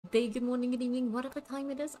day, good morning, good evening, whatever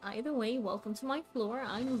time it is. Either way, welcome to my floor.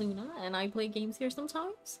 I'm Luna, and I play games here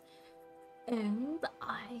sometimes. And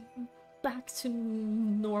I'm back to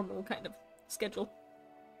normal kind of schedule.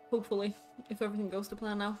 Hopefully, if everything goes to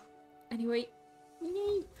plan now. Anyway,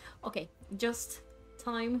 yay! Okay, just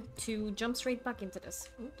time to jump straight back into this.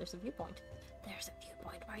 Oh, there's a viewpoint. There's a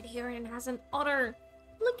viewpoint right here, and it has an otter.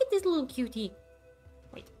 Look at this little cutie.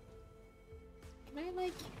 Wait. Can I,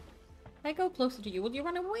 like... If I go closer to you, will you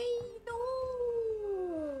run away?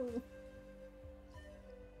 No!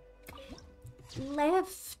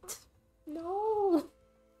 Left! No!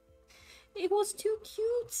 It was too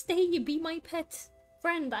cute! Stay, be my pet!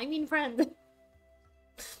 Friend, I mean friend!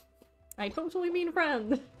 I totally mean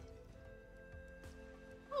friend!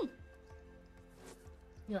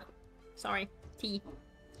 Yeah. Sorry. Tea.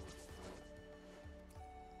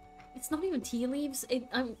 It's not even tea leaves.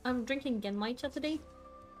 I'm drinking genmaicha today.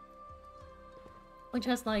 Which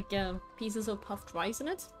has like pieces of puffed rice in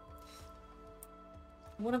it.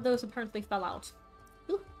 One of those apparently fell out.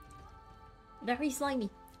 Ooh. Very slimy.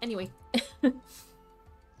 Anyway.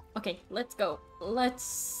 Okay, let's go.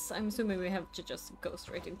 I'm assuming we have to just go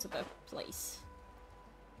straight into the place.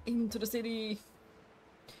 Into the city.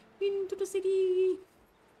 Into the city.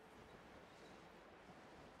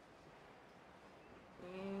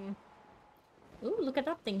 Ooh, look at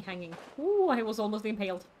that thing hanging. Ooh, I was almost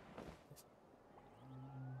impaled.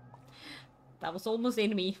 That was almost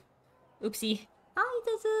in me. Oopsie. Hi,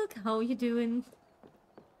 Dazuk. How are you doing?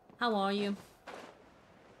 How are you?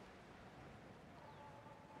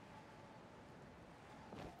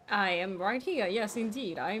 I am right here. Yes,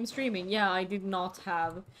 indeed. I am streaming. Yeah, I did not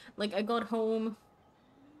have... Like, I got home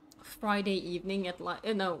Friday evening at like...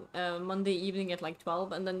 Monday evening at like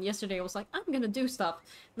 12. And then yesterday I was like, I'm gonna do stuff.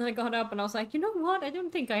 And then I got up and I was like, you know what? I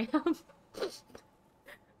don't think I am.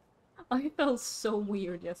 I felt so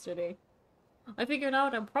weird yesterday. I figured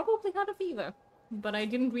out I probably had a fever, but I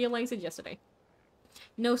didn't realize it yesterday.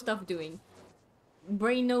 No stuff doing.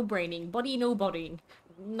 Brain no braining. Body no bodying.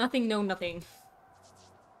 Nothing no nothing.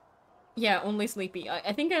 Yeah, only sleepy.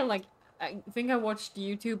 I think I watched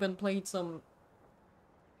YouTube and played some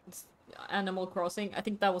Animal Crossing. I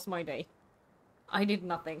think that was my day. I did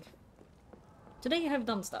nothing. Today I have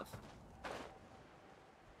done stuff.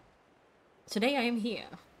 Today I am here.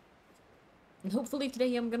 And hopefully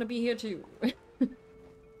today I'm gonna be here too.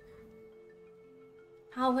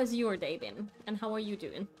 How has your day been? And how are you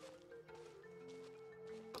doing?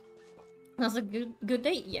 That's a good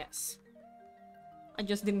day? Yes. I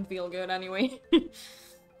just didn't feel good anyway.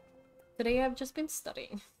 Today I've just been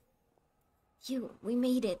studying. We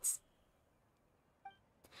made it.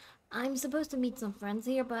 I'm supposed to meet some friends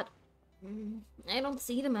here, but I don't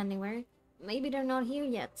see them anywhere. Maybe they're not here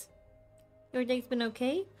yet. Your day's been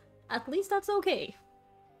okay? At least that's okay.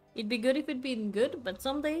 It'd be good if it'd been good, but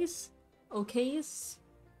some days, okay is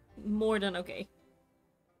more than okay.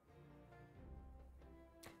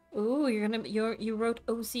 Ooh, you wrote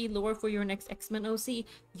OC lore for your next X-Men OC.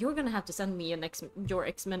 You're gonna have to send me your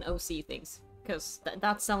X-Men OC things, because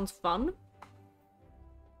that sounds fun.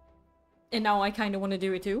 And now I kind of want to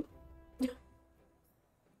do it too.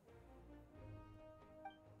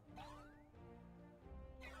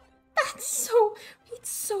 It's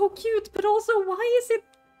so cute, but also why is it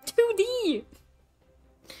 2D?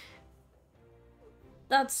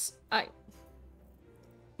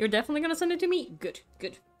 You're definitely gonna send it to me? Good,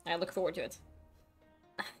 good. I look forward to it.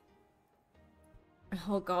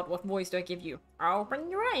 Oh god, what voice do I give you? Open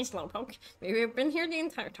your eyes, Slowpoke. We've been here the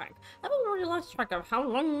entire time. I've already lost track of how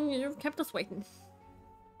long you've kept us waiting.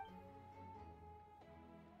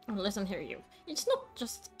 Oh, listen here, you. It's not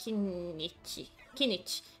just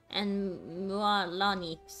Kinich and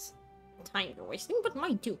Mualani's time you're wasting, but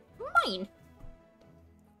mine too. Mine!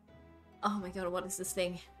 Oh my god, what is this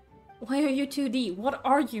thing? Why are you 2D? What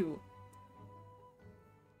are you?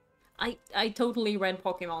 I totally read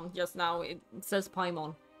Pokemon just now. It says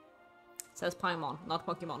Paimon. It says Paimon, not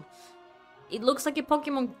Pokemon. It looks like a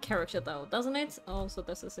Pokemon character though, doesn't it? Oh, so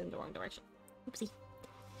this is in the wrong direction. Oopsie.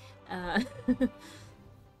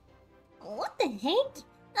 What the heck?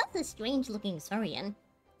 That's a strange looking Saurian.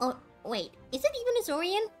 Oh, wait, is it even a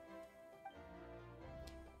Saurian?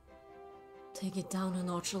 Take it down a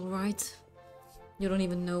notch, alright? You don't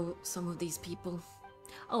even know some of these people.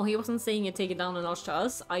 Oh, he wasn't saying it take it down a notch to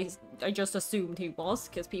us. I just assumed he was,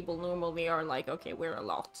 because people normally are like, okay, we're a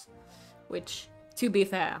lot. Which, to be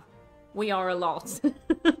fair, we are a lot.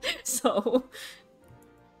 So,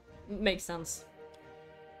 makes sense.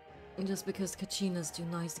 Just because Kachina's too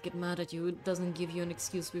nice to get mad at you, it doesn't give you an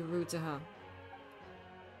excuse to be rude to her.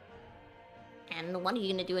 And what are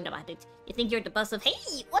you gonna do about it? You think you're the boss of...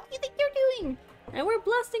 Hey, what do you think you're doing? And we're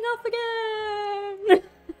blasting off again!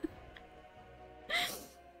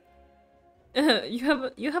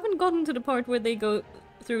 You haven't gotten to the part where they go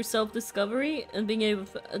through self-discovery and being able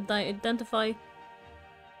to identify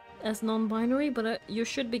as non-binary, but you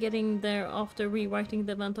should be getting there after rewriting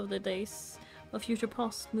the event of the Days of Future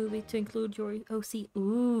Past movie to include your OC.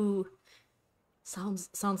 Ooh.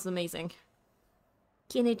 Sounds amazing.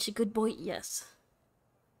 Kinich, good boy, yes.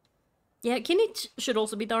 Yeah, Kinich should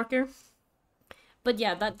also be darker. But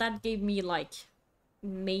yeah, that gave me, like,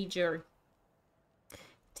 major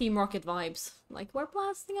Team Rocket vibes. Like, we're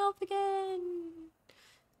blasting off again!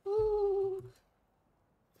 Ooh.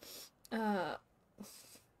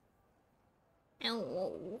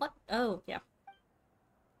 What? Oh, yeah.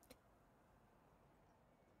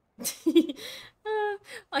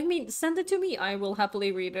 I mean, send it to me. I will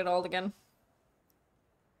happily read it all again.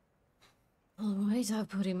 Alright, I've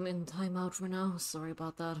put him in timeout for now. Sorry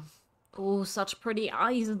about that. Oh, such pretty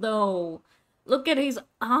eyes, though. Look at his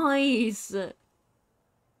eyes.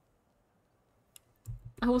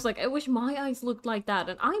 I was like, I wish my eyes looked like that,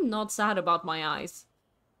 and I'm not sad about my eyes.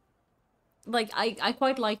 Like, I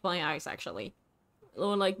quite like my eyes, actually.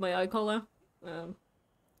 Or like my eye color.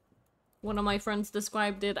 One of my friends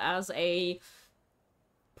described it as a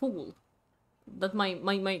pool. That my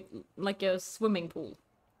like a swimming pool.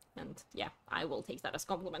 And yeah, I will take that as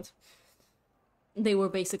compliment. They were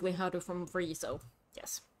basically how to from free, so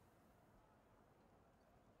yes.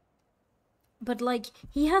 But like,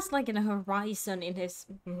 he has like a horizon in his...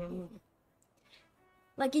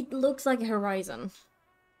 Like, it looks like a horizon.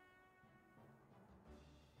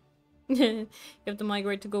 You have to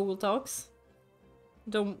migrate to Google Talks.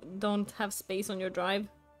 Don't have space on your drive.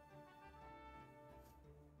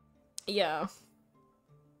 Yeah.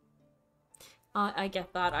 I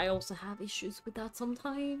get that. I also have issues with that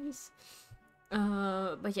sometimes.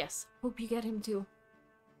 But yes, hope you get him too.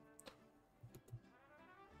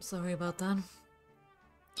 Sorry about that.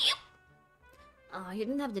 Oh, you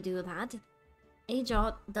didn't have to do that.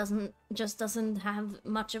 AJ doesn't have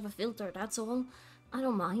much of a filter, that's all. I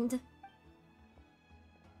don't mind.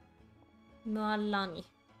 Noalani.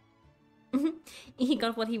 He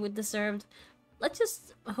got what he would deserved. Let's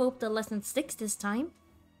just hope the lesson sticks this time.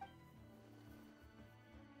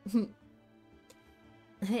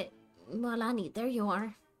 Hey, Malani, there you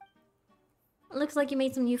are. Looks like you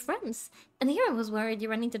made some new friends. And here I was worried you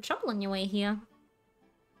ran into trouble on your way here.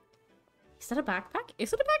 Is that a backpack?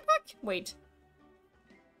 Is it a backpack? Wait.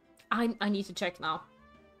 I need to check now.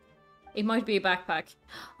 It might be a backpack.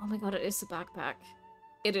 Oh my god, it is a backpack.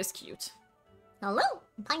 It is cute. Hello,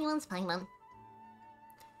 Pylon's Pylon.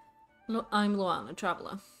 I'm Luan, a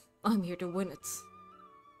traveler. I'm here to win it.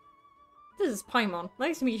 This is Paimon.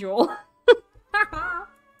 Nice to meet you all.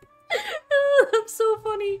 That's so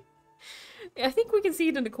funny. I think we can see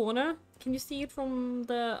it in the corner. Can you see it from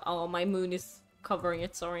the... Oh, my moon is covering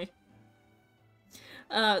it, sorry.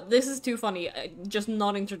 This is too funny. Just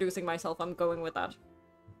not introducing myself, I'm going with that.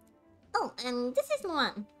 Oh, and this is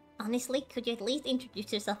Luan. Honestly, could you at least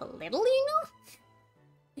introduce yourself a little, you know?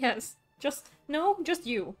 Yes. Just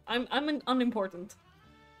you. I'm unimportant.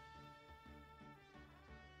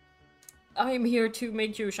 I am here to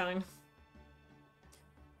make you shine.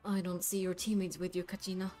 I don't see your teammates with you,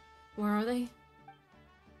 Kachina. Where are they?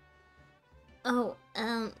 Oh,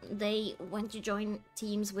 they went to join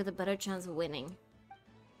teams with a better chance of winning.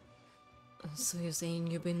 So you're saying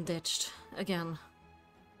you've been ditched again?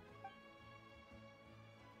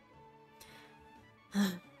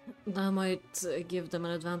 That might give them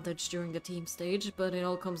an advantage during the team stage, but it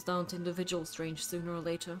all comes down to individual strength sooner or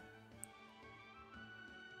later.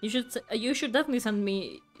 You should definitely send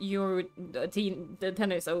me your the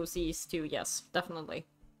tennis OCs too. Yes, definitely.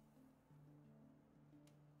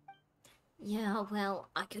 Yeah, well,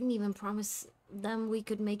 I couldn't even promise them we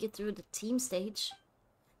could make it through the team stage.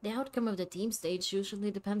 The outcome of the team stage usually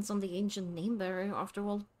depends on the ancient name bearer, after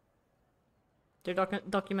all. Their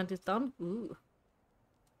document is done? Ooh.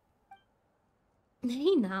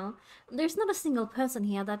 Hey now, there's not a single person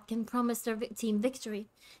here that can promise their team victory.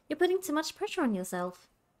 You're putting too much pressure on yourself.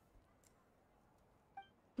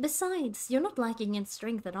 Besides, you're not lacking in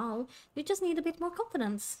strength at all. You just need a bit more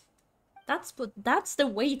confidence. That's the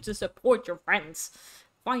way to support your friends.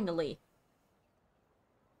 Finally.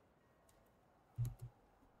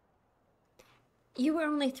 You were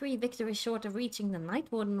only 3 victories short of reaching the Night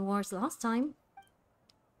Warden Wars last time.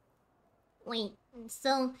 Wait,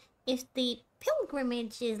 so if the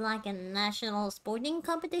pilgrimage is like a national sporting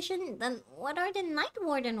competition, then what are the Night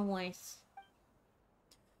Warden Wars?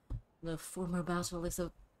 The former battle is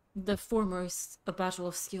a The former is a battle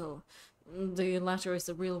of skill. The latter is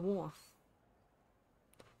a real war.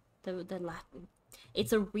 The Latin.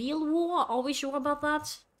 It's a real war? Are we sure about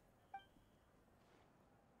that?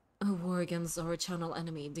 A war against our eternal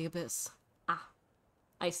enemy, the Abyss. Ah,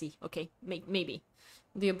 I see. Okay, maybe.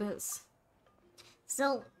 The Abyss.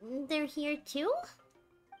 So, they're here too?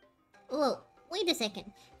 Whoa, wait a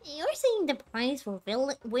second. You're saying the prize for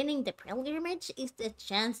winning the pilgrimage is the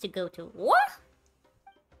chance to go to war?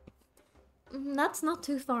 That's not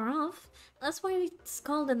too far off. That's why it's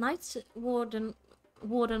called the Night Warden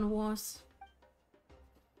Wars.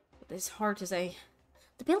 It's hard to say.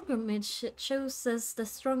 The pilgrimage chooses the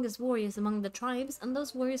strongest warriors among the tribes, and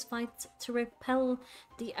those warriors fight to repel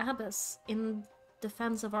the abyss in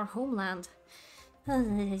defense of our homeland.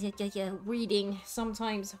 Reading,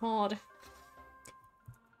 sometimes hard.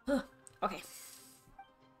 Okay.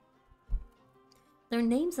 Their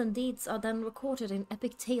names and deeds are then recorded in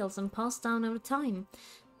epic tales and passed down over time.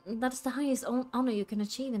 That is the highest honor you can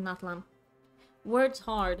achieve in that land. Words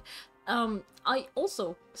hard. I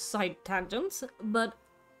also, side tangent, but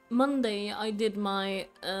Monday I did my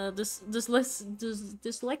dyslexia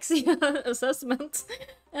assessment,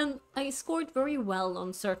 and I scored very well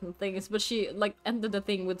on certain things, but she like ended the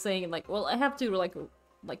thing with saying like, well, I have to like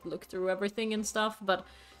look through everything and stuff, but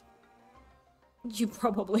you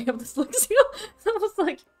probably have dyslexia. I was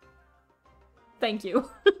like, thank you.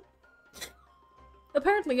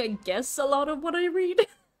 Apparently I guess a lot of what I read.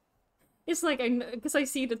 It's like, because I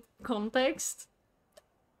see the context,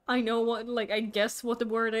 I know what, like, I guess what the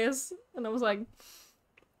word is, and I was like,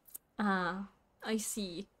 ah, I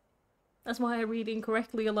see. That's why I read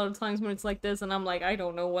incorrectly a lot of times when it's like this, and I'm like, I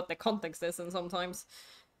don't know what the context is, and sometimes.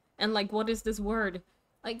 And like, what is this word?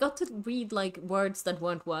 I got to read, like, words that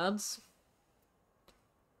weren't words.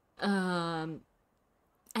 And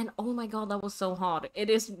oh my god, that was so hard.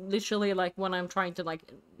 It is literally like when I'm trying to, like,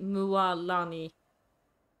 mualani.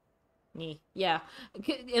 Yeah,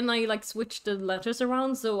 and I like switch the letters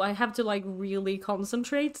around, so I have to like really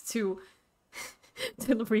concentrate to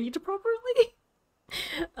to read properly.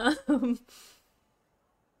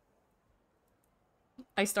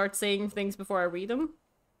 I start saying things before I read them.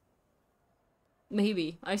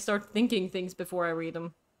 Maybe I start thinking things before I read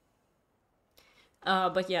them.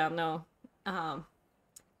 But yeah, no.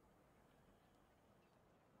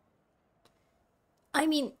 I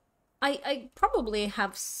mean, I probably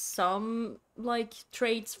have some, like,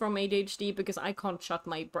 traits from ADHD because I can't shut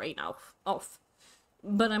my brain off.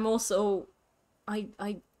 But I'm also...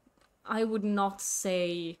 I would not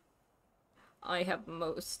say I have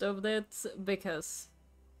most of it, because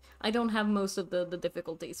I don't have most of the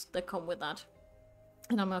difficulties that come with that.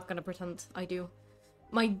 And I'm not gonna pretend I do.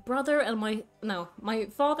 My brother and my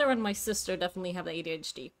father and my sister definitely have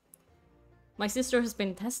ADHD. My sister has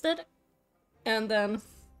been tested, and then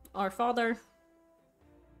our father...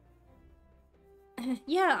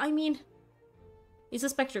 yeah, I mean... it's a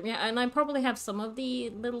spectrum, yeah, and I probably have some of the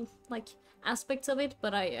little, like, aspects of it,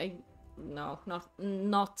 but no,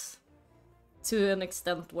 not to an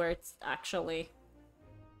extent where it's actually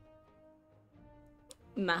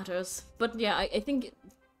matters. But yeah, I think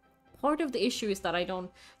part of the issue is that I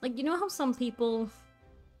don't... like, you know how some people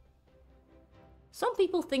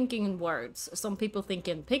think in words, some people think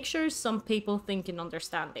in pictures, some people think in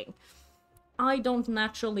understanding. I don't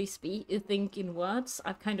naturally think in words.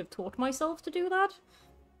 I've kind of taught myself to do that.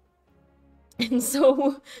 And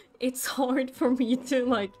so it's hard for me to,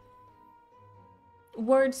 like...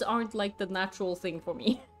 words aren't, like, the natural thing for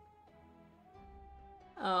me.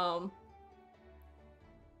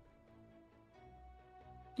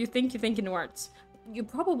 You think in words. You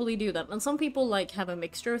probably do that. And some people, like, have a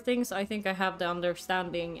mixture of things. I think I have the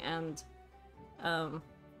understanding and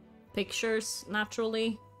pictures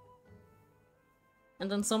naturally. And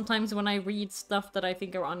then sometimes when I read stuff that I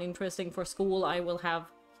think are uninteresting for school, I will have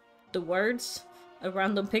the words, a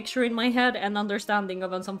random picture in my head, and understanding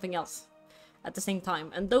of something else at the same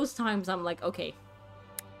time. And those times I'm like, okay,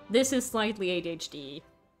 this is slightly ADHD.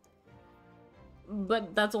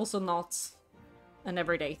 But that's also not an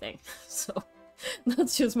everyday thing. So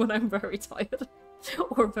that's just when I'm very tired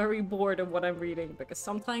or very bored of what I'm reading, because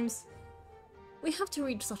sometimes we have to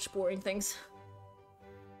read such boring things.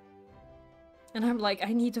 And I'm like,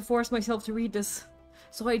 I need to force myself to read this.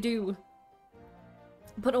 So I do.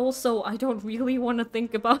 But also, I don't really want to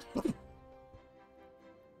think about it.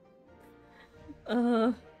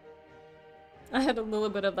 I had a little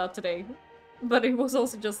bit of that today. But it was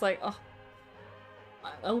also just like, oh,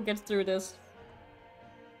 I'll get through this.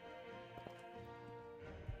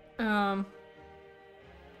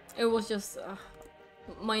 It was just...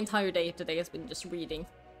 my entire day today has been just reading.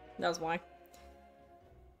 That's why.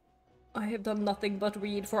 I have done nothing but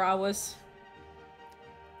read for hours.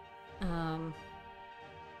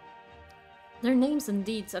 Their names and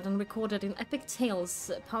deeds are then recorded in epic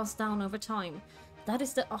tales passed down over time. That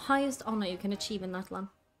is the highest honor you can achieve in Natlan.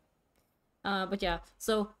 But yeah,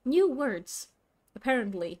 so new words.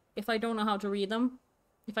 Apparently, if I don't know how to read them,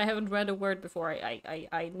 if I haven't read a word before, I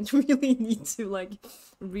really need to like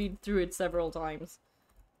read through it several times.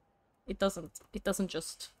 It doesn't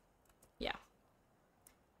just, yeah,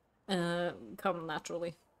 come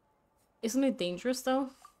naturally. Isn't it dangerous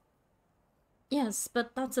though? Yes,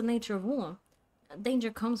 but that's the nature of war.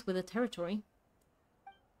 Danger comes with the territory.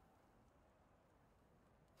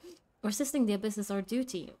 Resisting the abyss is our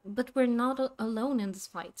duty, but we're not alone in this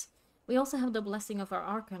fight. We also have the blessing of our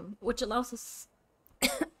Archon, which allows us...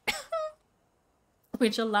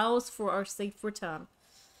 which allows for our safe return.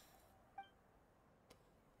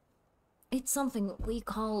 It's something we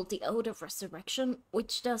call the Ode of Resurrection,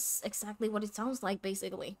 which does exactly what it sounds like,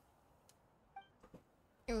 basically.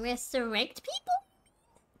 Resurrect people?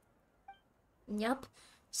 Yep.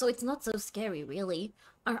 So it's not so scary, really.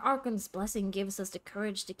 Our Archon's blessing gives us the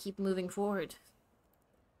courage to keep moving forward.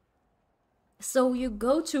 So you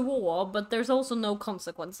go to war, but there's also no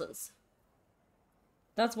consequences.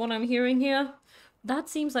 That's what I'm hearing here. That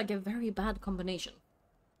seems like a very bad combination.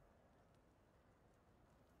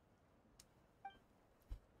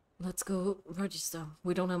 Let's go register.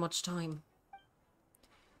 We don't have much time.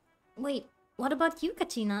 Wait, what about you,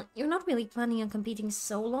 Katina? You're not really planning on competing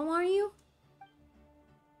solo, are you?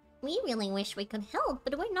 We really wish we could help,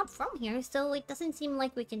 but we're not from here, so it doesn't seem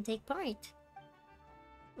like we can take part.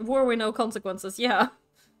 War with no consequences, yeah.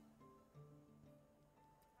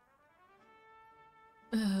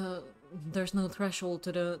 There's no threshold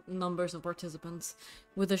to the numbers of participants.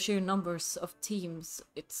 With the sheer numbers of teams,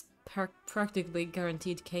 it's practically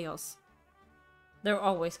guaranteed chaos. There are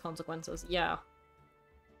always consequences, yeah.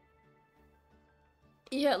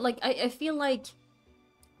 Yeah, like, I feel like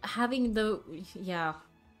having the... yeah.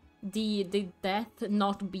 The death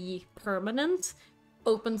not be permanent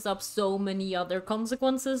opens up so many other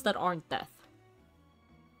consequences that aren't death.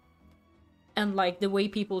 And like the way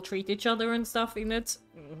people treat each other and stuff in it,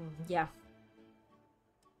 yeah.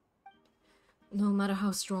 No matter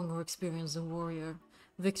how strong or experienced a warrior,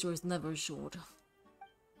 victory is never assured.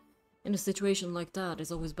 In a situation like that,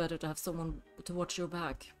 it's always better to have someone to watch your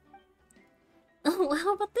back. Oh,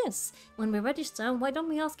 how about this? When we register, why don't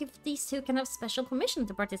we ask if these two can have special permission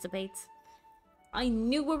to participate? I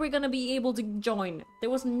knew we were gonna be able to join. There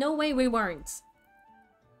was no way we weren't.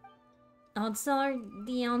 Odds are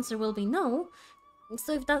the answer will be no.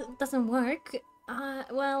 So if that doesn't work,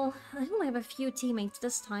 well, I only have a few teammates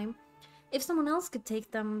this time. If someone else could take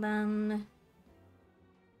them, then...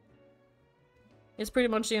 It's pretty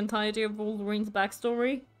much the entirety of Wolverine's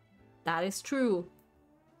backstory. That is true.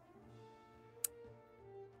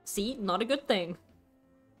 See, not a good thing.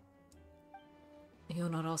 You're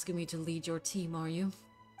not asking me to lead your team, are you?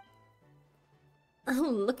 Oh,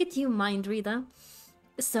 look at you, mind reader.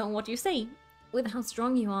 So what do you say? With how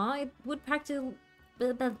strong you are, it would practically...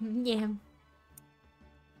 yeah.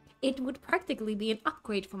 It would practically be an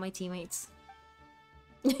upgrade for my teammates.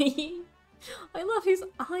 I love his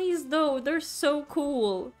eyes, though. They're so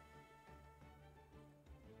cool.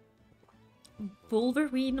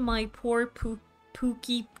 Wolverine, my poor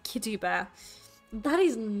Pookie kitty bear. That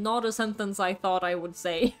is not a sentence I thought I would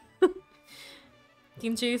say.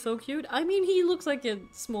 Kinji is so cute. I mean, he looks like a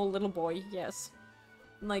small little boy, yes.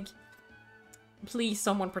 Like, please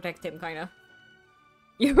someone protect him, kinda.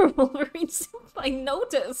 You're Wolverine soup, I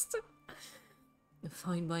noticed!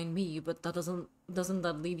 Fine by me, but that doesn't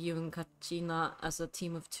that leave you and Kachina as a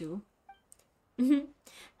team of two?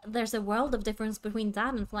 There's a world of difference between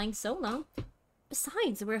that and flying solo.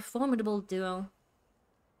 Besides, we're a formidable duo.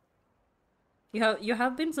 You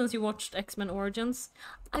have been since you watched X-Men Origins.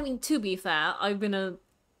 I mean, to be fair, I've been a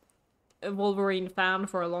Wolverine fan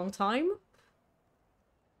for a long time.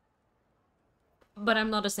 But I'm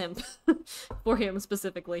not a simp for him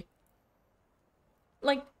specifically.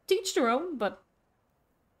 Like, to each their own, but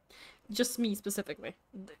just me specifically.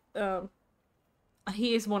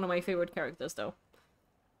 He is one of my favorite characters, though.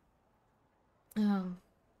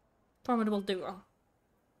 Formidable duo.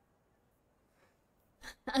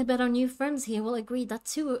 I bet our new friends here will agree that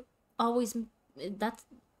two always... that...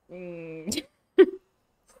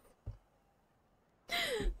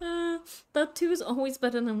 that two is always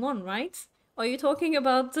better than one, right? Are you talking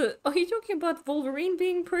about Wolverine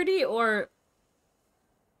being pretty, or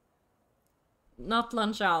not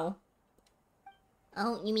Lan Zhao?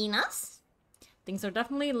 Oh, you mean us? Things are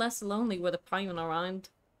definitely less lonely with a Pion around.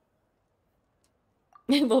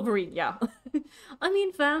 Wolverine, yeah. I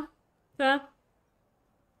mean, fair. Fair.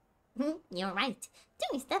 You're right.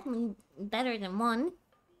 Two is definitely better than one.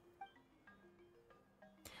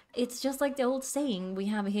 It's just like the old saying we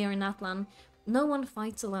have here in Atlan. No one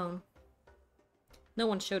fights alone. No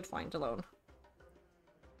one should fight alone.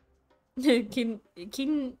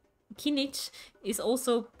 Kinich is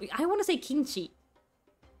also... I want to say Kimchi.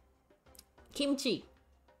 Kimchi.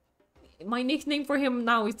 My nickname for him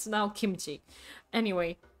now is now Kimchi.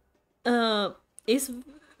 Anyway. Is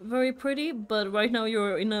very pretty, but right now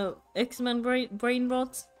you're in a X-Men brain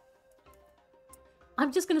rot.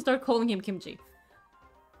 I'm just gonna start calling him Kimchi.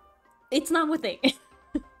 It's not a thing.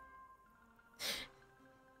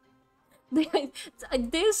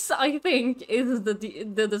 This, I think, is the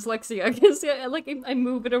dyslexia. I guess, yeah, like, I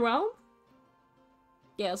move it around.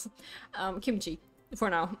 Yes. Kimchi, for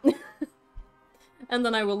now. And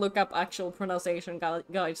then I will look up actual pronunciation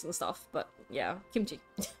guides and stuff, but yeah, Kimchi.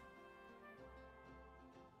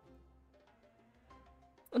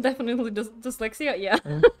 Definitely dyslexia, yeah.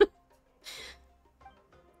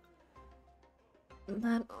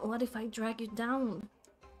 But what if I drag you down?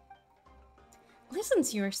 Listen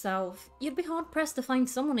to yourself. You'd be hard-pressed to find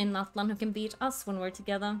someone in Natlan who can beat us when we're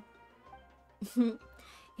together.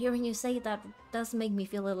 Hearing you say that does make me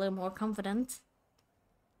feel a little more confident.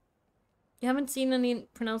 You haven't seen any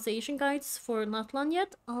pronunciation guides for Natlan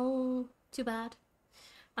yet? Oh, too bad.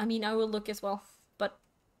 I mean, I will look as well, but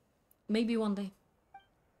maybe one day.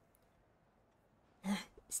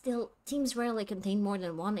 Still, teams rarely contain more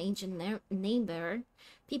than one ancient name bearer.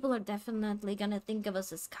 People are definitely gonna think of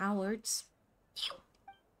us as cowards.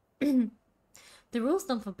 The rules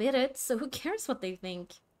don't forbid it, so who cares what they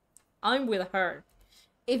think? I'm with her.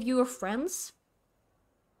 If you are friends,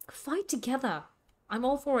 fight together. I'm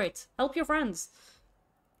all for it. Help your friends.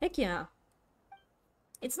 Heck yeah.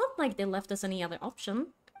 It's not like they left us any other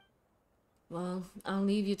option. Well, I'll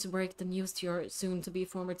leave you to break the news to your soon-to-be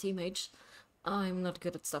former teammates. I'm not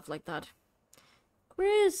good at stuff like that.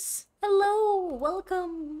 Chris! Hello!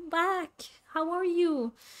 Welcome back! How are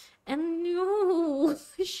you? And no!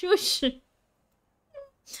 Shush!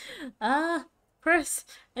 Chris!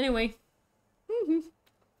 Anyway.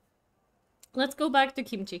 Let's go back to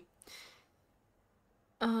Kimchi.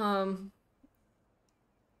 Not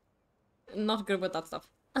good with that stuff.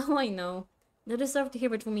 Oh, I know. They deserve to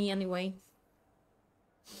hear it from me anyway.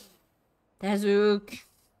 Tazuk!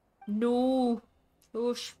 No!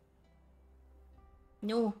 Shush!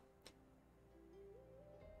 No.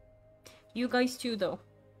 You guys too, though.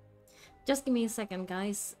 Just give me a second,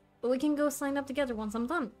 guys. We can go sign up together once I'm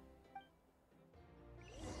done.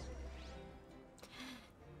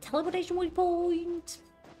 Teleportation waypoint!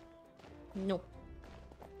 No.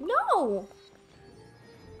 No!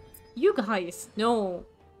 You guys! No!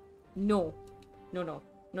 No. No, no.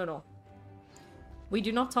 No, no. We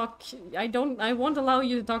do not talk... I won't allow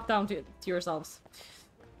you to talk down to yourselves.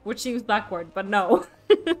 Which seems backward, but no.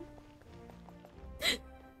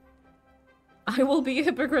 I will be a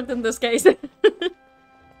hypocrite in this case.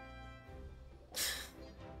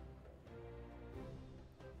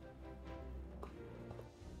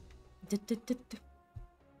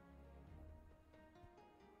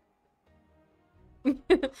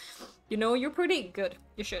 You know, you're pretty good.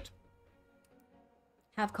 You should.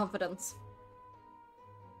 Have confidence.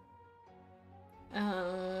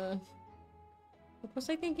 What was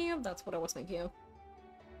I thinking of? That's what I was thinking of.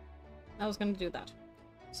 I was gonna do that.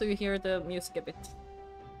 So you hear the music a bit.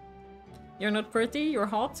 You're not pretty? You're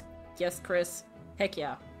hot? Yes, Chris. Heck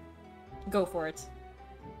yeah. Go for it.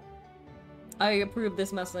 I approve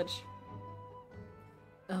this message.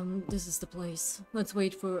 This is the place. Let's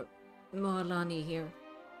wait for Moalani here.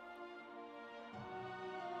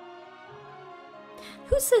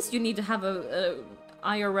 Who says you need to have a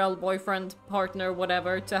IRL boyfriend, partner,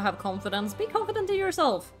 whatever, to have confidence? Be confident in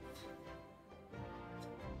yourself.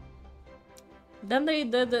 Then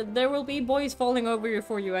there will be boys falling over you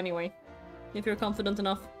for you anyway, if you're confident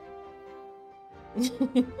enough.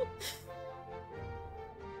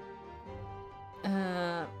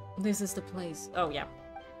 This is the place. Oh yeah.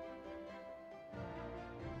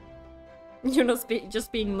 You're not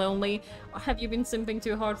just being lonely. Have you been simping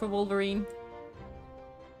too hard for Wolverine?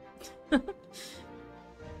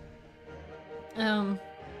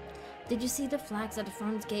 Did you see the flags at the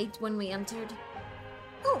front gate when we entered?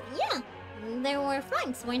 Oh, yeah. There were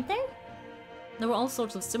flags, weren't there? There were all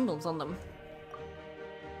sorts of symbols on them.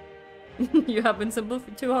 You have been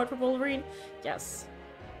simping too hard for Wolverine? Yes.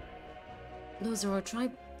 Those are our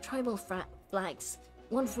tribal flags.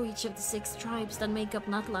 One for each of the 6 tribes that make up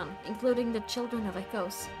Natlan, including the Children of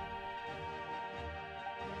Echoes.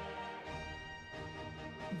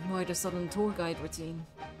 Why the sudden tour guide routine?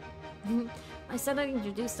 I said I'd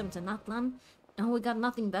introduce them to Natlan, and we got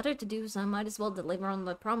nothing better to do, so I might as well deliver on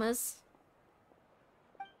the promise.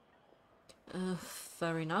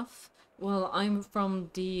 Fair enough. Well, I'm from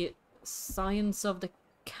the Science of the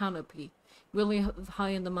Canopy. We live high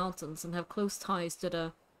in the mountains and have close ties to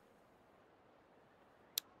the...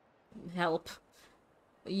 Help.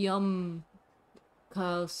 Yumkasaurs.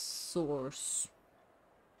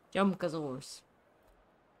 Yumkasaurs.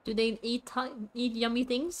 Do they eat yummy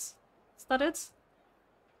things? Is that it?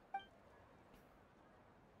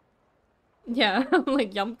 Yeah,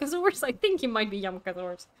 like Yumkasaurs? I think he might be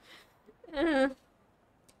Yumkasaurs.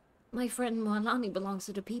 My friend Moalani belongs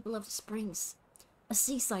to the people of the Springs, a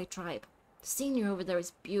seaside tribe. The scenery over there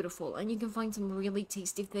is beautiful, and you can find some really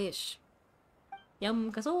tasty fish.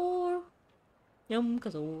 Yumkasaur.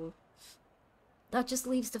 Yumkasaur. That just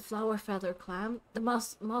leaves the Flower Feather clan, the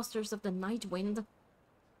masters of the Night Wind,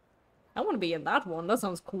 I want to be in that one. That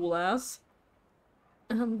sounds cool ass.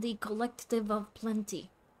 and the Collective of Plenty.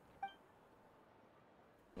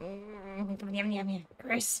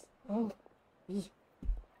 Chris. Oh.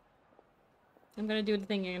 I'm gonna do the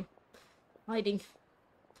thing again. Hiding.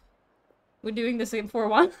 We're doing this again for a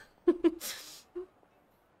while.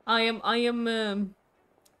 I am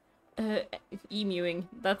emuing.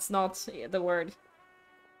 That's not the word.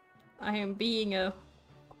 I am being a...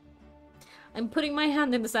 I'm putting my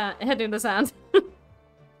hand in the sand, head in the sand.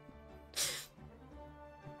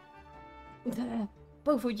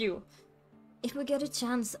 Both of you. If we get a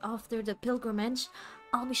chance after the pilgrimage,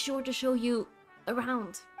 I'll be sure to show you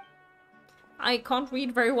around. I can't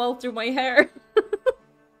read very well through my hair.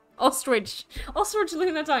 Ostrich. Ostrich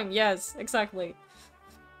Luna time. Yes, exactly.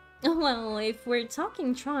 Well, if we're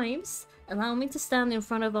talking tribes, allow me to stand in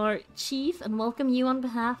front of our chief and welcome you on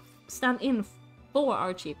behalf... Stand in for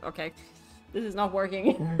our chief. Okay. This is not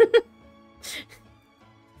working.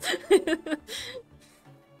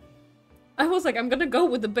 I was like, I'm gonna go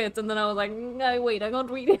with the bit, and then I was like, no, wait, I can't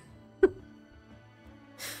read it.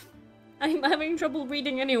 I'm having trouble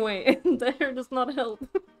reading anyway, and the hair does not help.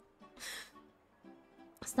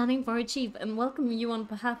 Standing for our chief and welcome you on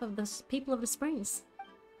behalf of the people of the Springs.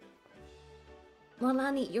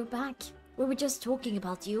 Moalani, you're back. We were just talking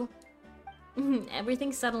about you.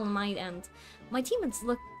 Everything's settled on my end. My teammates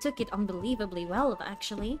took it unbelievably well,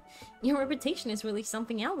 actually. Your reputation is really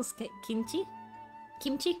something else, Kimchi.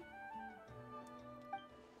 Kimchi?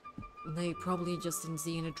 They probably just didn't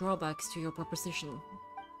see any drawbacks to your proposition.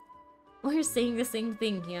 We're saying the same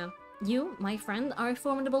thing here. You, my friend, are a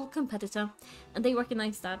formidable competitor, and they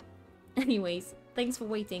recognize that. Anyways, thanks for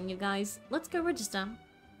waiting, you guys. Let's go register.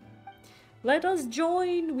 Let us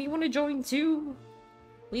join! We want to join too!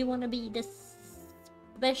 We want to be the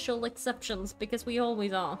special exceptions, because we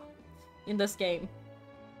always are in this game.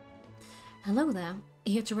 Hello there.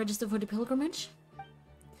 Here to register for the pilgrimage?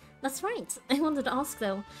 That's right. I wanted to ask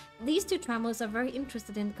though, these two travelers are very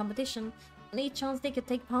interested in the competition. Any chance they could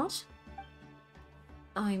take part?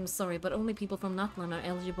 I'm sorry, but only people from Natlan are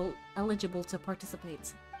eligible to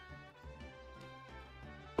participate.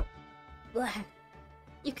 Blah.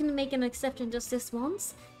 You can make an exception just this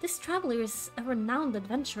once. This traveler is a renowned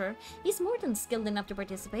adventurer. He's more than skilled enough to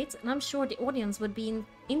participate, and I'm sure the audience would be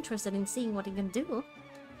interested in seeing what he can do.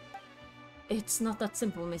 It's not that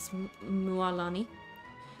simple, Miss Mualani.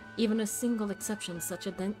 Even a single exception sets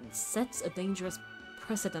a dangerous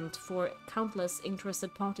precedent for countless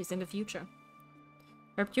interested parties in the future.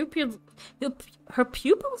 Her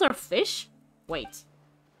pupils are fish? Wait.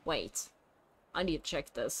 I need to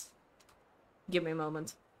check this. Give me a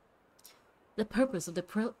moment. The purpose of the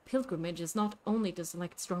pilgrimage is not only to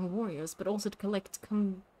select strong warriors, but also to collect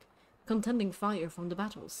contending fire from the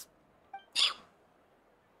battles.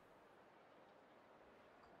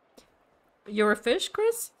 You're a fish,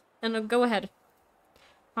 Chris? And go ahead.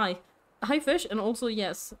 Hi. Hi, fish, and also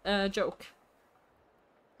yes, joke.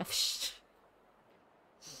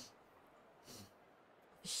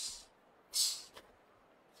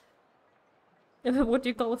 What do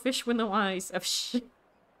you call a fish with no eyes? I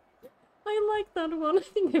like that one. I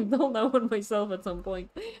think I've done that one myself at some point.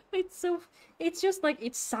 It's just like,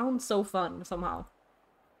 it sounds so fun somehow.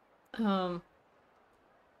 That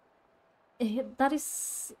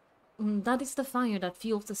is the fire that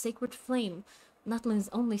fuels the sacred flame. Natlan is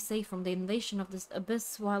only safe from the invasion of this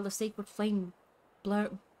abyss while the sacred flame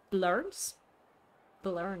burns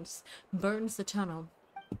the channel.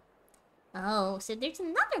 Oh, so there's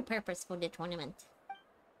another purpose for the tournament.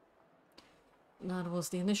 That was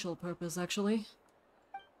the initial purpose, actually.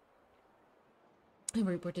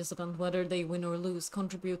 Every participant, whether they win or lose,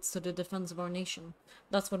 contributes to the defense of our nation.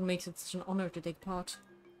 That's what makes it such an honor to take part.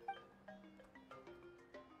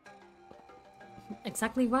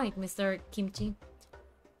 Exactly right, Mr. Kimchi.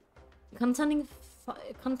 Contending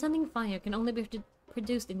fire can only be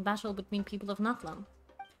produced in battle between people of Natlan.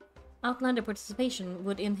 Outlander participation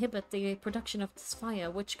would inhibit the production of this fire,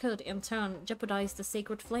 which could, in turn, jeopardize the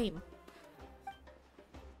sacred flame.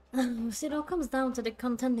 So it all comes down to the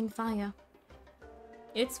contending fire.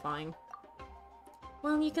 It's fine.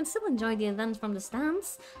 Well, you can still enjoy the event from the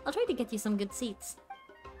stands. I'll try to get you some good seats.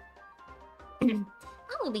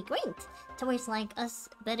 That would be great. Tours like us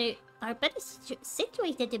are better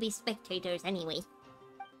situated to be spectators anyway.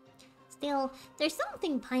 Still, there's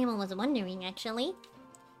something Paimon was wondering, actually.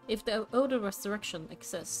 If the Ode of Resurrection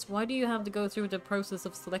exists, why do you have to go through the process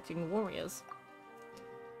of selecting warriors?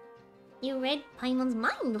 You read Paimon's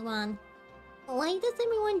mind, Juan. Why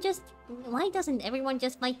doesn't everyone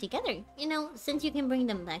just fight together? You know, since you can bring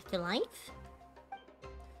them back to life?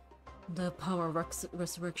 The power of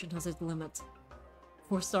resurrection has its limit.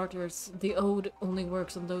 For starters, the Ode only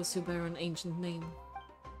works on those who bear an ancient name.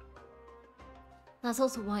 That's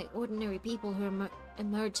also why ordinary people who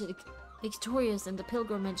emerge victorious in the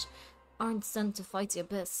pilgrimage aren't sent to fight the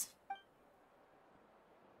Abyss.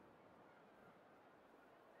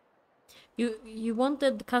 You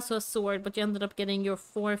wanted Kasua's sword, but you ended up getting your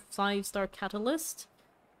 4-5-star catalyst?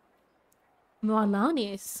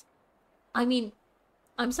 Mualanis. I mean,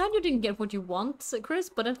 I'm sad you didn't get what you want, Chris,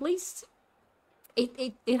 but at least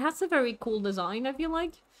it has a very cool design, I feel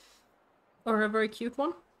like. Or a very cute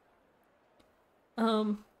one.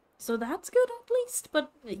 So that's good at least,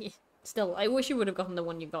 but still, I wish you would have gotten the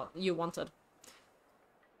one you wanted.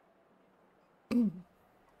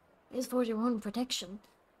 It's for your own protection.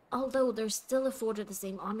 Although they're still afforded the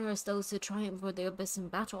same honor as those who triumph with the Abyss in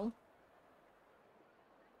battle.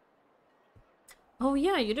 Oh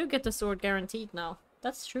yeah, you do get the sword guaranteed now.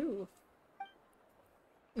 That's true.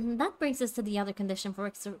 That brings us to the other condition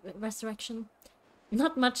for resurrection.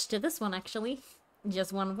 Not much to this one, actually.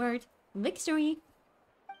 Just one word. Victory.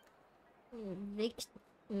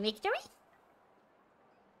 Victory?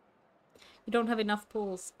 You don't have enough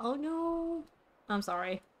pulls. Oh no. I'm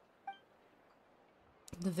sorry.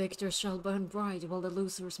 The victors shall burn bright, while the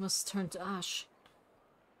losers must turn to ash.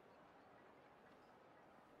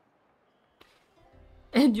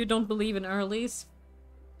 And you don't believe in earlies?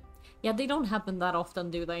 Yeah, they don't happen that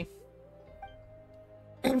often, do they?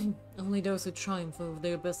 Only those who triumph over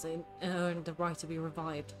the abyss earn the right to be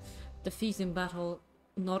revived. Defeat in battle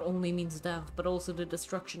not only means death, but also the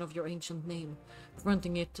destruction of your ancient name,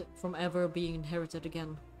 preventing it from ever being inherited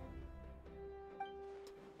again.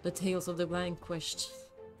 The tales of the vanquished...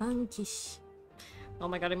 Vanquish. Oh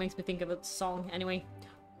my god, it makes me think of a song. Anyway,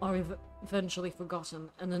 are eventually forgotten,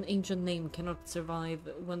 and an ancient name cannot survive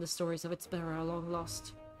when the stories of its bearer are long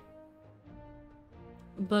lost.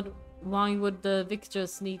 But why would the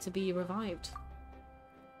victors need to be revived?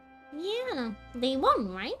 Yeah, they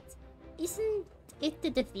won, right? Isn't it the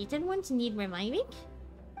defeated ones who need reviving?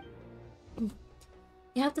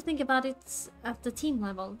 You have to think about it at the team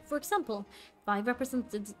level. For example, 5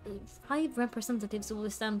 representatives will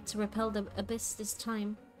stand to repel the abyss this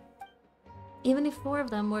time. Even if 4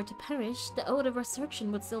 of them were to perish, the Ode of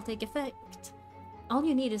Resurrection would still take effect. All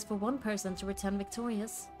you need is for one person to return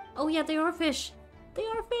victorious. Oh yeah, they are fish! They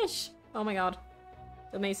are fish! Oh my god.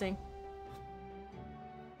 Amazing.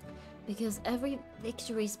 Because every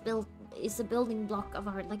victory is a building block of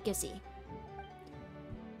our legacy.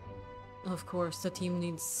 Of course, the team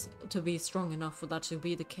needs to be strong enough for that to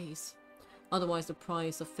be the case. Otherwise, the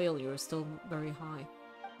price of failure is still very high.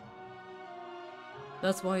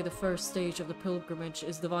 That's why the first stage of the pilgrimage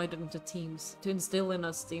is divided into teams, to instill in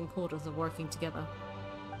us the importance of working together.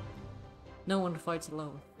 No one fights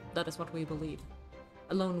alone. That is what we believe.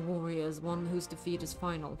 A lone warrior is one whose defeat is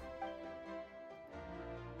final.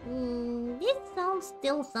 This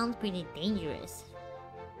still sounds pretty dangerous.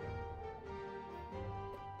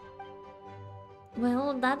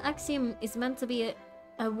 Well, that axiom is meant to be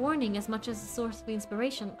a warning as much as a source of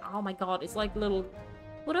inspiration. Oh my god, it's like little...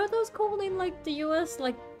 What are those called in, like, the US?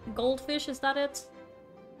 Like, goldfish, is that it?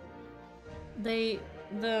 The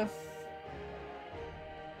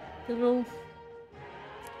little...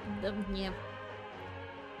 yeah.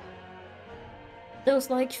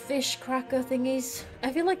 Those, like, fish cracker thingies.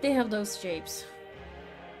 I feel like they have those shapes.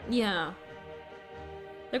 Yeah.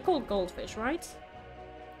 They're called goldfish, right?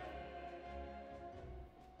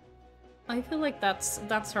 I feel like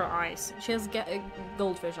that's her eyes. She has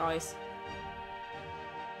goldfish eyes.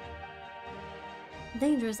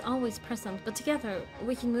 Danger is always present, but together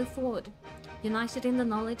we can move forward. United in the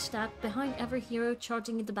knowledge that behind every hero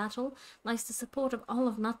charging into battle lies the support of all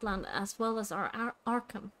of Nutland as well as our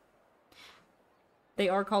Arkham. They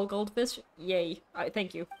are called goldfish? Yay.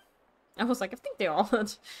 Thank you. I was like, I think they are,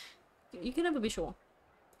 but you can never be sure.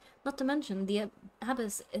 Not to mention, the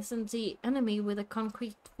abyss isn't the enemy with a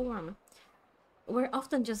concrete form. We're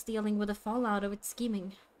often just dealing with the fallout of its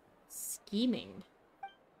scheming. Scheming?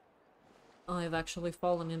 I've actually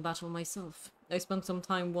fallen in battle myself. I spent some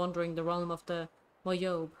time wandering the realm of the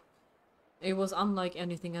Wayob. It was unlike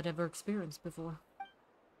anything I'd ever experienced before.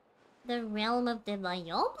 The realm of the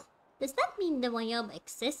Wayob? Does that mean the Wayob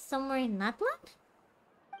exists somewhere in that land?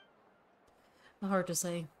 Hard to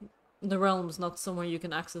say. The realm's not somewhere you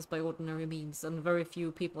can access by ordinary means, and very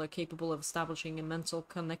few people are capable of establishing a mental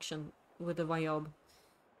connection with the Wayob.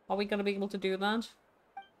 Are we gonna be able to do that?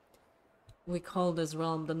 We call this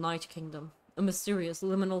realm the Night Kingdom, a mysterious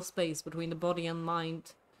liminal space between the body and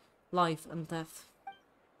mind, life and death.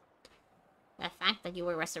 The fact that you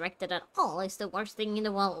were resurrected at all is the worst thing in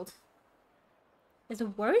the world. Is the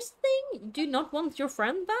worst thing? Do you not want your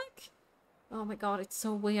friend back? Oh my god, it's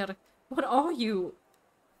so weird. What are you?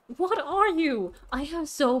 What are you? I have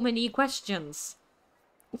so many questions.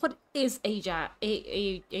 What is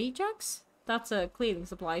Ajax? That's a cleaning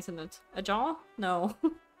supply, isn't it? A jar? No.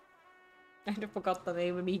 I forgot the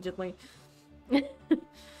name immediately.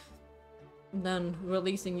 Then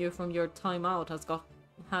releasing you from your timeout has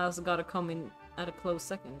got to come in at a close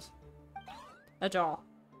second. A jar.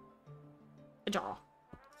 A jar.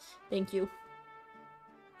 Thank you.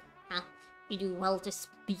 You do well to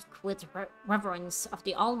speak with reverence of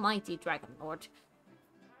the almighty Dragon Lord.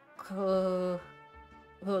 Kahulajar.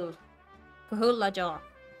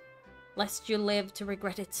 Lest you live to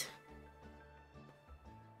regret it.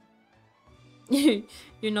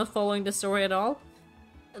 You're not following the story at all?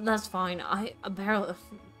 That's fine. I barely...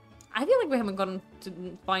 I feel like we haven't gotten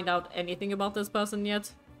to find out anything about this person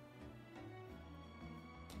yet.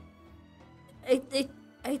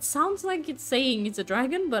 It sounds like it's saying it's a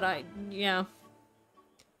dragon, but yeah.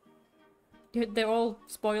 They're all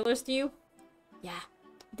spoilers to you? Yeah.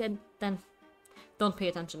 Then don't pay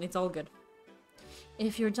attention, it's all good.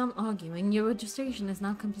 If you're done arguing, your registration is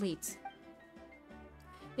now complete.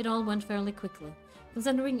 It all went fairly quickly,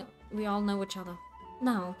 considering we all know each other.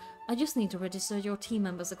 Now, I just need to register your team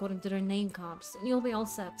members according to their name cards, and you'll be all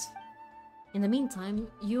set. In the meantime,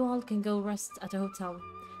 you all can go rest at the hotel.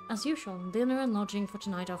 As usual, dinner and lodging for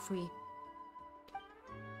tonight are free.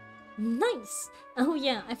 Nice! Oh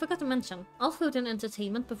yeah, I forgot to mention, all food and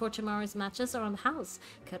entertainment before tomorrow's matches are on the house,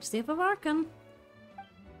 courtesy of Arkan.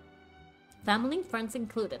 Family and friends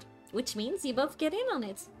included, which means you both get in on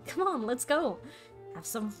it. Come on, let's go. Have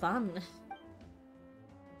some fun.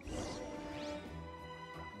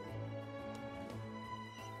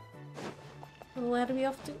 Where are we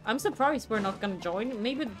off to? I'm surprised we're not gonna join.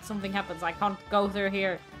 Maybe something happens. I can't go through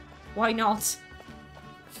here. Why not?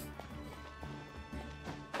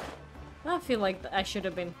 I feel like I should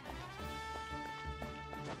have been.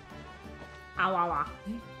 Ow, ow, ow.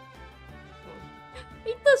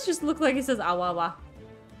 It does just look like it says ow, ow, ow.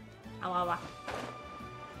 Ow, ow, ow.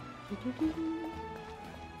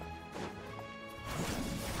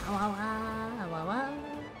 Ow, ow, ow, ow, ow.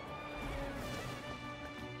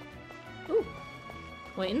 Ooh.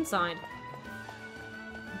 We're inside.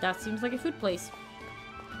 That seems like a food place.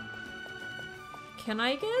 Can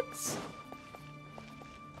I get...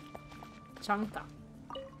 Chanka.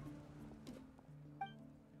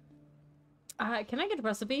 Can I get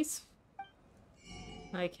recipes?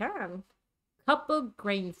 I can. Cup of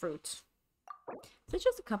grain fruit. Is it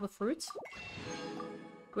just a cup of fruit?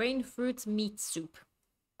 Grain fruit meat soup.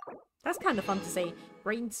 That's kind of fun to say.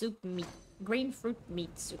 Grain soup meat. Grain fruit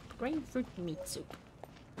meat soup. Grain fruit meat soup.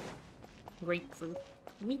 Grapefruit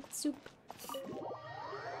meat soup.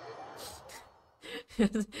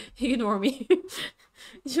 Ignore me.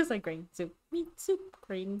 It's just like grain soup, meat soup,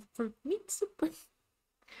 grain fruit meat soup.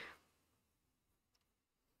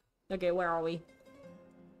 Okay, where are we?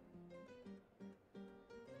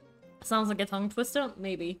 Sounds like a tongue twister?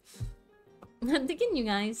 Maybe. Dig in, you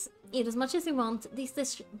guys. Eat as much as you want. These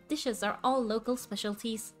dishes are all local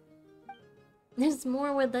specialties. There's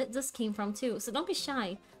more where this came from too, so don't be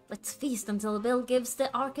shy. Let's feast until Bill gives the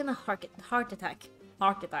Arkan a heart attack.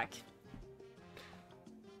 Heart attack.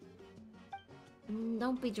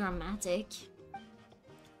 Don't be dramatic.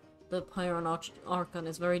 The Pyron Arkan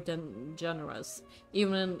is very generous,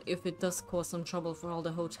 even if it does cause some trouble for all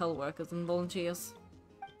the hotel workers and volunteers.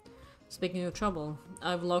 Speaking of trouble,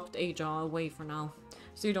 I've locked Ajar away for now,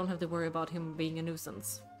 so you don't have to worry about him being a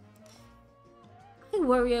nuisance. I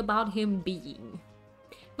worry about him being.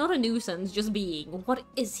 Not a nuisance, just being. What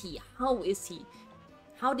is he? How is he?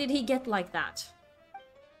 How did he get like that?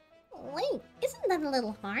 Wait, isn't that a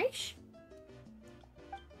little harsh?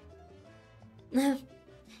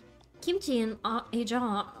 Kimchi and Aja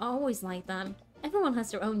are always like that. Everyone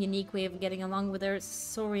has their own unique way of getting along with their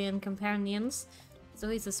Saurian companions. So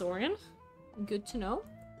he's a Saurian. Good to know.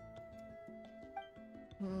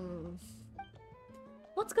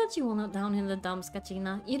 What's got you all down in the dumps,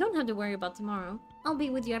 Kachina? You don't have to worry about tomorrow. I'll be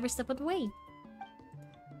with you every step of the way.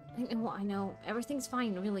 I know. Everything's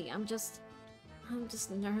fine, really. I'm just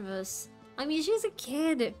nervous. I mean, she's a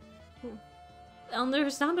kid.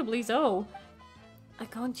 Understandably so. I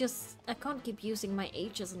can't keep using my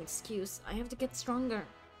age as an excuse. I have to get stronger.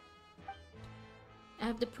 I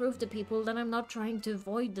have to prove to people that I'm not trying to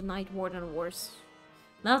avoid the Night Warden Wars.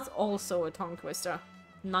 That's also a tongue twister.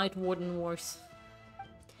 Night Warden Wars.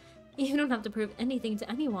 You don't have to prove anything to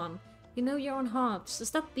anyone. You know your own heart, so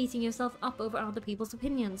stop beating yourself up over other people's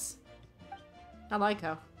opinions. I like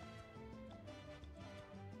her.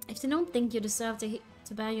 If they don't think you deserve to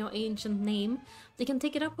bear your ancient name, they can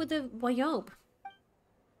take it up with the Wayob.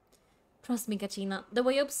 Trust me, Kachina, the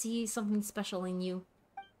Wayob see something special in you.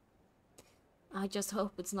 I just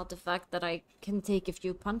hope it's not the fact that I can take a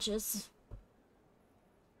few punches.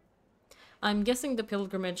 I'm guessing the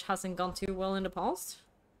pilgrimage hasn't gone too well in the past?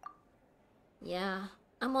 Yeah,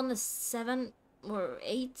 I'm on the 7th or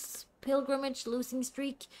 8th pilgrimage losing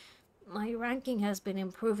streak. My ranking has been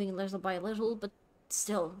improving little by little, but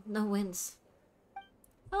still, no wins.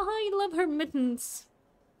 Oh, I love her mittens.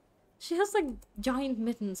 She has like giant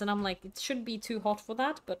mittens, and I'm like, it shouldn't be too hot for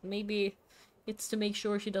that, but maybe it's to make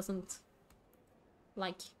sure she doesn't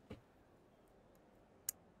like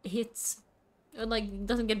hit, or like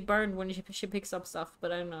doesn't get burned when she picks up stuff.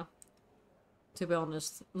 But I don't know. To be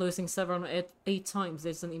honest, losing 7 or 8 times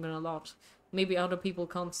isn't even a lot. Maybe other people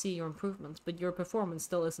can't see your improvement, but your performance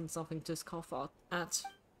still isn't something to scoff at.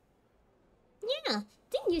 Yeah,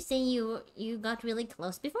 didn't you say you got really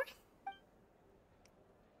close before?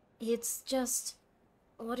 It's just,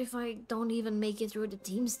 what if I don't even make it through the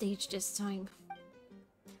team stage this time?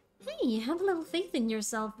 Hey, have a little faith in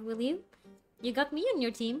yourself, will you? You got me on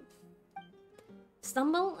your team.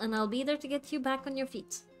 Stumble, and I'll be there to get you back on your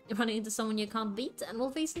feet. Run into someone you can't beat, and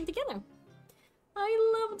we'll face them together.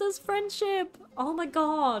 I love this friendship! Oh my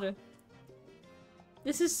god!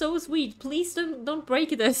 This is so sweet. Please don't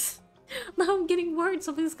break this. Now I'm getting worried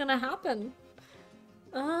something's gonna happen.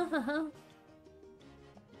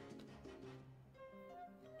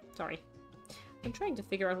 Sorry. I'm trying to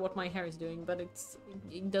figure out what my hair is doing, but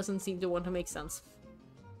it doesn't seem to want to make sense.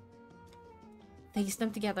 Face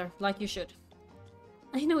them together, like you should.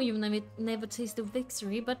 I know you've never tasted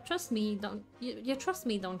victory, but trust me, you trust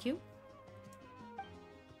me, don't you?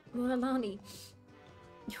 Mualani,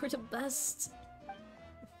 you're the best.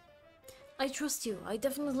 I trust you, I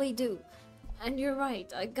definitely do. And you're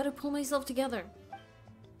right, I gotta pull myself together.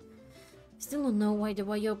 Still don't know why the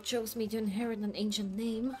Wayob chose me to inherit an ancient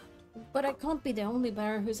name, but I can't be the only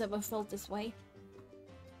bearer who's ever felt this way.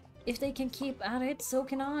 If they can keep at it, so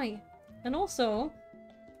can I. And also,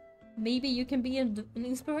 maybe you can be an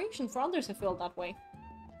inspiration for others who feel that way.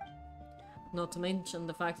 Not to mention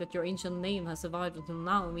the fact that your ancient name has survived until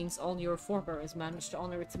now means all your forebears managed to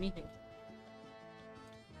honor its meaning.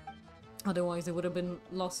 Otherwise it would have been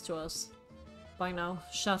lost to us by now,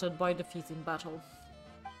 shattered by defeat in battle.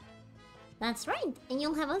 That's right, and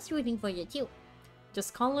you'll have us rooting for you too.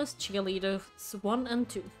 Just call us cheerleaders 1 and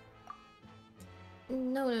 2.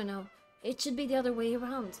 No. It should be the other way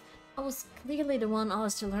around. I was clearly the one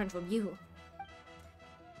asked to learn from you.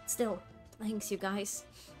 Still, thanks you guys.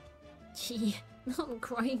 Gee, now I'm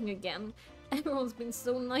crying again. Everyone's been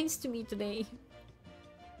so nice to me today.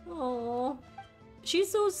 Oh,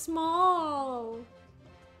 she's so small.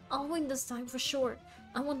 I'll win this time for sure.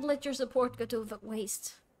 I won't let your support go to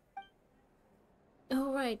waste.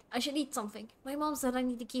 Oh right, I should eat something. My mom said I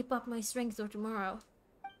need to keep up my strength for tomorrow.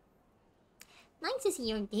 Nice to see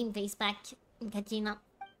your game face back, Kachina.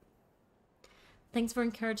 Thanks for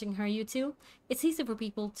encouraging her, you two. It's easy for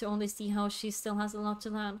people to only see how she still has a lot to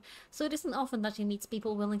learn, so it isn't often that she meets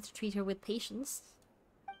people willing to treat her with patience.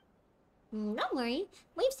 Don't worry,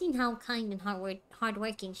 we've seen how kind and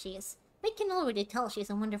hardworking she is. We can already tell she's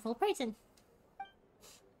a wonderful person.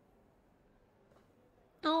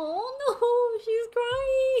 Oh no, she's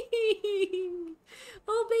crying!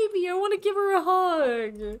 Oh baby, I want to give her a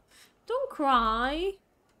hug! Don't cry!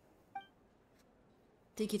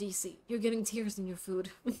 Take it easy. You're getting tears in your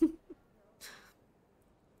food.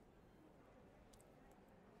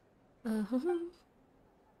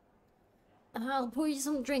 I'll pour you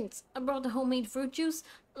some drinks. I brought the homemade fruit juice.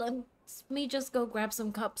 Let me just go grab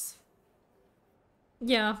some cups.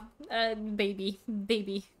 Yeah, baby.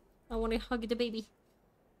 I want to hug the baby.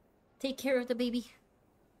 Take care of the baby.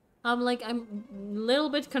 I'm a little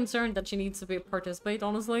bit concerned that she needs to participate,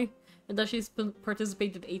 honestly. And that she's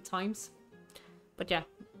participated 8 times. But yeah,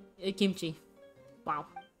 kimchi. Wow.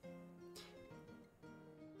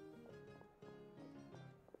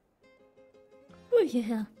 Oh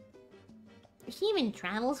yeah. She even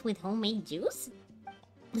travels with homemade juice?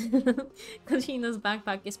 Kachina's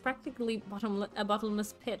backpack is practically a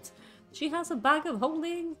bottomless pit. She has a bag of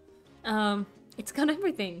holding. It's got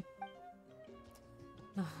everything.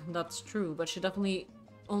 That's true, but she definitely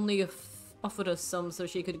only offered us some so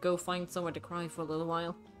she could go find somewhere to cry for a little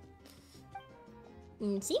while.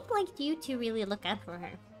 Seems like you two really look out for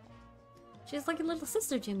her. She's like a little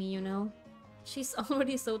sister to me, you know. She's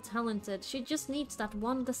already so talented. She just needs that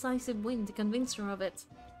one decisive win to convince her of it.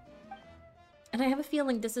 And I have a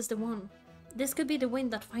feeling this is the one. This could be the win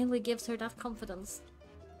that finally gives her that confidence.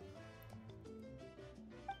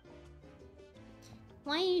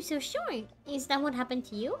 Why are you so sure? Is that what happened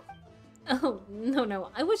to you? Oh,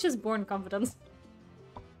 no. I was just born confident.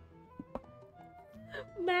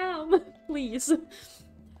 Ma'am, please.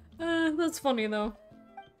 That's funny though.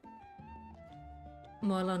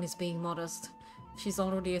 Moelan is being modest. She's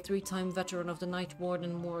already a 3-time veteran of the Night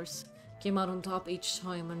Warden Wars. Came out on top each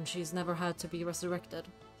time and she's never had to be resurrected.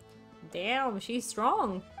 Damn, she's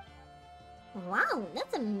strong. Wow,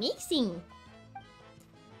 that's amazing!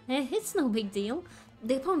 It's no big deal.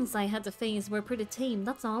 The opponents I had to face were pretty tame,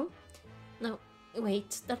 that's all. No,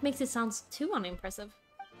 wait, that makes it sound too unimpressive.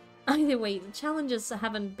 Either way, the challenges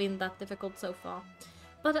haven't been that difficult so far.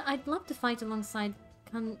 But I'd love to fight alongside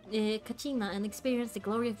Kachina and experience the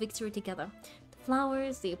glory of victory together. The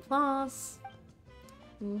flowers, the applause...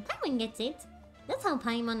 Paimon gets it. That's how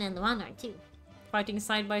Paimon and Luan are too. Fighting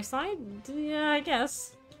side by side? Yeah, I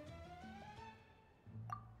guess.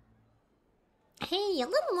 Hey, a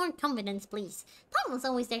little more confidence, please. Paimon's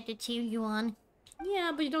always there to cheer you on.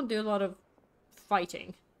 Yeah, but you don't do a lot of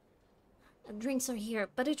fighting. Drinks are here,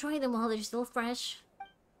 better try them while they're still fresh.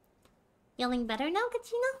 Feeling better now,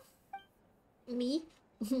 Kachina? Me?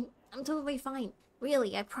 I'm totally fine.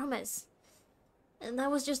 Really, I promise. And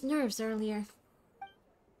that was just nerves earlier.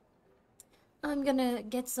 I'm gonna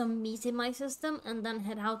get some meat in my system and then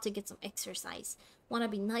head out to get some exercise. Wanna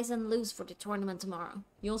be nice and loose for the tournament tomorrow.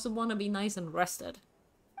 You also want to be nice and rested.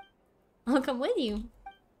 I'll come with you.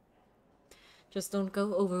 Just don't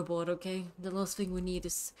go overboard, okay? The last thing we need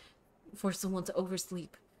is for someone to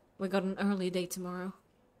oversleep. We got an early day tomorrow.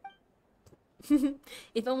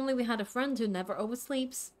 If only we had a friend who never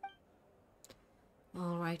oversleeps.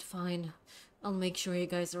 Alright, fine. I'll make sure you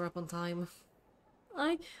guys are up on time.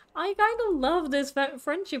 I kind of love this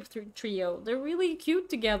friendship trio. They're really cute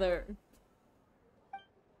together.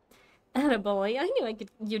 Attaboy. I knew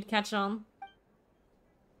you'd catch on.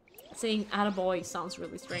 Saying attaboy sounds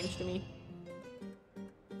really strange to me.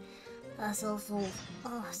 So full.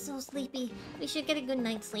 Oh, so sleepy. We should get a good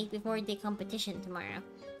night's sleep before the competition tomorrow.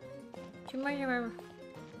 I'm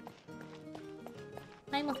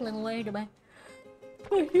a little worried about...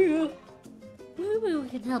 Maybe we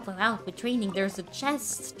can help her out with training. There's a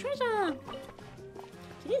chest. Treasure!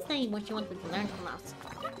 She didn't say what she wanted to learn from us.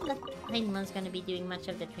 That Heineman's gonna be doing much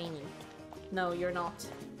of the training. No, you're not.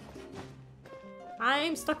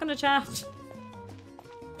 I'm stuck in a chat.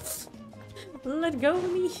 Let go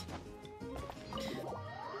of me.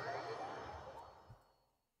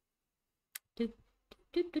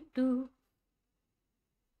 Do.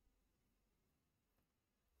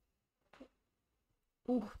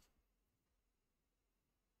 Ooh.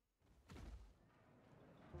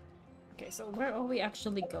 Okay, so where are we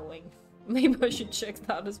actually going? Maybe I should check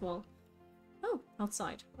that as well. Oh,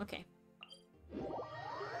 outside. Okay.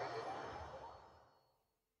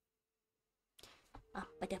 Oh,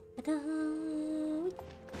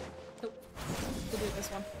 Oh, we'll do this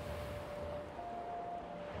one.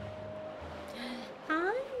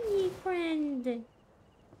 hi, friend.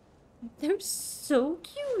 They're so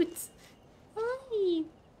cute. Hi.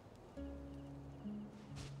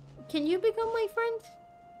 Can you become my friend?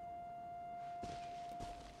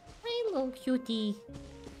 Hi, little cutie.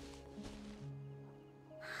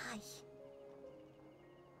 Hi.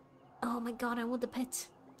 Oh my god, I want the pet.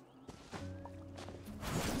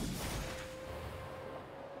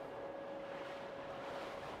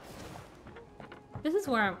 This is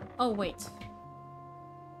where I'm... Oh, wait.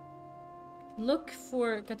 Look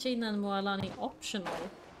for Kachina and Moalani optional.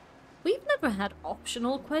 We've never had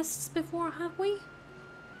optional quests before, have we?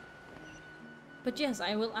 But yes,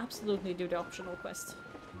 I will absolutely do the optional quest.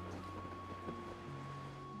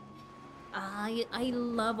 I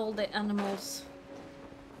love all the animals.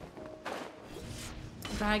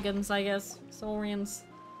 Dragons, I guess. Saurians.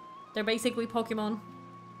 They're basically Pokemon.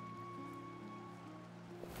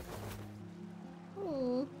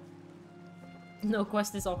 you. No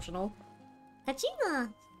quest is optional.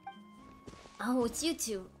 Hachima! Oh, it's you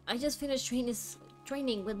two. I just finished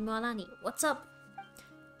training with Moalani. What's up?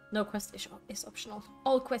 No quest is optional.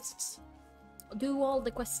 All quests. Do all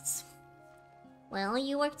the quests. Well,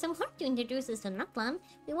 you worked so hard to introduce us to Natlan.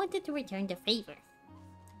 We wanted to return the favor.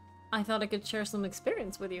 I thought I could share some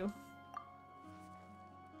experience with you.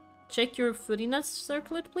 Check your foodiness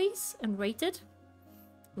circlet, please, and rate it.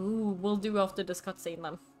 Ooh, we'll do after this cutscene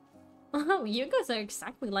then. Oh, you guys are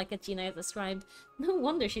exactly like Achina described. No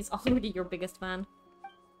wonder she's already your biggest fan.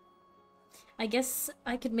 I guess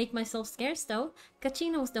I could make myself scarce though.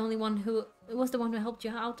 Kachina was the one who helped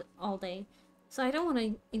you out all day. So I don't want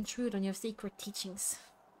to intrude on your secret teachings.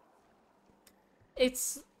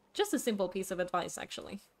 It's just a simple piece of advice,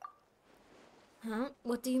 actually. Huh?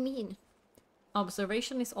 What do you mean?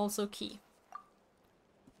 Observation is also key.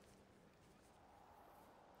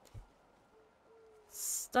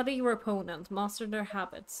 Study your opponent, master their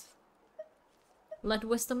habits. Let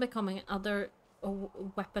wisdom become another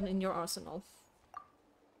weapon in your arsenal.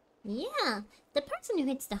 Yeah, the person who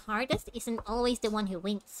hits the hardest isn't always the one who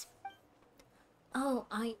wins. Oh,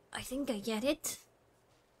 I think I get it.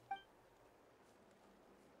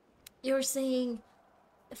 You're saying,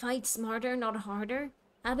 fight smarter, not harder?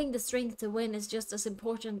 Having the strength to win is just as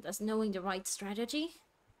important as knowing the right strategy?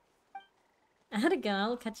 Atta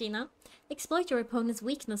girl, Kachina. Exploit your opponent's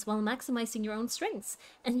weakness while maximizing your own strengths,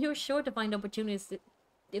 and you're sure to find opportunities to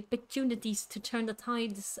turn the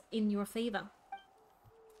tides in your favor.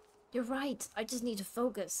 You're right, I just need to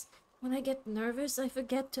focus. When I get nervous, I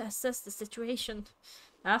forget to assess the situation.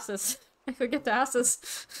 Asses. I forget to asses.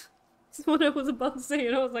 That's what I was about to say,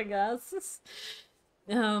 and I was like, asses.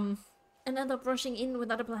 And end up rushing in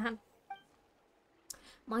without a plan.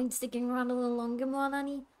 Mind sticking around a little longer,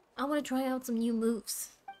 Moalani? I want to try out some new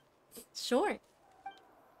moves. Sure.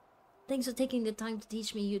 Thanks for taking the time to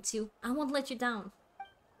teach me, you two. I won't let you down.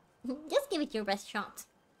 Just give it your best shot.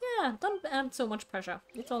 Yeah, don't add so much pressure.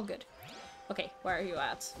 It's all good. Okay, where are you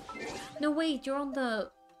at? No, wait, you're on the...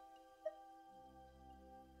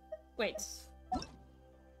 Wait.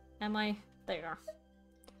 Am I? There you are.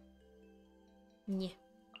 Yeah.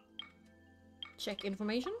 Check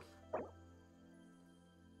information.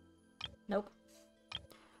 Nope.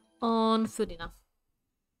 On Fudina.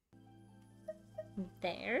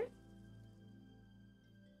 There.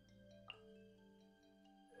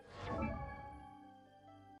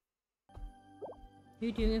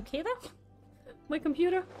 You doing okay there? My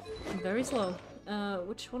computer? Very slow.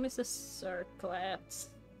 Which one is the circlet? Is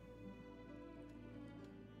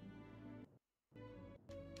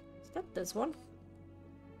that this one?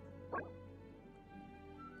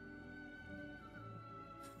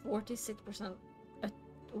 %46%.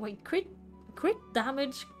 Wait, crit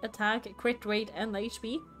damage, attack, crit rate, and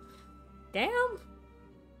HP? Damn!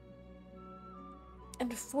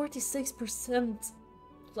 And 46%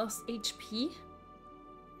 plus HP?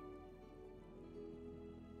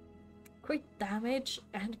 Crit damage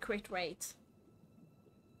and crit rate.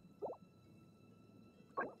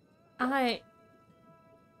 That's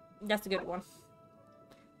a good one.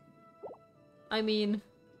 I mean...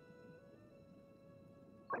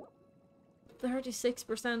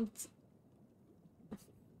 36%.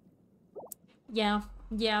 Yeah,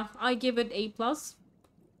 I give it A+. Because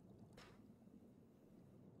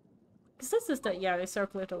this is the, yeah, the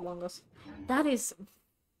circlet along us. That is...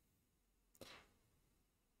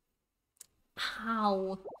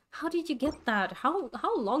 How? How did you get that? How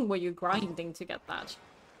long were you grinding to get that?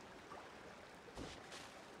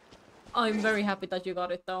 I'm very happy that you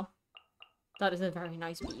got it though. That is a very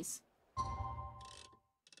nice piece.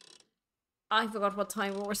 I forgot what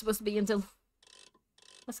time we were supposed to be until.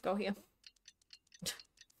 Let's go here.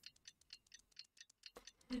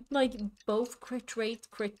 Like, both crit rate,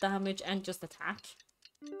 crit damage, and just attack.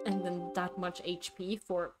 And then that much HP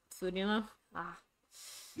for Fudina. Ah.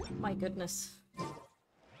 My goodness.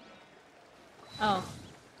 Oh.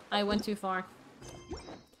 I went too far.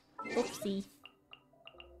 Oopsie.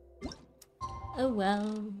 Oh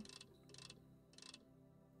well.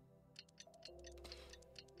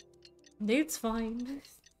 It's fine.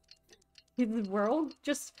 We're all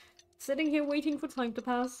just sitting here waiting for time to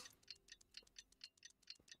pass.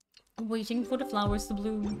 Waiting for the flowers to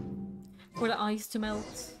bloom. For the ice to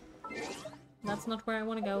melt. That's not where I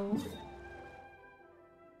want to go.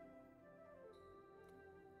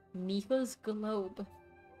 Mika's globe.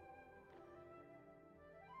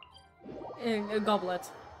 A goblet.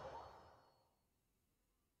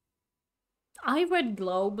 I read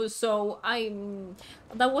globe, so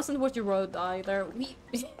that wasn't what you wrote either.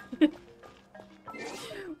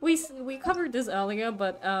 we covered this earlier,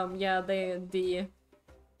 but yeah, they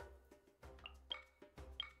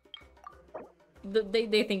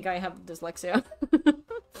think I have dyslexia.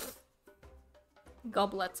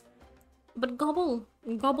 Goblet. But gobble,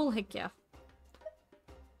 heck yeah.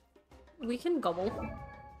 We can gobble.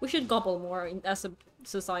 We should gobble more as a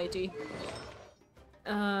society.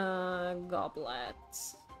 Goblet.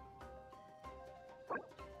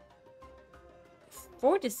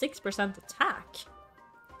 46% attack.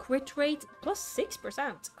 Crit rate plus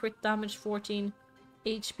 6%. Crit damage 14,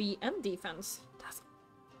 HP and defense.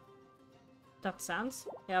 That sounds?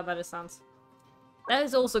 Yeah, that is sounds. That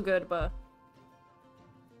is also good, but...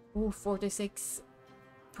 Ooh, 46%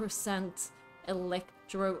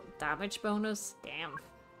 electro damage bonus. Damn.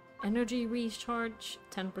 Energy recharge,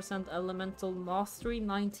 10% elemental mastery,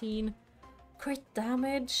 19. Crit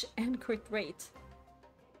damage and crit rate.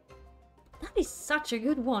 That is such a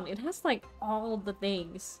good one. It has like all the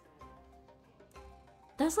things.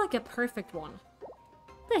 That's like a perfect one.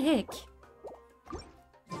 The heck?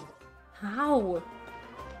 How?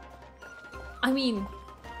 I mean,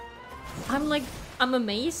 I'm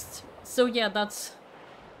amazed. So yeah, that's...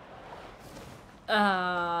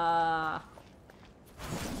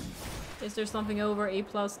 Is there something over A+?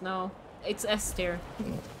 No. It's S tier.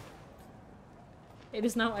 It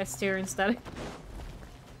is now S tier instead.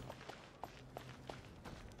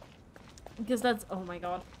 Because that's... Oh my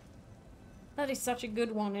god. That is such a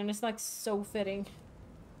good one, and it's like so fitting.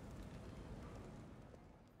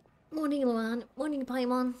 Morning, Luan. Morning,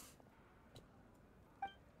 Paimon.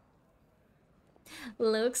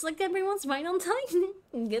 Looks like everyone's right on time.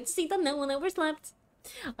 Good to see that no one overslept.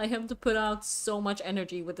 I have to put out so much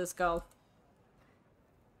energy with this girl.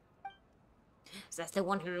 So that's the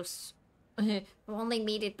one who's... I only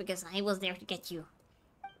made it because I was there to get you.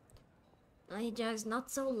 Ajax, not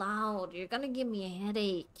so loud. You're gonna give me a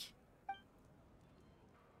headache.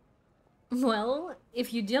 Well,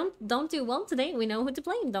 if you don't do well today, we know who to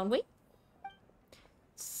blame, don't we?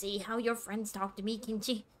 See how your friends talk to me,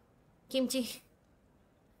 Kimchi. Kimchi.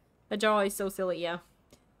 Ajar is so silly, yeah.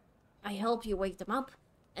 I help you wake them up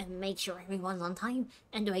and make sure everyone's on time.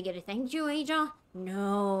 And do I get a thank you, Aja?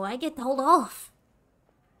 No, I get told off.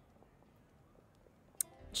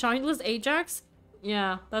 Childless Ajax?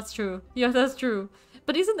 Yeah, that's true. Yeah, that's true.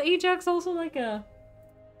 But isn't Ajax also like a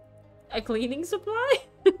cleaning supply?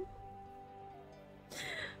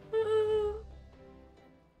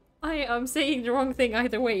 I'm saying the wrong thing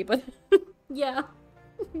either way, but yeah.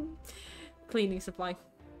 Cleaning supply.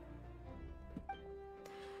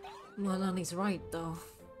 Malani's right, though.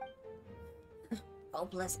 Oh,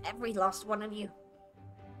 bless every last one of you.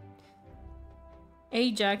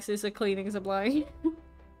 Ajax is a cleaning supply.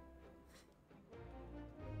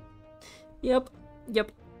 Yep.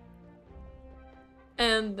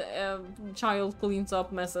 And child cleans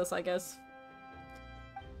up messes, I guess.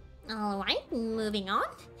 Alright, moving on.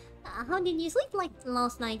 How did you sleep like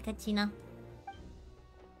last night, Katina?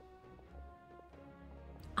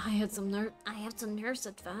 I had some nerves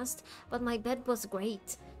at first, but my bed was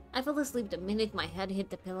great. I fell asleep the minute my head hit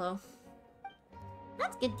the pillow.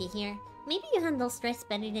 That's good to hear. Maybe you handle stress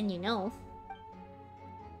better than you know.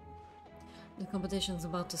 The competition's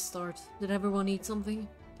about to start. Did everyone eat something?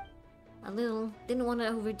 A little. Didn't want to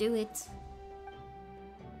overdo it.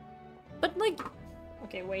 But like...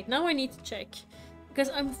 Okay, wait, now I need to check. Because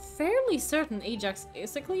I'm fairly certain Ajax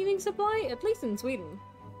is a cleaning supply, at least in Sweden.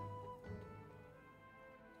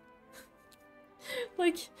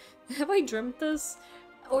 Like, have I dreamt this?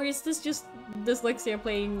 Or is this just dyslexia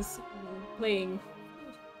playing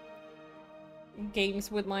games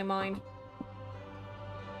with my mind?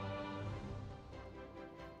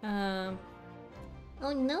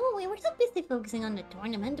 Oh no, we were so busy focusing on the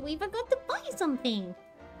tournament, we forgot to buy something.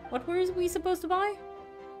 What were we supposed to buy?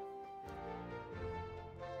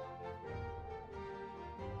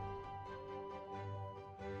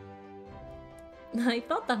 I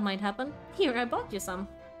thought that might happen. Here, I bought you some.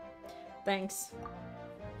 Thanks.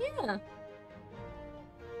 Yeah.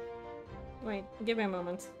 Wait, give me a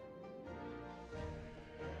moment.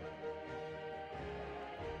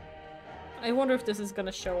 I wonder if this is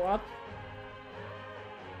gonna show up.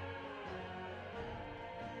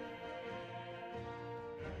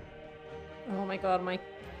 Oh my god, my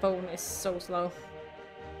phone is so slow.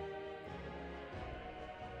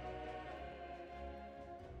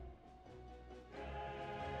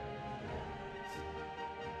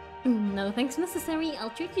 No thanks necessary. I'll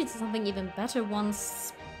treat you to something even better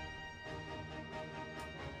once...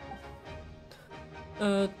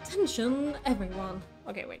 Attention, everyone.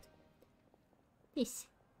 Okay, wait. This.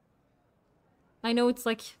 I know it's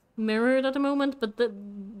like mirrored at the moment, but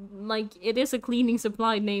like, it is a cleaning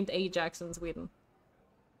supply named Ajax in Sweden.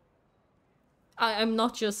 I'm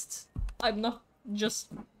not just,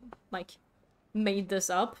 like, made this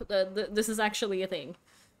up. This is actually a thing.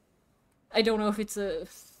 I don't know if it's a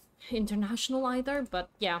international either, but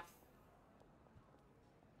yeah.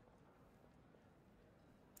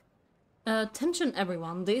 Attention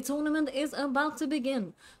everyone, the tournament is about to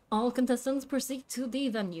begin. All contestants proceed to the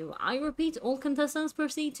venue. I repeat, all contestants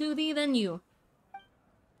proceed to the venue.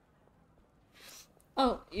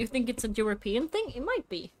 Oh, you think it's a European thing? It might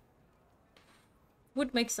be.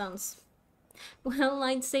 Would make sense. Well,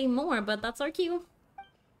 I'd say more, but that's our cue.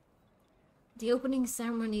 The opening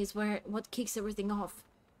ceremony is what kicks everything off.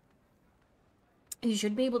 You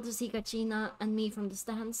should be able to see Katrina and me from the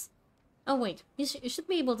stands. Oh wait, you should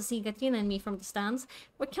be able to see Katrina and me from the stands.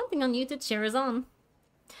 We're counting on you to cheer us on.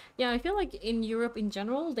 Yeah, I feel like in Europe in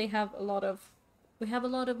general, they have a lot of... We have a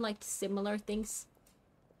lot of, like, similar things.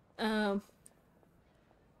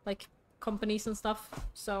 Like, companies and stuff,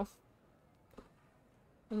 so...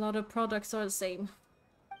 A lot of products are the same.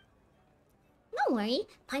 Don't worry,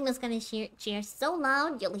 Paima's gonna cheer so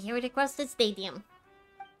loud you'll hear it across the stadium.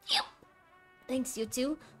 Yep. Thanks, you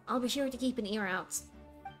two. I'll be sure to keep an ear out.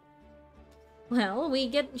 Well, we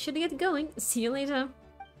should get going. See you later.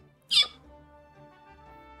 Yep.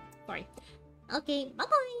 Sorry. Okay,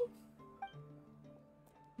 bye-bye.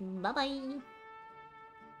 Bye-bye.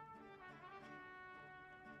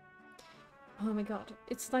 Oh my god,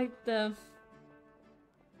 it's like the...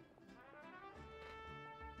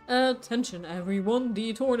 Attention everyone,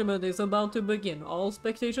 the tournament is about to begin. All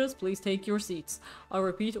spectators, please take your seats. I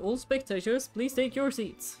repeat, all spectators, please take your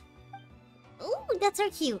seats. Ooh, that's our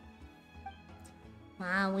cue.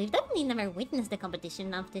 Wow, we've definitely never witnessed a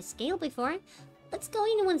competition of this scale before. Let's go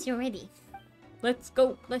in once you're ready. Let's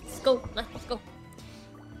go, let's go, let's go.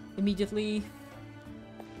 Immediately.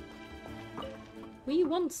 We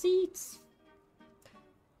want seats.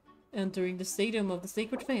 Entering the Stadium of the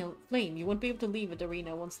Sacred Flame, you won't be able to leave the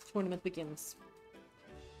arena once the tournament begins.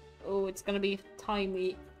 Oh, it's gonna be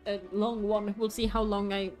a long one. We'll see how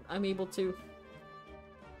long I'm able to...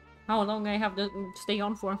 How long I have to stay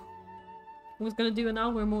on for. I was gonna do an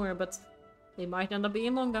hour more, but it might end up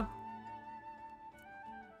being longer.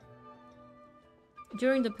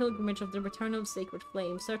 During the pilgrimage of the Return of Sacred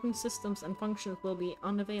Flame, certain systems and functions will be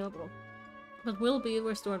unavailable, but will be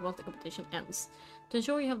restored once the competition ends. To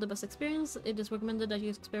ensure you have the best experience, it is recommended that you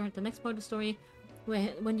experience the next part of the story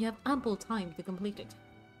when you have ample time to complete it.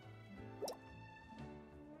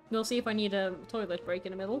 We'll see if I need a toilet break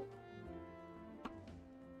in the middle.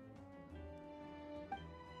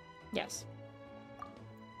 Yes.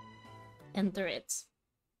 Enter it.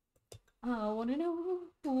 I wanna know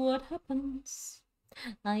what happens.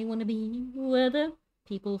 I wanna be where the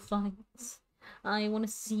people fight. I wanna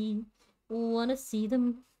see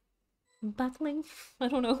them battling. I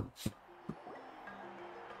don't know.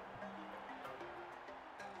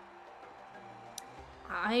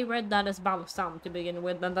 I read that as balsam to begin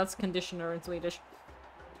with, and that's conditioner in Swedish.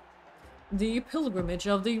 The pilgrimage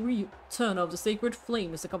of the return of the Sacred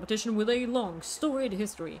Flame is a competition with a long, storied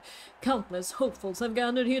history. Countless hopefuls have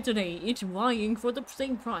gathered here today, each vying for the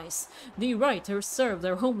same prize. The right to serve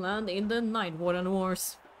their homeland in the Night Warden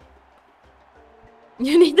Wars.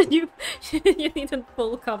 You need a new... you need a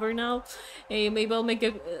full cover now. Hey, maybe I'll make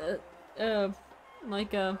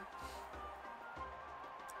like a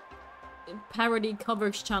parody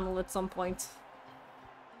covers channel at some point.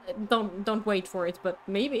 Don't wait for it, but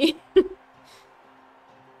maybe.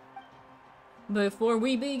 Before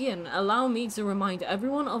we begin, allow me to remind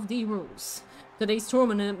everyone of the rules. Today's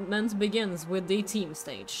tournament begins with the team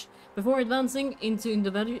stage, before advancing into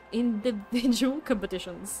individual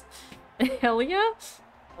competitions. Hell yeah?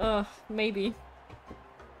 Maybe.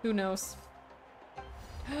 Who knows?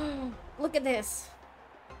 Look at this.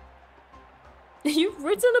 You've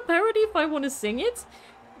written a parody if I want to sing it?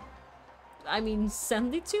 I mean,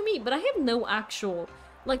 send it to me, but I have no actual...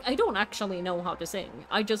 Like, I don't actually know how to sing.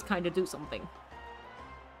 I just kind of do something.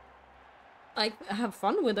 I have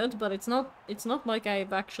fun with it, but it's not like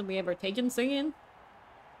I've actually ever taken singing.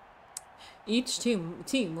 Each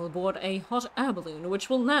team will board a hot air balloon, which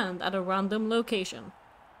will land at a random location.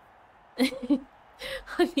 I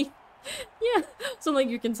mean, yeah, so like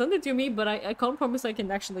you can send it to me, but I can't promise I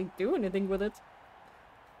can actually do anything with it.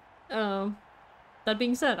 That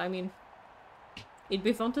being said, I mean, it'd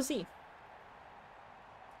be fun to see.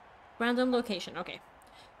 Random location, okay.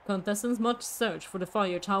 Contestants must search for the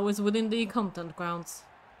fire towers within the contest grounds.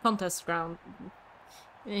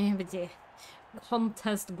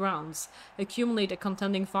 Accumulate a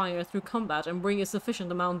contending fire through combat and bring a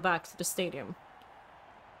sufficient amount back to the stadium.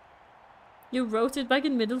 You wrote it back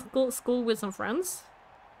in middle school with some friends?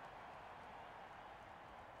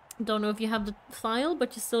 Don't know if you have the file,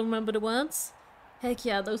 but you still remember the words? Heck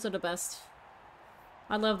yeah, those are the best.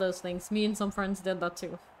 I love those things. Me and some friends did that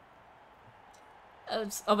too.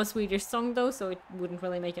 It's of a Swedish song though, so it wouldn't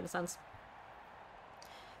really make any sense.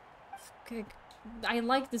 Okay. I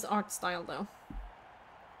like this art style though.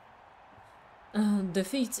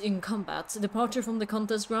 Defeat in combat, departure from the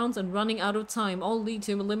contest grounds, and running out of time all lead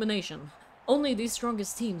to elimination. Only the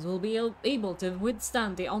strongest teams will be able to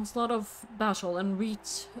withstand the onslaught of battle and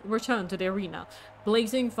return to the arena,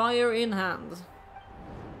 blazing fire in hand.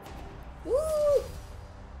 Woo!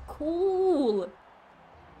 Cool!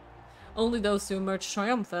 Only those who emerge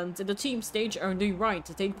triumphant in the team stage earn the right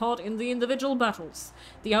to take part in the individual battles.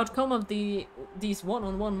 The outcome of these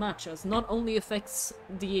one-on-one matches not only affects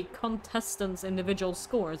the contestants' individual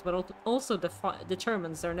scores, but also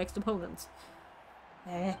determines their next opponent.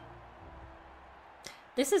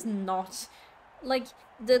 This is not... like,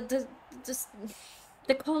 the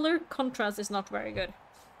color contrast is not very good.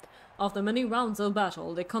 After many rounds of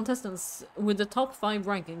battle, the contestants with the top 5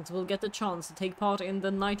 rankings will get the chance to take part in the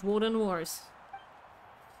Night Warden Wars.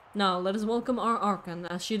 Now, let us welcome our Archon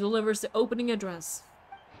as she delivers the opening address.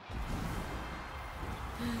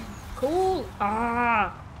 Cool!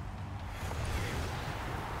 Ah!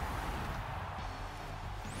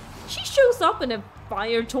 She shows up in a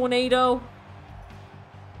fire tornado!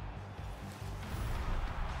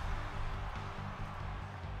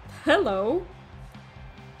 Hello!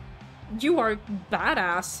 You are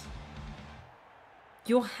badass.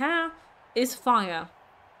 Your hair is fire.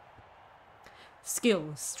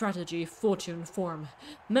 Skill, strategy, fortune, form.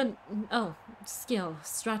 Skill,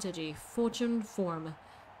 strategy, fortune, form.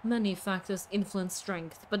 Many factors influence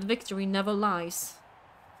strength, but victory never lies.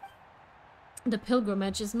 The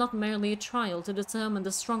pilgrimage is not merely a trial to determine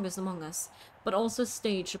the strongest among us, but also a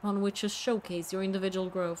stage upon which to showcase your individual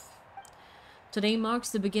growth. Today marks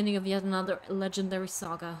the beginning of yet another legendary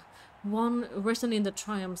saga, one written in the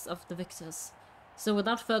triumphs of the victors. So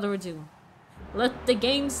without further ado, let the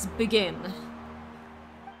games begin!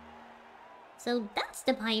 So that's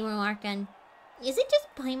the Pyro Archon. Is it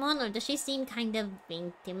just Paimon, or does she seem kind of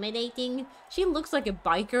intimidating? She looks like a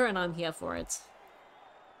biker and I'm here for it.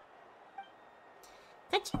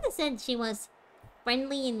 Kachina said she was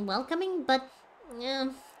friendly and welcoming, but how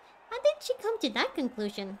did she come to that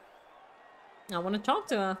conclusion? I want to talk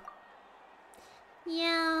to her.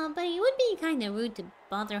 Yeah, but it would be kind of rude to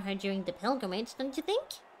bother her during the pilgrimage, don't you think?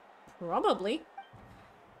 Probably.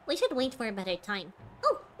 We should wait for a better time.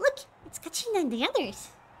 Oh, look! It's Kachina and the others!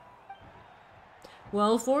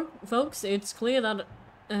 Well, folks, it's clear that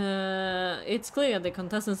the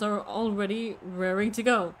contestants are already raring to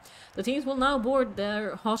go. The teams will now board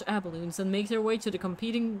their hot air balloons and make their way to the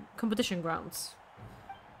competition grounds.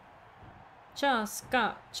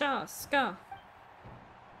 Chaska, Chaska.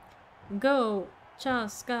 Go,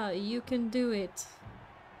 Chaska, you can do it.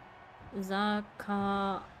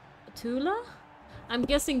 Zakatula? I'm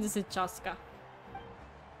guessing this is Chaska.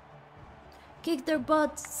 Kick their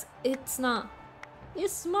butts, it's not.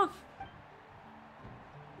 Isma.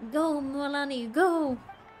 Go, Mulani, go!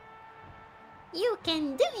 You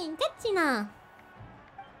can do it, Kachina!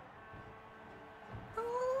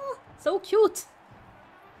 Oh, so cute!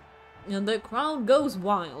 And the crowd goes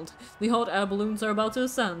wild. The hot air balloons are about to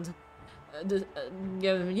ascend.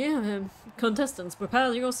 Contestants,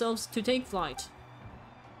 prepare yourselves to take flight.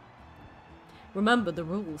 Remember the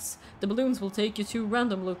rules. The balloons will take you to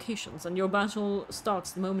random locations and your battle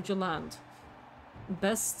starts the moment you land.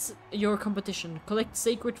 Best your competition. Collect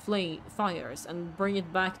sacred fires and bring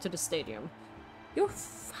it back to the stadium. Your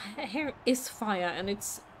hair is fire and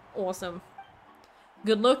it's awesome.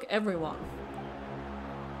 Good luck, everyone.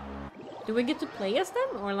 Do we get to play as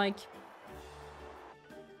them, or like...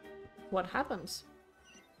 what happens?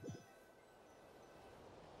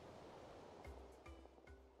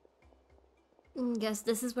 Guess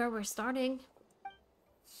this is where we're starting.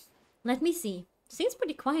 Let me see. Seems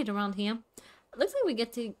pretty quiet around here. Looks like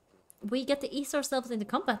we get to ease ourselves into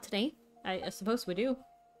combat today. I suppose we do.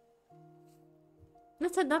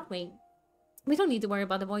 Let's head that way. We don't need to worry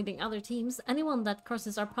about avoiding other teams. Anyone that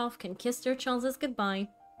crosses our path can kiss their chances goodbye.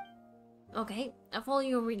 Okay, I follow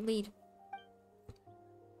your lead.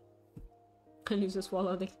 I lose to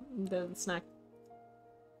swallow the snack.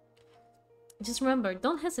 Just remember,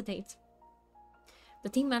 don't hesitate. The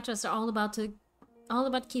team matches are all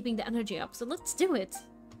about keeping the energy up, so let's do it.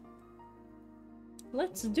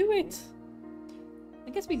 Let's do it.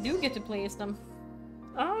 I guess we do get to play as them.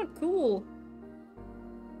 Ah, cool.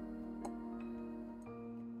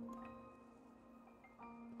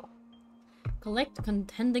 Collect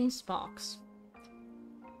contending sparks.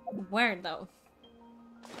 Where though?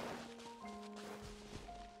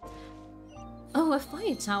 Oh, a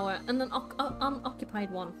fire tower and an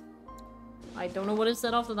unoccupied one. I don't know what it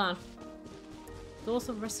said after that. Doors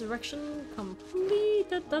of Resurrection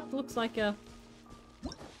completed. That looks like a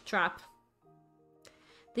trap.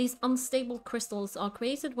 These unstable crystals are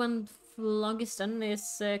created when phlogiston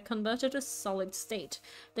is converted to a solid state.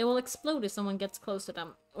 They will explode if someone gets close to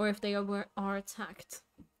them, or if they are attacked.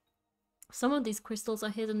 Some of these crystals are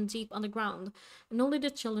hidden deep underground, and only the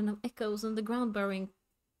children of echoes and the ground-burying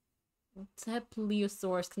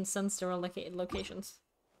plesiosaurs can sense their locations.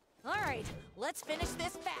 Alright, let's finish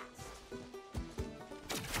this fast.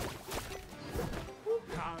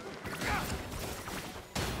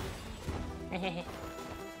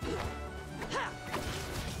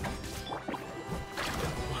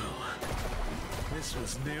 This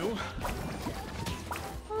was new.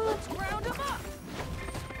 Let's round them up.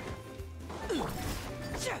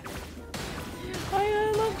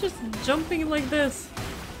 I love just jumping like this.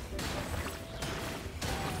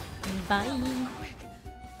 Bye.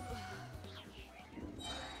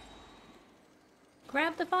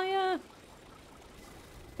 Grab the fire.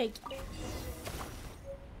 Take.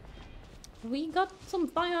 We got some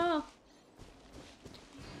fire.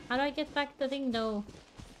 How do I get back the thing though?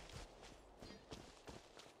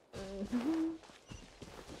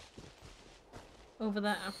 Over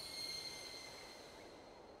there.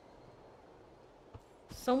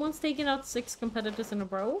 Someone's taken out 6 competitors in a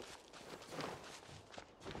row.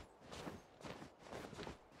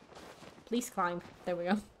 Please climb. There we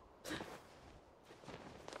go.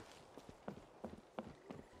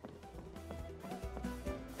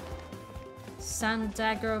 Sand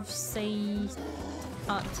Dagger of Say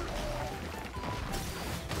Hut.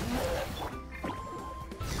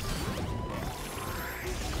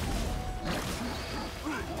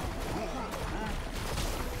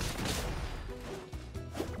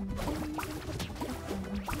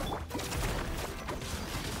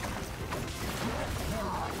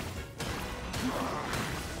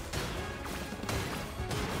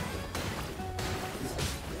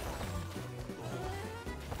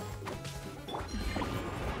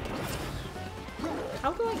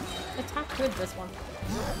 How do I attack with this one?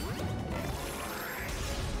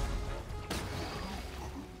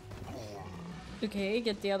 Okay,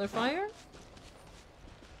 get the other fire.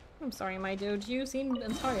 I'm sorry, my dude, you seem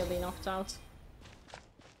entirely knocked out.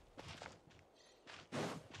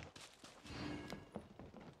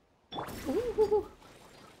 Ooh.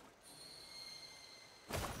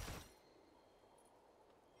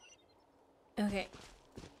 Okay.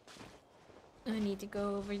 I need to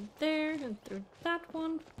go over there and through that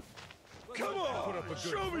one. Come on,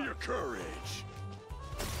 show me your courage.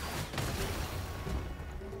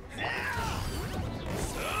 Time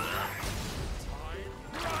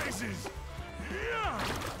rises.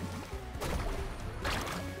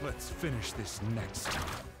 Let's finish this next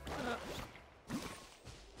time.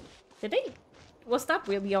 Did they? Was that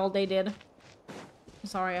really all they did?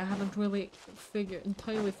 Sorry, I haven't really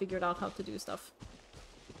entirely figured out how to do stuff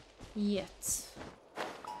yet.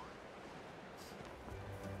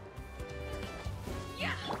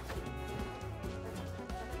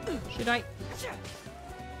 Should I?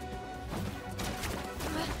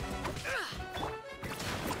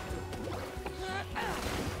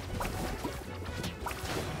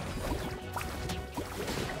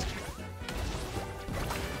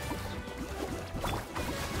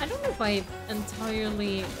 I don't know if I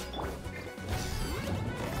entirely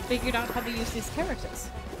figured out how to use these characters.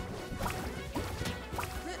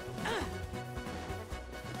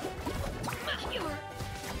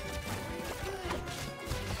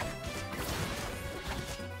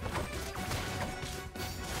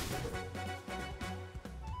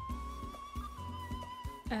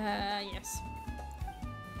 Yes.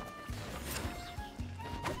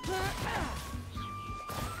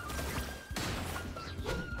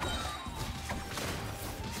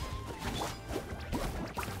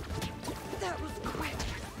 That was quick.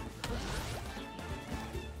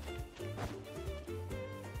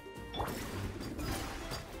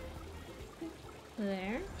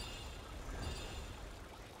 There.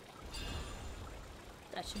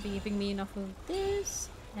 That should be giving me enough of this,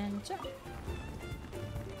 and jump.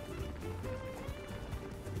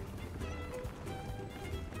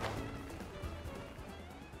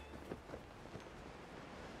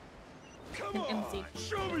 And empty.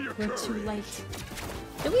 Show me your We're courage. too late.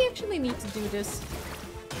 Do we actually need to do this?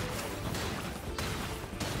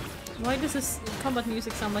 Why does this combat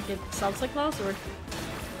music sound like it salsa class or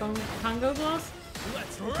tango class?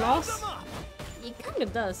 Let's Or round class? them up. It kind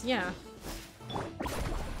of does, yeah.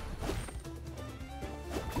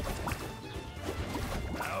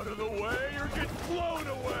 Out of the way or get blown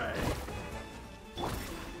away!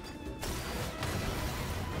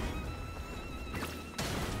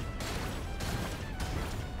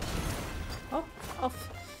 Off.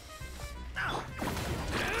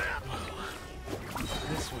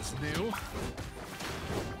 This was new.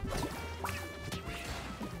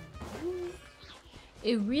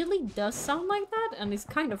 It really does sound like that, and it's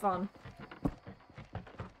kind of fun.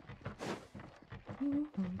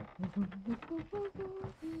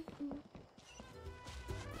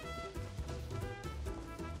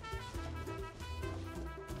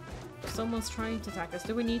 Someone's trying to attack us.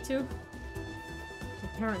 Do we need to?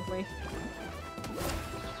 Apparently.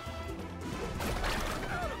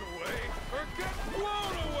 Out of the way or get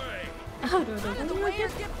blown away! Out of the way,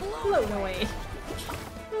 get blown away.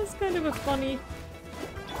 That's kind of a funny.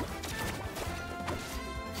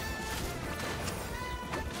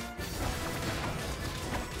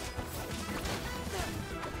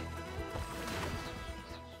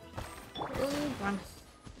 Oh, run.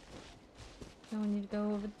 Don't need to go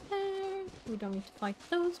over there. We don't need to fight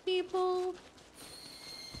those people.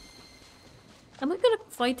 Am I gonna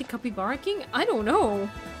fight the Capybara King? I don't know.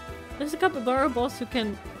 There's a Capybara boss who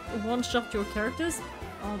can one-shot your characters.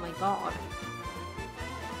 Oh my god.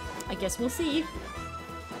 I guess we'll see.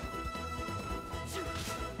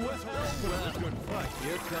 Well, good fight.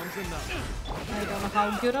 Here comes another. I don't know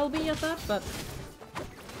how good I'll be at that, but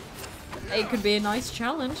it could be a nice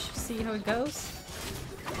challenge. See how it goes.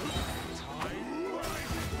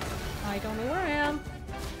 I don't know where I am.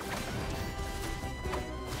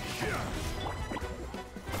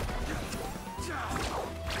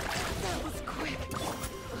 That was quick.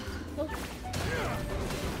 Oh.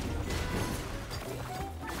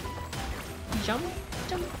 Jump,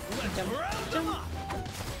 jump, jump, jump.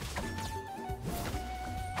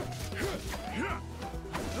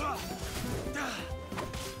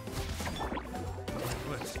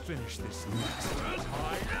 Let's finish this last.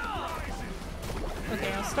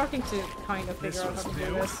 Okay, I'm starting to kind of figure out how to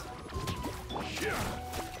do this.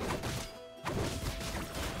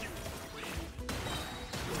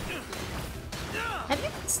 Have you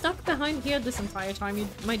been stuck behind here this entire time,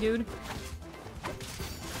 my dude?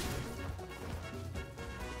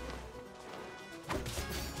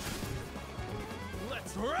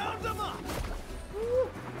 Let's round them up.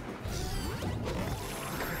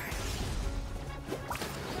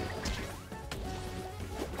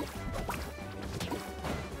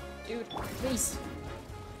 Dude, please.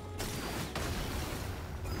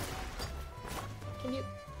 Can you...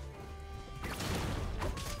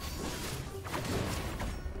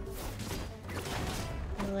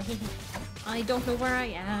 I don't know where I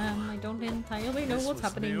am. I don't entirely know This what's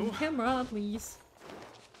was happening. new. Camera, please.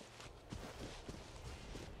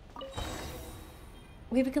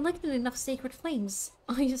 We've collected enough sacred flames.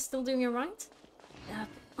 Are you still doing it right?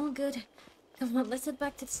 All good. Come on, let's head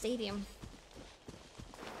back to the stadium.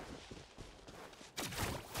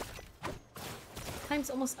 Time's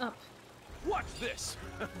almost up. Watch this.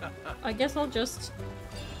 I guess I'll just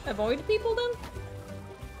avoid people then?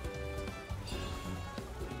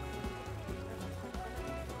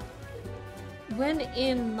 When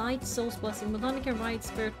in Night Soul's Blessing, Madonna can ride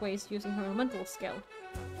Spirit Ways using her elemental skill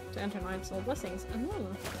to enter Night Soul Blessings.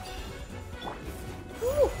 Oh.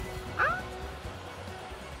 Ooh. Ah.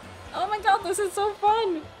 Oh my god, this is so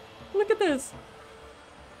fun! Look at this!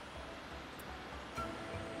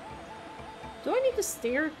 Do I need to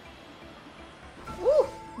steer? Ooh!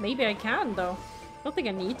 Maybe I can, though. I don't think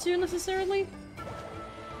I need to, necessarily.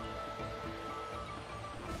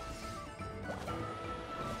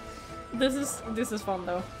 This is fun,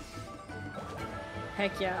 though.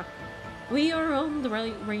 Heck yeah. We are on the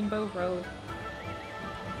Rainbow Road.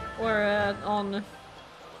 Or, on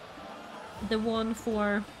the one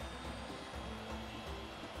for...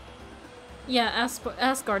 Yeah,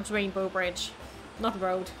 Asgard's Rainbow Bridge. Not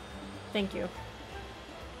road. Thank you.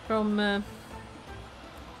 From,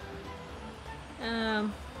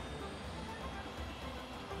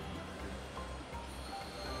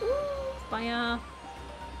 via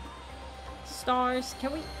stars.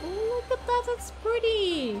 Can we? Ooh, look at that. That's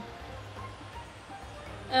pretty.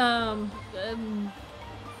 I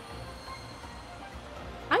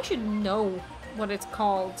should know what it's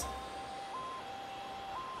called.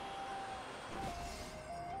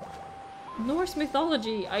 Norse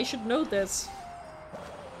mythology. I should know this.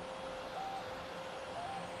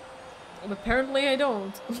 Apparently I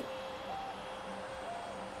don't.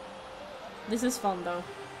 This is fun though.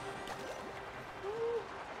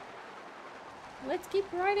 Let's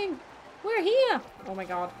keep riding. We're here. Oh my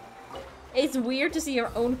god. It's weird to see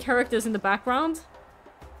your own characters in the background.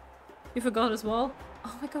 You forgot as well.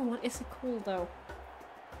 Oh my god, what is it called though?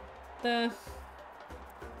 I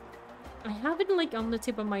have it like on the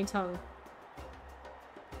tip of my tongue.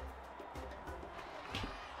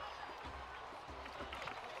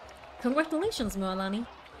 Congratulations, Moalani.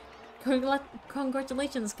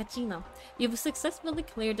 Congratulations, Kachina. You've successfully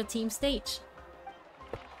cleared the team stage.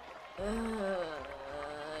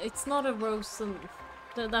 It's not a rose and...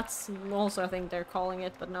 That's also, I think they're calling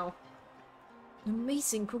it, but no.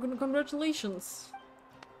 Amazing. Congratulations.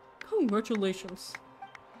 Congratulations.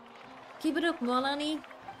 Keep it up, Moalani.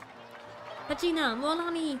 Kachina,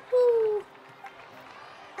 Moalani. Woo!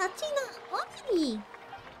 Kachina, Moalani!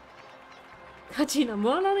 Kachina,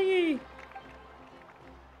 Moalani!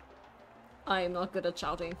 I am not good at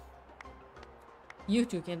shouting. You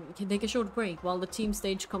two can take a short break while the team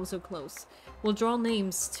stage comes so close. We'll draw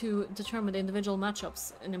names to determine the individual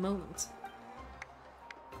matchups in a moment.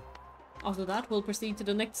 After that, we'll proceed to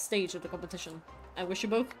the next stage of the competition. I wish you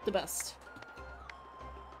both the best.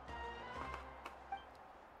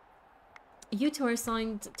 You two are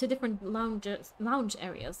assigned to different lounge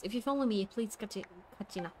areas. If you follow me, please,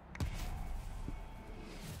 Kachina.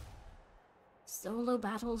 Solo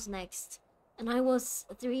battles next. And I was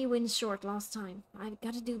 3 wins short last time. I've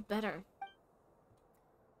got to do better.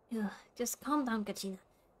 Ugh, just calm down, Kachina.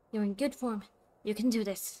 You're in good form. You can do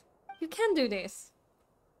this. You can do this.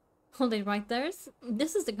 Hold it right there.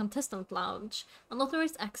 This is the contestant lounge.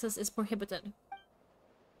 Unauthorized access is prohibited.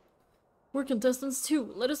 We're contestants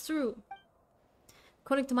too. Let us through.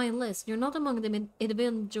 According to my list, you're not among the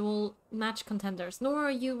individual match contenders, nor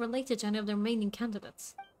are you related to any of the remaining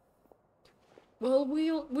candidates. Well,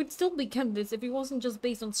 we'd still be candidates if it wasn't just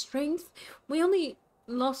based on strength. We only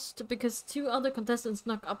lost because 2 other contestants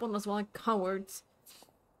snuck up on us like cowards.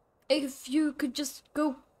 If you could just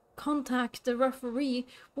go contact the referee,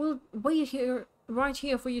 we'll wait here, right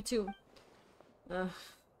here for you two.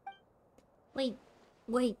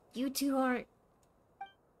 Wait, you two are...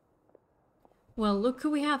 Well, look who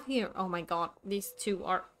we have here. Oh my god, these two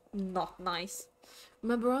are not nice.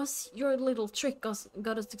 Remember us? Your little trick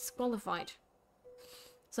got us disqualified.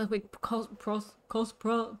 Since we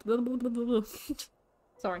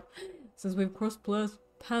sorry. Since we've crossed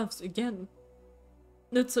paths again.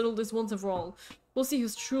 Let's settle this once and for all. We'll see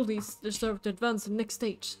who's truly deserved to advance to the next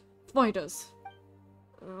stage. Fight us.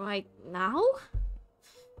 Right now?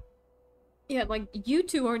 Yeah, like, you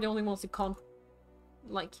two are the only ones who can't,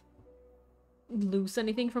 like, lose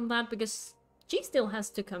anything from that, because she still has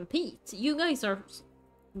to compete. You guys are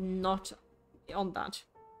not on that.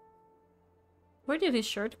 Where did his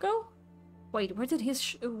shirt go? Wait, where did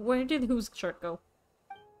whose shirt go?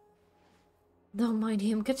 Don't mind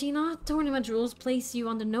him, Kachina. Tournament rules place you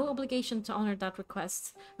under no obligation to honor that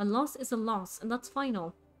request. A loss is a loss, and that's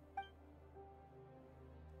final.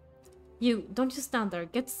 You, don't just stand there.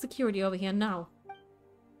 Get security over here now.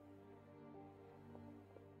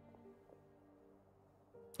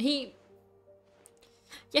 Yeah,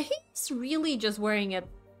 he's really just wearing a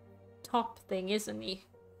top thing, isn't he?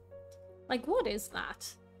 Like, what is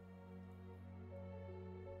that?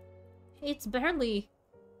 It's barely...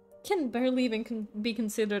 can barely even be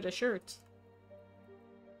considered a shirt.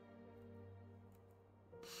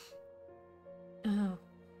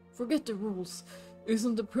 Forget the rules.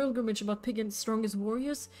 Isn't the pilgrimage about picking the strongest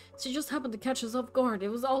warriors? She just happened to catch us off guard. It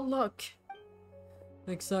was all luck.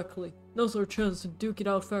 Exactly. Now's our chance to duke it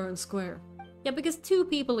out fair and square. Yeah, because 2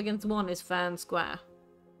 people against 1 is fair and square.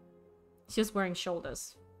 She's just wearing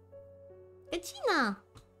shoulders. Kachina!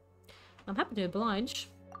 I'm happy to oblige.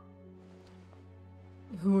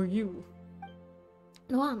 Who are you?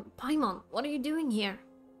 Luan, Paimon, what are you doing here?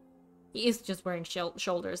 He is just wearing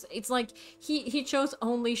shoulders. It's like he chose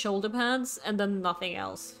only shoulder pads and then nothing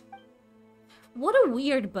else. What a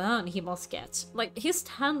weird burn he must get. Like, his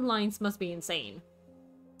tan lines must be insane.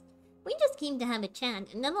 We just came to have a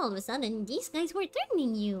chat, and then all of a sudden, these guys were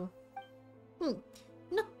threatening you.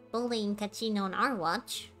 Not bullying Kachina on our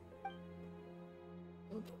watch.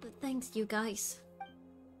 But thanks, you guys.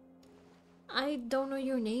 I don't know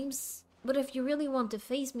your names, but if you really want to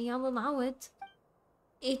face me, I'll allow it.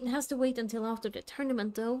 It has to wait until after the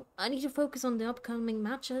tournament, though. I need to focus on the upcoming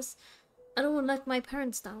matches. I don't want to let my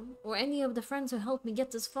parents down, or any of the friends who helped me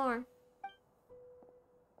get this far.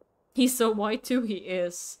 He's so white too, he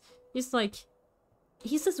is. He's like...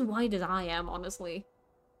 he's as white as I am, honestly.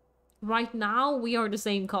 Right now, we are the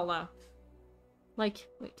same color. Like,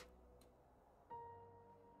 wait.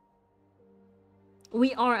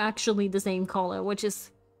 We are actually the same color, which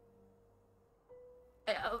is...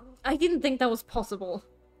 I didn't think that was possible.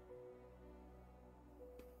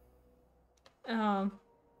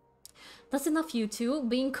 That's enough, you two.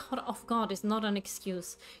 Being caught off guard is not an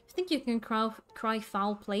excuse. You think you can cry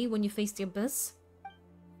foul play when you face the abyss?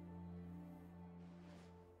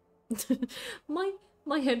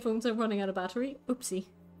 My headphones are running out of battery. Oopsie.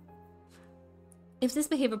 If this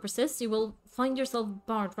behavior persists, you will find yourself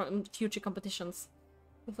barred from future competitions.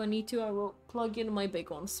 If I need to, I will plug in my big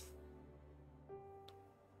ones.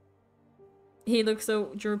 He looks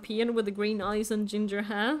so European with the green eyes and ginger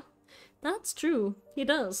hair. That's true, he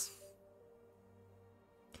does.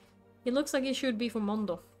 He looks like he should be from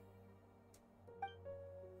Mondo.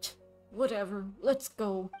 Whatever, let's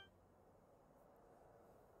go.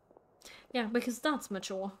 Yeah, because that's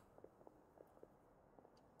mature.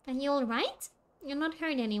 Are you alright? You're not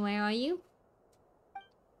hurt anywhere, are you?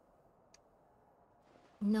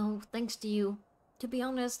 No, thanks to you. To be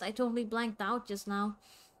honest, I totally blanked out just now.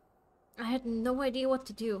 I had no idea what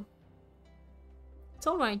to do. It's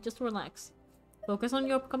alright, just relax. Focus on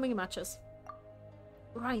your upcoming matches.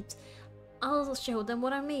 Right, I'll show them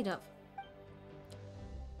what I'm made of.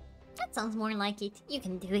 That sounds more like it. You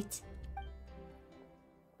can do it.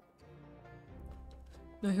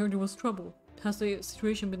 I heard there was trouble. Has the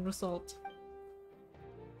situation been resolved?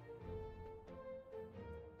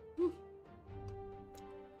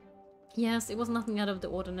 Yes, it was nothing out of the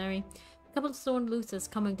ordinary. A couple of sworn losers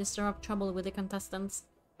coming to stir up trouble with the contestants.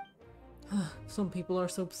 Some people are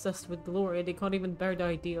so obsessed with glory they can't even bear the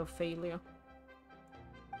idea of failure.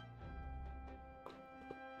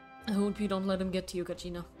 I hope you don't let him get to you,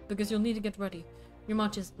 Kachina, because you'll need to get ready. Your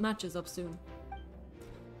match is up soon.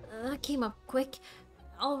 That came up quick.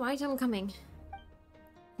 Alright, I'm coming.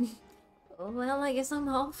 Well, I guess I'm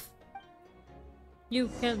off. You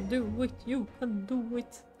can do it, you can do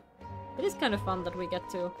it. It is kind of fun that we get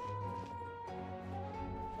to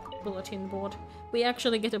bulletin board. We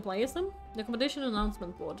actually get to play as them. The competition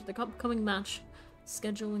announcement board, the upcoming match,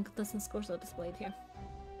 schedule and contestant scores are displayed here.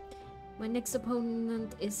 My next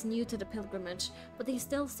opponent is new to the pilgrimage, but they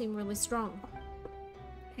still seem really strong.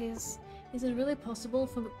 Is it really possible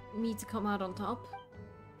for me to come out on top?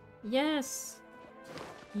 Yes!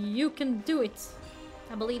 You can do it!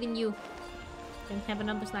 I believe in you. Can have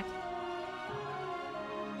another snack.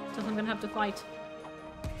 So I'm gonna have to fight.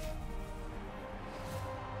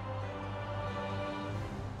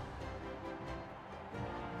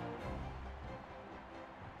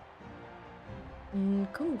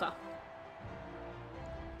 Kunga.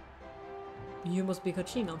 You must be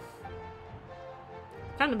Kachina.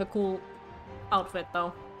 Kind of a cool outfit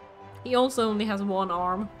though. He also only has one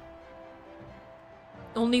arm.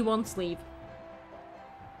 Only one sleeve.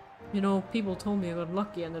 You know, people told me I got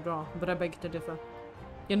lucky in the draw, but I beg to differ.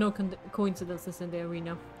 There are no coincidences in the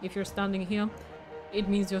arena. If you're standing here, it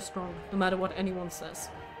means you're strong, no matter what anyone says.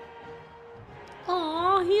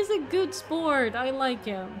 Aww, he's a good sport. I like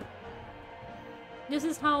him. This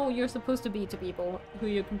is how you're supposed to be to people who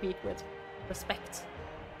you compete with. Respect.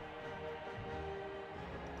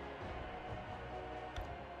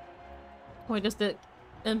 Why does the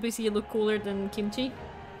NPC look cooler than Kimchi?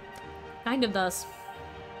 Kind of does.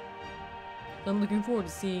 I'm looking forward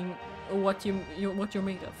to seeing what you're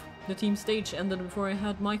made of. The team stage ended before I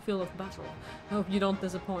had my fill of battle. I hope you don't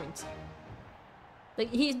disappoint.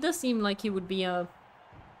 Like, he does seem like he would be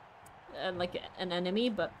like an enemy,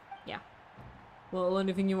 but yeah. Well,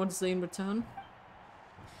 anything you want to say in return?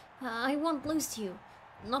 I won't lose to you.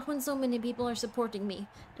 Not when so many people are supporting me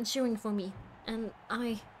and cheering for me. And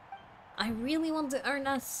I really want to earn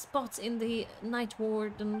a spot in the Night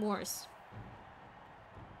Warden Wars.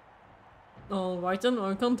 Alright then,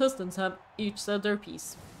 our contestants have each said their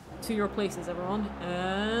piece. To your places, everyone,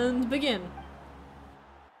 and begin!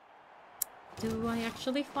 Do I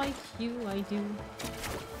actually fight you? I do.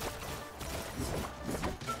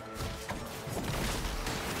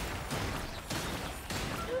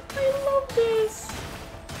 I love this!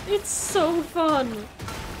 It's so fun!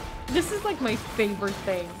 This is like my favorite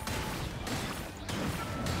thing.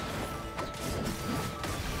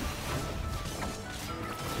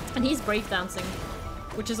 And he's breakdancing,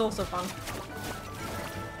 which is also fun.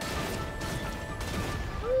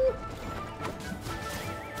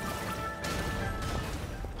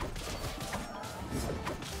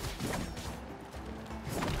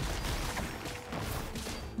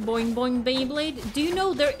 Boing boing Beyblade. Do you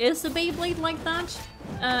know there is a Beyblade like that?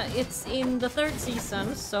 It's in the 3rd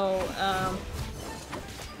season, so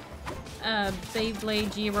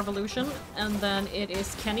Beyblade G Revolution, and then it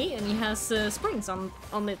is Kenny, and he has springs on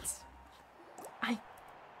it.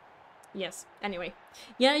 Yes, anyway.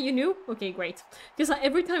 Yeah, you knew? Okay, great. Because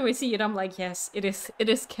every time I see it, I'm like, yes, it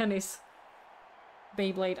is Kenny's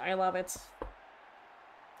Beyblade. I love it.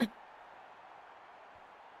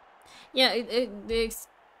 Yeah, it's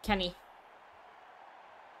Kenny.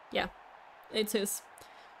 Yeah, it's his.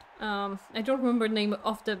 I don't remember the name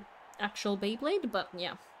of the actual Beyblade, but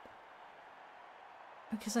yeah.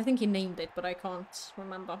 Because I think he named it, but I can't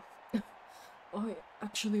remember. I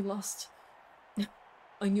actually lost.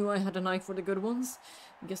 I knew I had an eye for the good ones.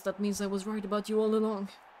 I guess that means I was right about you all along.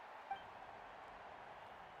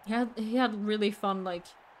 He had really fun, like,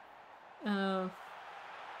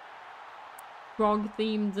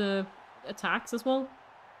 frog-themed attacks as well.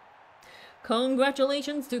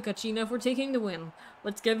 Congratulations to Kachina for taking the win.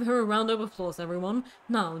 Let's give her a round of applause, everyone.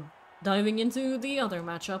 Now, diving into the other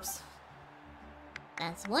matchups.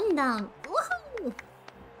 That's one down. Woohoo!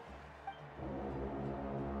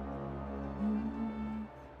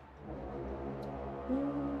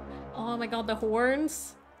 Oh my god, the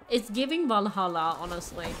horns. It's giving Valhalla,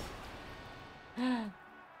 honestly. Heck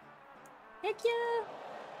yeah!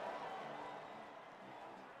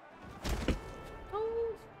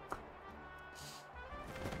 Oh.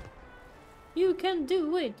 You can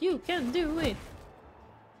do it! You can do it!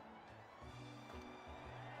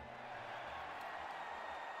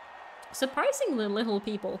 Surprisingly little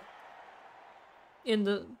people in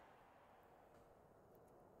the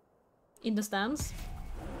stands.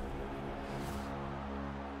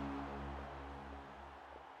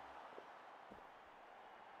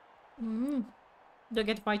 Do I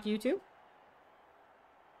get to fight you too?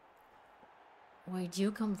 Where'd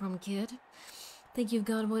you come from, kid? Think you've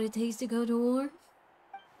got what it takes to go to war?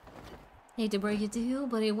 Hate to break it to you,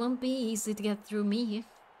 but it won't be easy to get through me.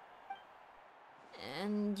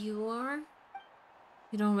 And you are?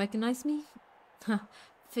 You don't recognize me? Huh,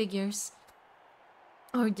 figures.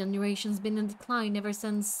 Our generation's been in decline ever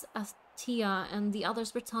since Astia and the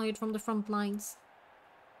others retired from the front lines.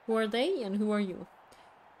 Who are they and who are you?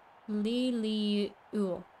 Liliu.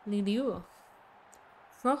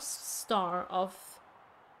 Frost Star of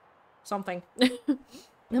something.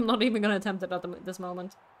 I'm not even gonna attempt it at this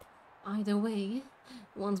moment. Either way,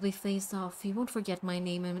 once we face off, you won't forget my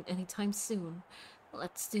name anytime soon.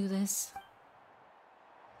 Let's do this.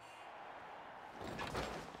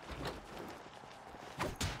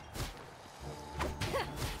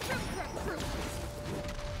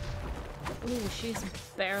 Ooh, she's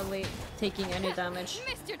barely taking any damage.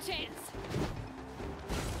 Missed your chance.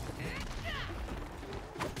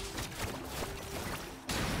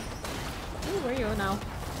 Ooh, where are you now?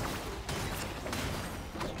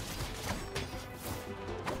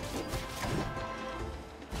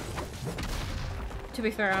 To be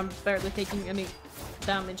fair, I'm barely taking any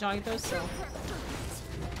damage either, so...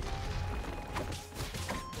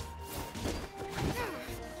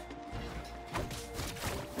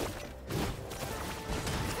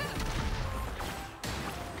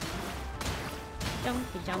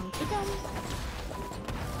 Jumpy, jumpy, jump!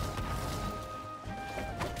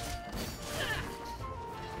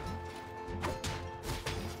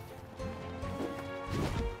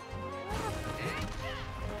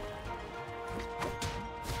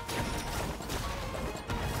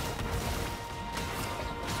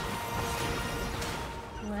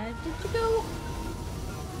 Where did you go?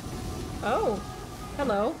 Oh,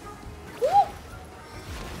 hello. Woo!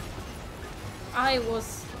 I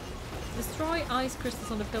was... Destroy ice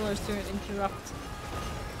crystals on the pillars to interrupt.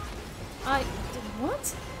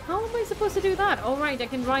 What? How am I supposed to do that? Oh right, I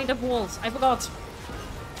can ride up walls. I forgot.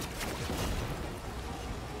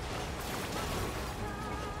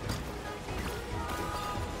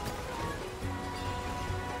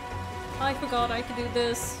 I forgot I could do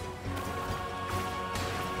this.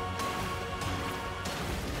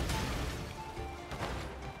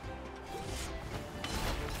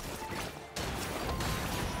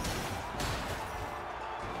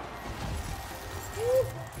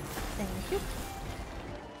 Thank you.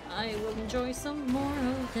 I will enjoy some more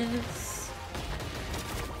of this.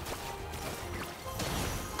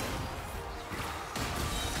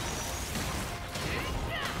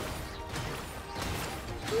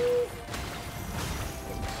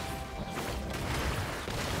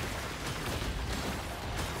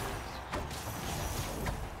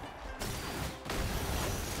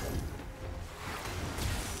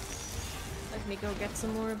 Let me go get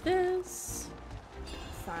some more of this.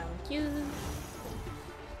 Thank you.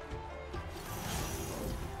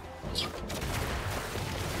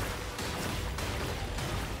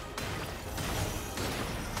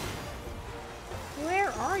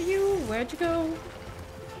 Where are you? Where'd you go?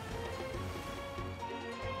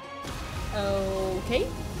 Okay.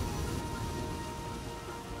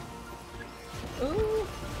 Ooh.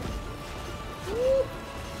 Ooh.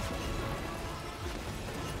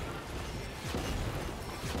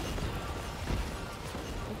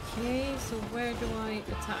 Okay, so where do I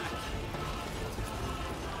attack?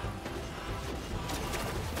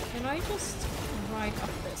 Can I just ride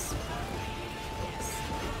up this? Yes.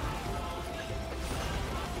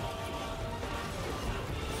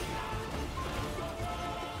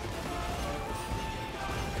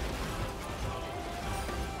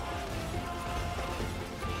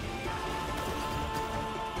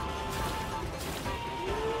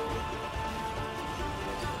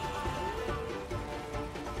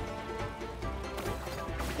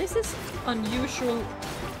 This is unusual,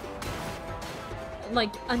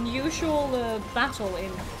 like unusual battle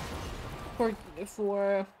in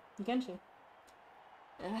for Genshin.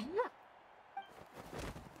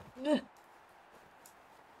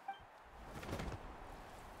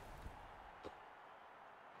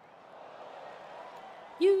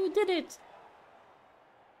 You did it!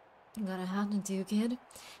 Gotta hand it to you, kid.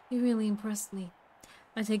 You really impressed me.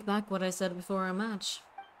 I take back what I said before our match.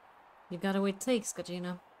 You got what it takes,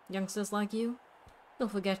 Katrina. Youngsters like you,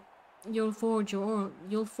 you'll forge your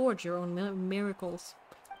own miracles.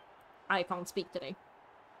 I can't speak today.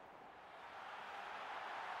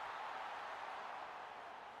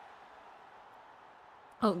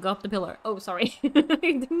 Oh, got the pillar. Oh, sorry. I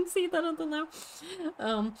didn't see that until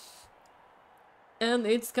now. And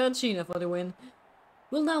it's Katrina for the win.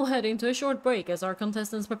 We'll now head into a short break as our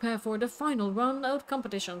contestants prepare for the final run-out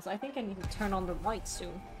competitions. I think I need to turn on the lights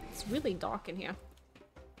soon. It's really dark in here.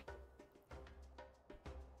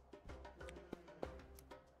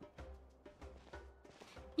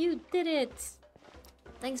 You did it!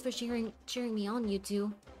 Thanks for cheering me on, you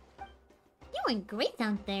two. You were great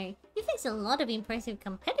out there. You faced a lot of impressive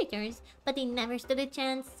competitors, but they never stood a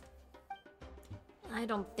chance. I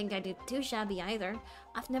don't think I did too shabby either.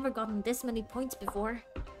 I've never gotten this many points before.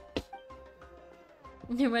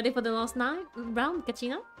 You ready for the last round,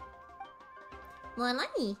 Katrina? Well,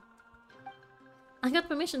 I got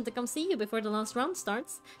permission to come see you before the last round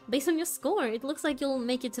starts. Based on your score, it looks like you'll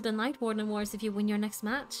make it to the Night Warden Wars if you win your next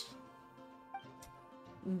match.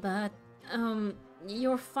 But,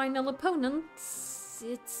 your final opponent,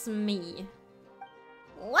 it's me.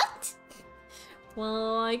 What?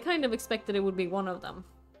 Well, I kind of expected it would be one of them.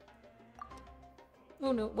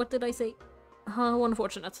 Oh no, what did I say? How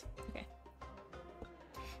unfortunate. Okay.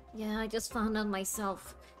 Yeah, I just found out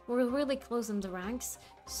myself. We're really close in the ranks,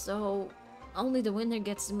 so only the winner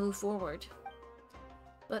gets to move forward.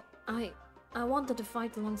 But I wanted to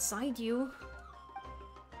fight alongside you.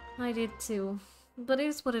 I did too. But it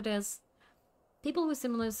is what it is. People with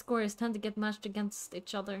similar scores tend to get matched against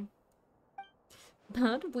each other.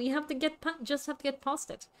 But we have to just have to get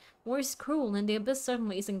past it. War is cruel, and the Abyss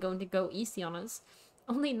certainly isn't going to go easy on us.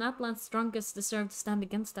 Only Natlan's strongest deserve to stand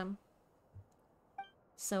against them.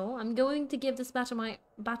 So, I'm going to give this battle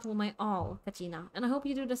my all, Katrina, and I hope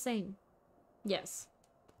you do the same. Yes.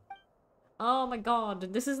 Oh my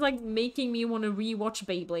god, this is like making me want to rewatch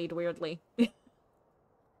Beyblade, weirdly.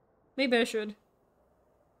 Maybe I should.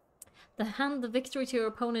 To hand the victory to your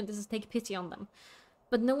opponent is to take pity on them.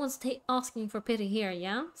 But no one's asking for pity here,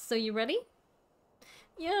 yeah? So you ready?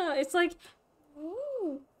 Yeah, it's like...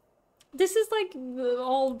 Ooh. This is like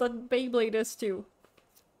all that Beyblade is too.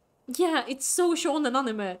 Yeah, it's so shonen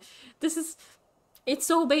anime. It's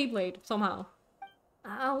so Beyblade, somehow.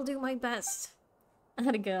 I'll do my best.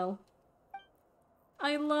 Atta girl.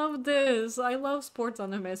 I love this. I love sports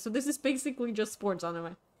anime, so this is basically just sports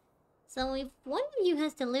anime. So if one of you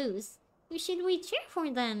has to lose, who should we cheer for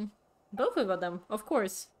then? Both of them, of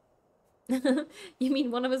course. You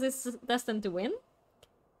mean one of us is destined to win?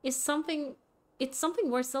 It's something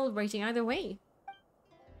worth celebrating either way.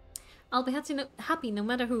 I'll be happy no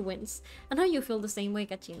matter who wins. I know you feel the same way,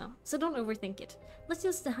 Katrina, so don't overthink it. Let's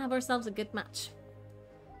just have ourselves a good match.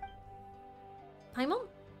 Paimon?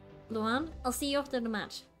 Luan, I'll see you after the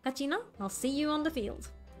match. Katrina, I'll see you on the field.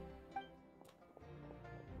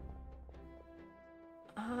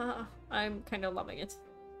 I'm kind of loving it.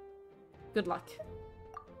 Good luck.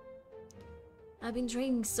 I've been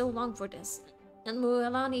training so long for this, and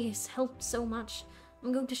Mualani has helped so much.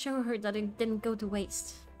 I'm going to show her that it didn't go to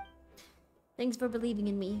waste. Thanks for believing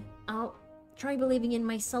in me. I'll try believing in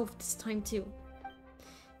myself this time too.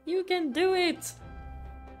 You can do it!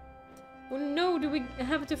 Oh no, do we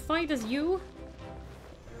have to fight as you?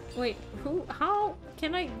 Wait, how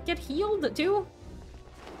can I get healed too?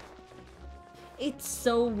 It's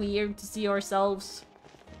so weird to see ourselves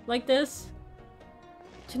like this.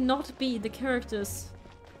 To not be the characters.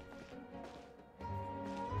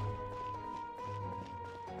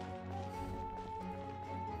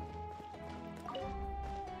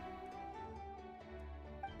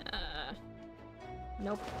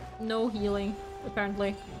 Nope. No healing,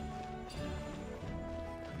 apparently.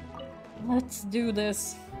 Let's do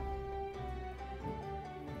this.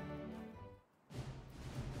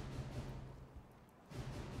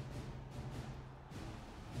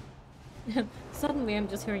 Suddenly I'm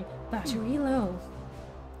just hearing battery low.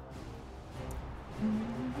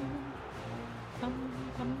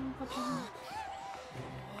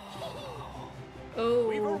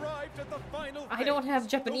 We've Oh, arrived at the final I don't phase. have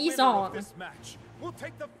Japanese The winner of on. this match will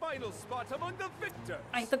take the final spot among the victors.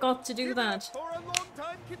 I forgot to do Give it that. up for a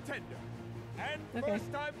long-time contender and Okay.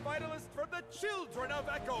 first-time finalist from the Children of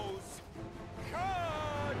Echoes,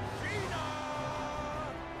 Kajina!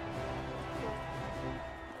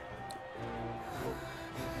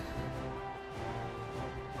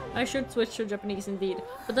 I should switch to Japanese indeed,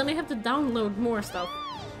 but then I have to download more stuff.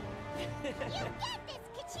 You get this,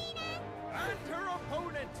 Kachina! And her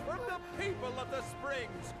opponent from the people of the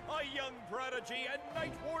Springs, a young prodigy and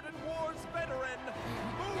Night Warden Wars veteran,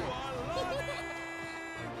 Mualani!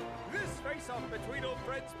 This face-off between old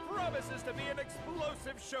friends promises to be an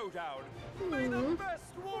explosive showdown. May the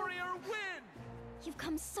best warrior win! You've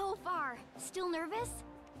come so far. Still nervous?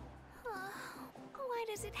 Why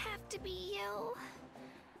does it have to be you?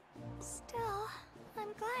 Still,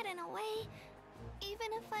 I'm glad in a way.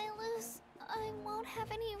 Even if I lose, I won't have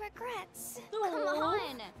any regrets. Come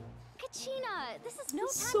on! Kachina, this is no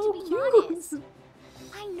time So to be cute! modest.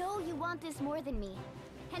 I know you want this more than me.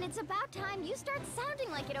 And it's about time you start sounding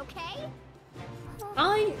like it, okay?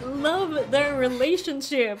 I love their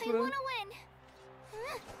relationship. I wanna win.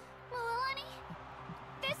 Milani,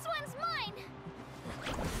 this one's mine.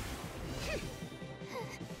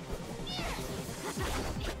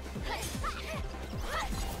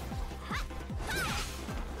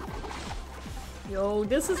 Yo,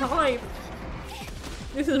 this is hype.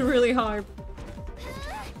 This is really hype.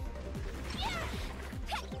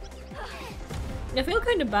 I feel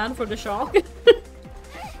kind of bad for the shock.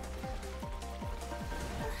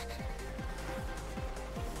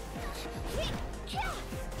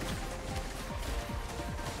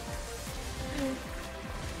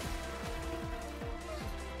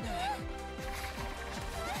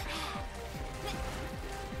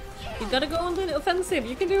 You gotta go on the offensive,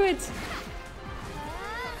 you can do it!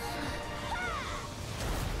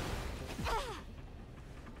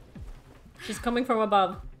 She's coming from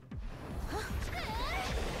above.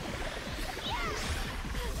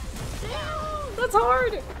 That's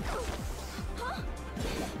hard!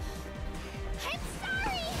 I'm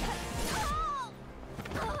sorry.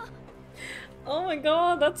 Oh my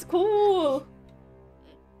god, that's cool!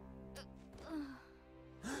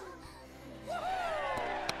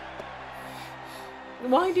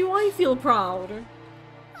 Why do I feel proud?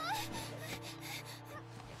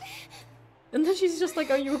 And then she's just like,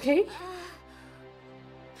 are you okay?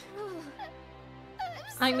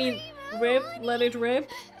 I mean, rip, let it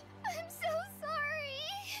rip. I'm so sorry.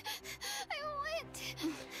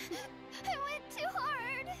 I went too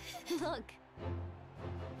hard. Look.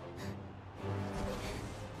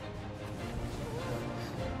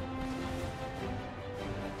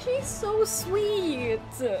 She's so sweet.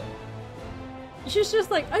 She's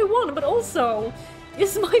just like, I won, but also,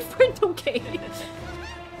 is my friend okay? The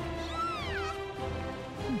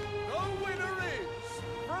winner is,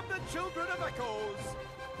 from the Children of Echoes,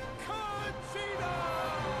 Kajina!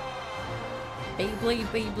 Beyblade,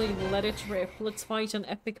 Beyblade, let it rip. Let's fight an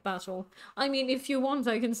epic battle. I mean, if you want,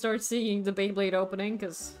 I can start seeing the Beyblade opening,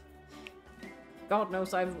 because God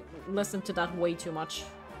knows I've listened to that way too much.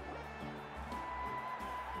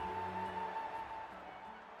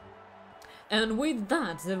 And with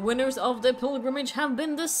that, the winners of the pilgrimage have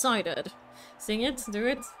been decided. Sing it, do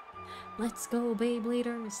it. Let's go,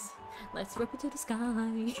 Beybladers. Let's rip it to the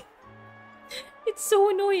sky. It's so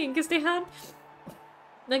annoying, because they had...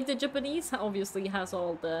 Like, the Japanese obviously has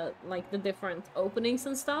all the, like, the different openings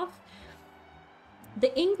and stuff.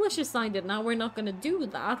 The English decided, now we're not gonna do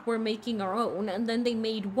that, we're making our own, and then they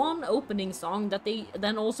made one opening song that they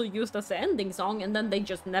then also used as the ending song, and then they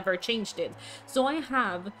just never changed it. So I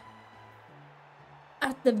have,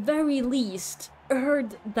 at the very least,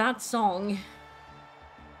 heard that song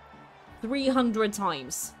 300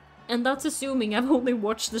 times. And that's assuming I've only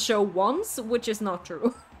watched the show once, which is not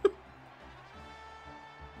true.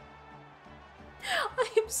 I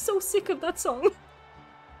am so sick of that song.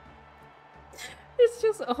 It's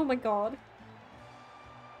just, oh my god.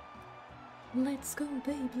 Let's go,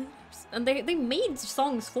 Beybladers. And they made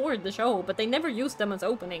songs for the show, but they never used them as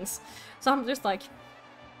openings. So I'm just like,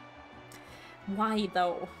 why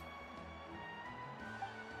though?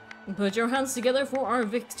 Put your hands together for our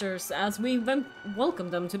victors as we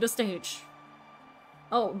welcome them to the stage.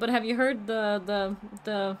 Oh, but have you heard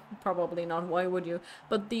the probably not, why would you?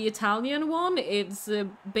 But the Italian one, it's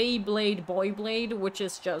Beyblade Boyblade, which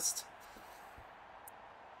is just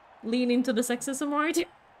lean into the sexism, right?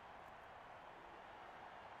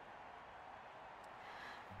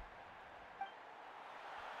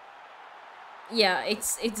 Yeah,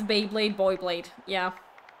 it's Beyblade Boyblade, yeah.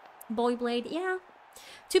 Boyblade, yeah.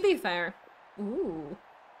 To be fair. Ooh.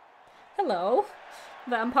 Hello.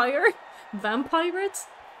 Vampire? Vampirates?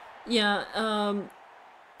 Yeah,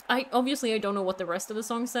 I don't know what the rest of the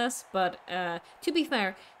song says, but to be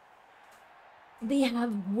fair, they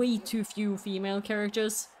have way too few female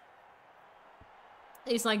characters.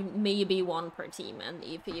 It's like maybe one per team, and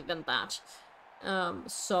if even that.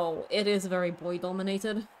 So it is very boy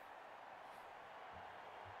dominated.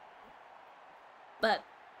 But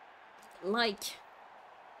like,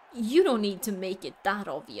 you don't need to make it that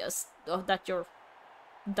obvious that you're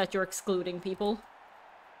excluding people.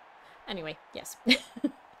 Anyway, yes.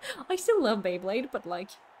 I still love Beyblade, but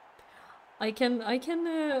like, I can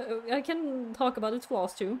talk about its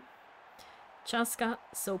flaws too. Chaska,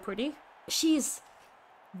 so pretty. She's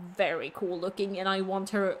very cool looking, and I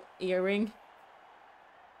want her earring.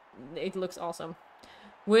 It looks awesome.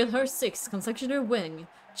 With her 6th consecutive wing,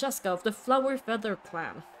 Chaska of the Flower Feather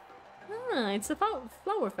clan. Ah, it's about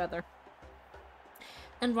Flower Feather.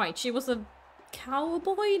 And right, she was a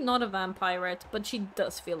cowboy, not a vampire, but she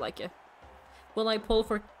does feel like it. Will I pull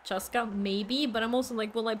for Chaska? Maybe, but I'm also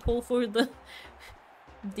like, will I pull for the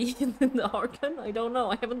Arkan? I don't know.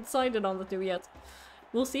 I haven't decided on the two yet.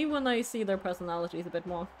 We'll see when I see their personalities a bit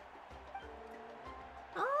more.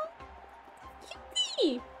 Oh,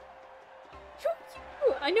 Yuki!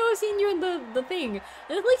 I know I've seen you in the thing.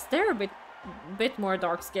 At least they're a bit more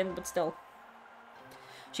dark-skinned, but still.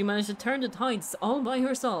 She managed to turn the tides all by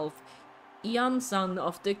herself. Ian-san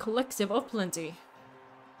of the Collective of Plenty.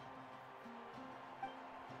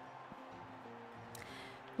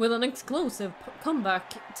 With an exclusive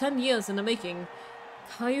comeback 10 years in the making,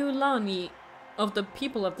 Kaiulani of the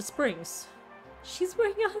People of the Springs. She's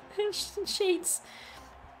wearing shades.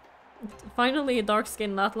 Finally a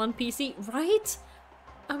dark-skinned Natlan PC, right?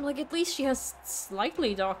 I'm like, at least she has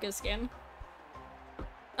slightly darker skin.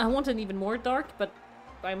 I want an even more dark, but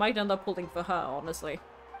I might end up pulling for her, honestly.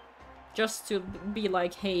 Just to be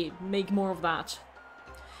like, hey, make more of that.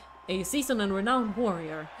 A seasoned and renowned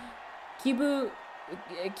warrior, Kibangu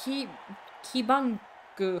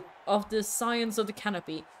of the Science of the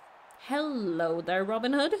Canopy. Hello there,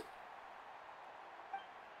 Robin Hood.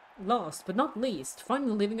 Last but not least,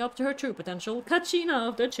 finally living up to her true potential, Kachina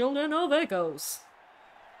of the Children of Echoes.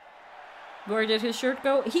 Where did his shirt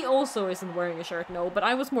go? He also isn't wearing a shirt, no, but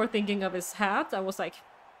I was more thinking of his hat. I was like,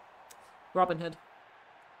 Robin Hood.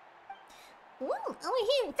 Whoa, over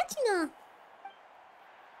here, Kachina!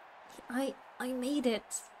 I made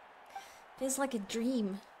it. Feels like a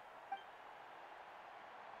dream.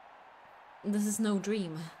 This is no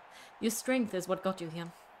dream. Your strength is what got you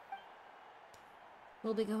here.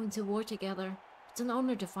 We'll be going to war together. It's an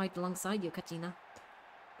honor to fight alongside you, Katina.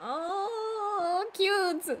 Oh,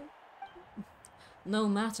 cute! No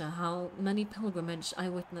matter how many pilgrimage I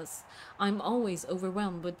witness, I'm always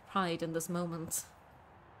overwhelmed with pride in this moment.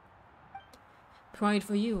 Pride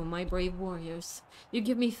for you, my brave warriors. You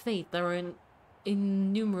give me faith that our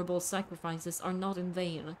innumerable sacrifices are not in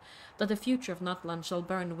vain, that the future of Natlan shall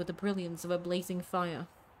burn with the brilliance of a blazing fire.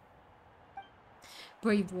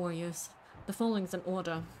 Brave warriors, the following's an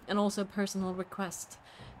order, and also a personal request.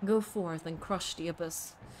 Go forth and crush the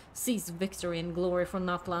abyss. Seize victory and glory for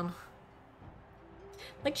Natlan.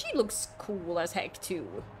 Like, she looks cool as heck,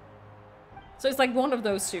 too. So it's like one of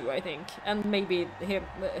those two, I think. And maybe him,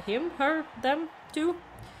 her, them, too?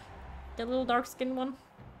 The little dark-skinned one.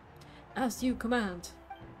 As you command.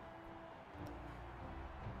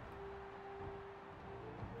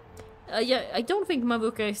 Yeah, I don't think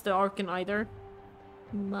Mavuka is the Arkan either.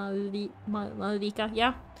 Malika,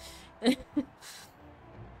 yeah.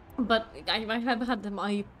 But I have had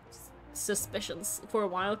my suspicions for a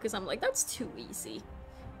while, because I'm like, that's too easy.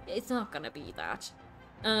 It's not gonna be that.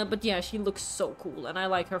 But yeah, she looks so cool, and I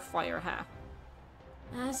like her fire hair.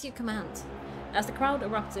 As you command. As the crowd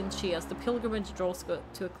erupts in cheers, the pilgrimage draws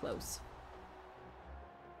to a close.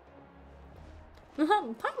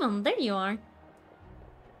 Paimon, there you are.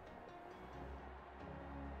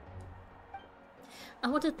 I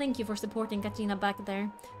want to thank you for supporting Katina back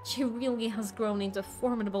there. She really has grown into a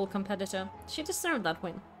formidable competitor. She deserved that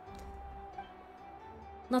win.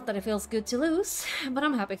 Not that it feels good to lose, but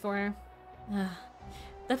I'm happy for her.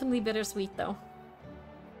 Definitely bittersweet, though.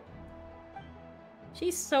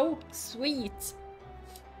 She's so sweet.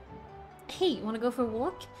 Hey, wanna go for a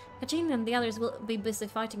walk? Kachina and the others will be busy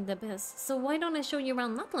fighting the abyss, so why don't I show you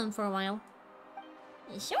around Nutland for a while?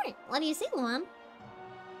 Sure, what do you say, Luan?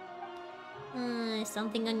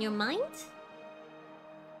 Something on your mind?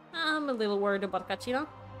 I'm a little worried about Kachina.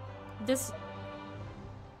 This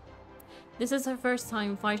is her first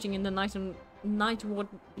time fighting in the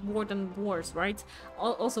Warden Wars, right?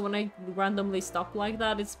 Also, when I randomly stop like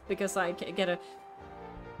that, it's because I get a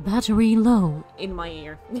battery low in my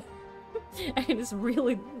ear. And it's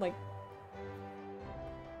really, like...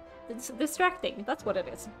 It's distracting, that's what it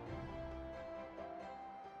is.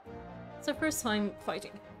 It's her first time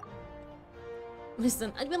fighting.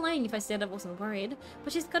 Listen, I'd be lying if I said I wasn't worried,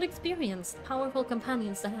 but she's got experienced, powerful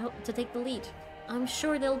companions that help to take the lead. I'm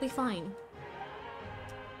sure they'll be fine.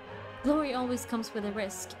 Glory always comes with a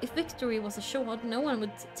risk. If victory was assured, no one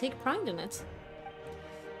would take pride in it.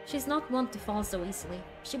 She's not one to fall so easily.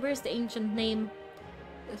 She bears the ancient name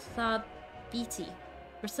Thabiti.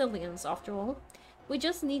 Brazilians, after all. We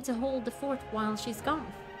just need to hold the fort while she's gone.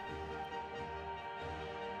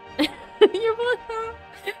 you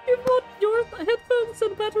bought your headphones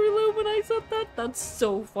and battery low when I said that? That's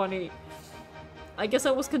so funny. I guess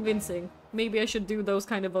I was convincing. Maybe I should do those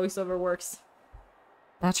kind of voiceover works.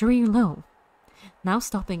 Battery low. Now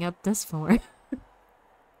stopping at this floor.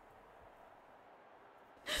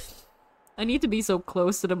 I need to be so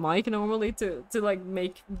close to the mic normally to like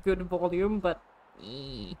make good volume, but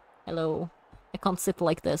hello. I can't sit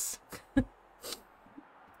like this.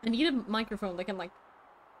 I need a microphone that can like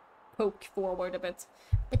poke forward a bit.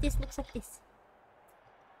 But this looks like this.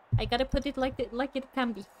 I gotta put it like it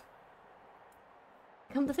can be.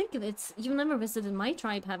 Come to think of it, you've never visited my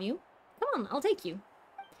tribe, have you? Come on, I'll take you.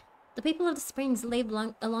 The people of the springs live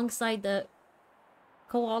alongside the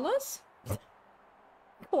koalas?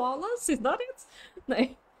 Koalas? Is that it? No.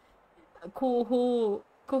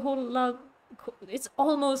 It's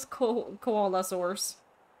almost koalasaurs.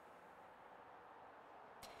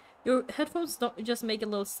 Your headphones don't just make a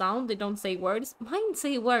little sound, they don't say words. Mine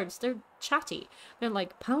say words, they're chatty. They're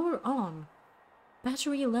like, power on,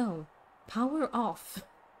 battery low, power off.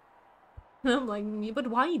 And I'm like, but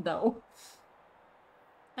why though?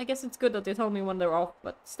 I guess it's good that they tell me when they're off,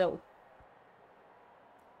 but still.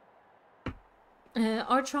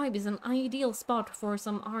 Our tribe is an ideal spot for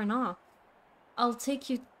some R&R. I'll take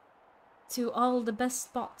you to all the best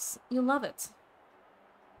spots. You'll love it.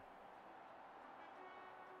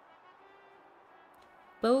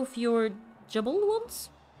 Both your jubble ones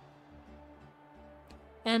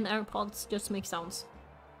and AirPods just make sounds.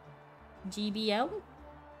 GBL?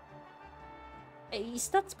 Is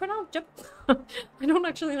that pronounced? I don't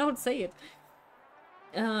actually know how to say it.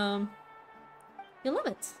 You'll love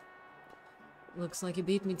it. Looks like you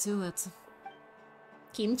beat me to it.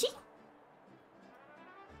 Kimchi?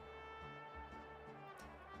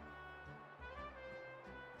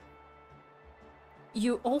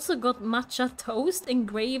 You also got matcha toast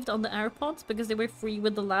engraved on the AirPods because they were free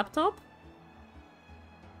with the laptop?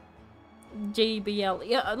 JBL.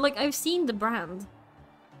 Yeah, like, I've seen the brand.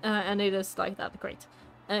 And it is like that. Great.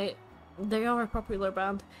 They are a popular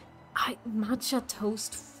brand. Matcha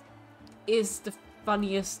toast is the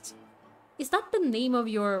funniest. Is that the name of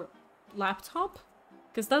your laptop?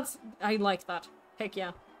 Because that's... I like that. Heck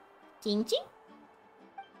yeah. Kimchi?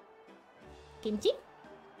 Kimchi?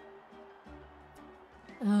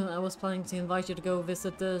 I was planning to invite you to go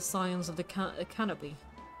visit the Scions of the Canopy.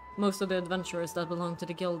 Most of the adventurers that belong to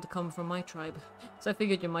the guild come from my tribe, so I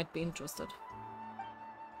figured you might be interested.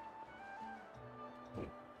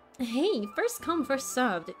 Hey, first come, first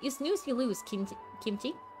served. You snooze, you lose,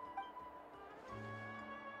 Kimchi.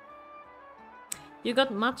 You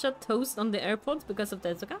got matcha toast on the AirPods because of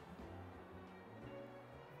Tezuka?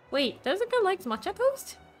 Wait, Tezuka likes matcha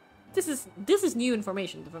toast? This is new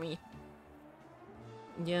information for me.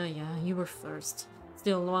 Yeah, you were first.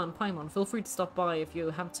 Still, Luan, Paimon, feel free to stop by if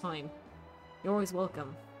you have time. You're always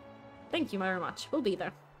welcome. Thank you very much. We'll be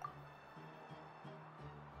there.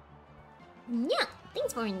 Yeah,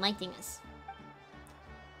 thanks for inviting us.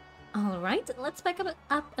 Alright, let's pack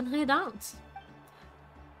up and head out.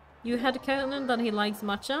 You had canon that he likes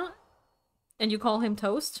matcha, and you call him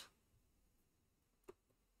toast?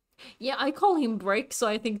 Yeah, I call him brick, so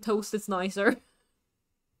I think toast is nicer.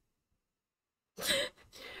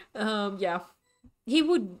 Yeah.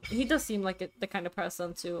 He does seem like the kind of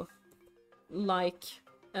person to like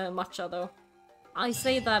matcha, though. I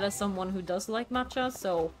say that as someone who does like matcha,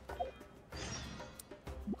 so...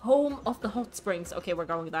 Home of the hot springs. Okay, we're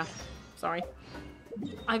going there. Sorry.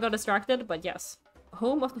 I got distracted, but yes.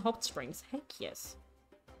 Home of the hot springs. Heck yes.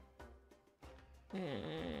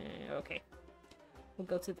 Okay. We'll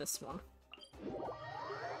go to this one.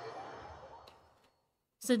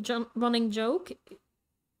 It's a running joke.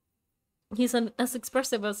 He's as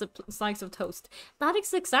expressive as a slice of toast. That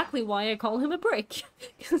is exactly why I call him a brick.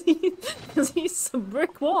 Because he's a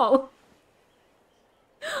brick wall.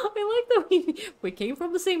 I like that we came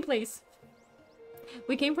from the same place.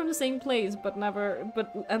 We came from the same place, but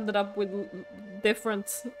ended up with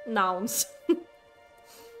different nouns.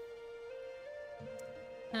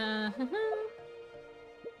 I'm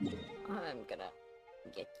gonna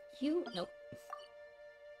get you. Nope.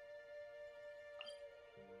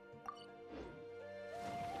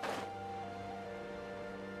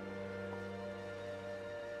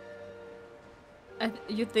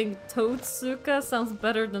 You think Toadsuka sounds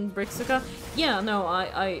better than Bricksuka? Yeah, no,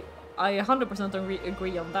 I 100%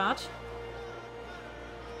 agree on that.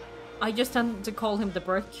 I just tend to call him the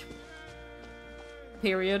Brick.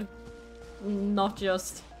 Period. Not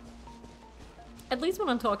just... At least when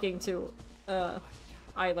I'm talking to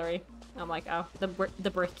Eilary, I'm like, oh, the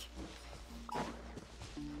Brick.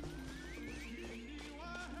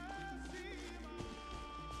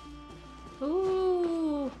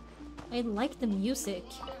 Ooh, I like the music.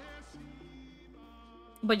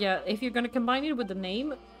 But yeah, if you're gonna combine it with the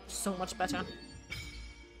name, so much better.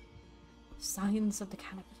 Signs of the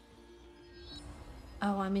Canopy.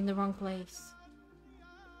 Oh, I'm in the wrong place.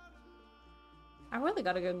 I really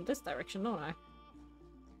gotta go in this direction, don't I?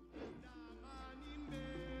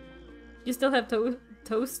 You still have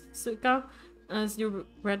Toastsuka as your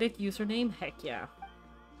Reddit username? Heck yeah.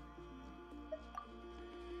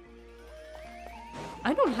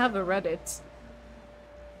 I don't have a Reddit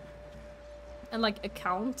and like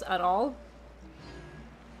account at all.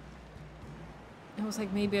 I was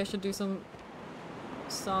like, maybe I should do some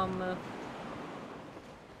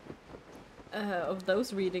of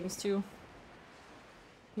those readings too.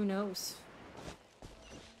 Who knows?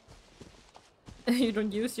 You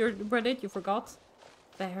don't use your Reddit, you forgot?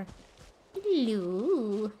 Fair.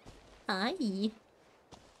 Hello. Hi.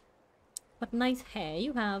 What nice hair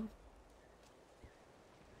you have.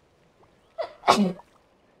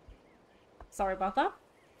 Sorry about that.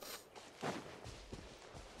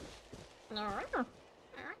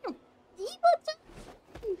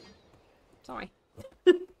 Sorry.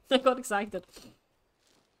 I got excited.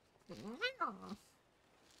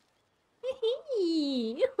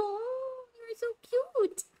 Hey. Oh, you're so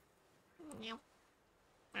cute.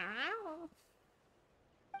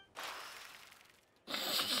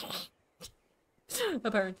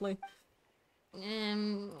 Apparently.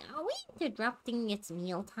 Are we interrupting its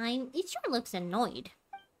mealtime? It sure looks annoyed.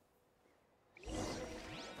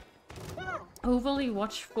 Overly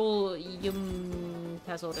watchful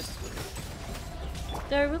has orders.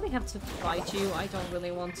 Do I really have to fight you? I don't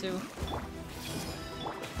really want to.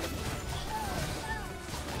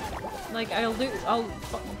 Like, I'll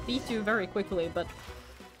beat you very quickly, but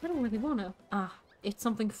I don't really wanna. Ah, it's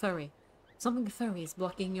something furry. Something furry is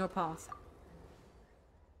blocking your path.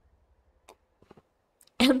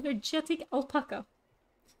 Energetic alpaca.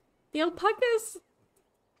 The alpacas...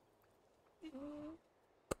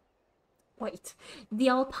 Wait. The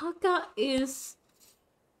alpaca is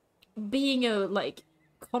being a, like,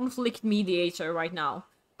 conflict mediator right now.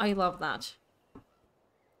 I love that.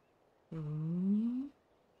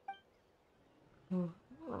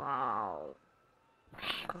 Wow.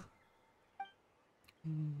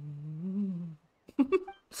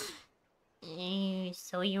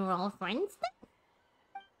 So you're all friends then?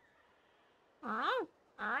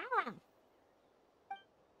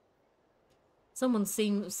 Someone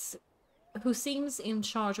who seems in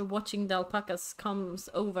charge of watching the alpacas comes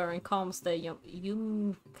over and calms the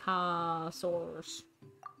Yunkasaurs.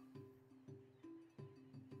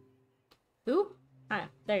 Who? Ah,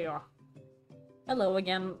 there you are. Hello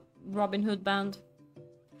again, Robin Hood band.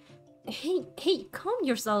 Hey, calm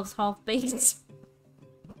yourselves, half-baked.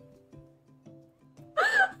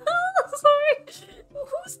 Sorry,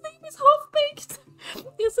 whose name is half-baked?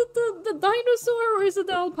 Is it the dinosaur or is it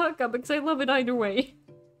the alpaca? Because I love it either way.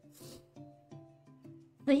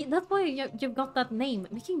 That's why you've got that name,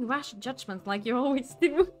 making rash judgments like you always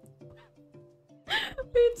do.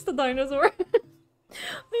 It's the dinosaur.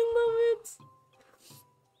 I love it.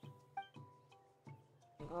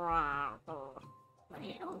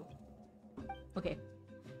 Okay,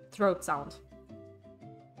 throat sound.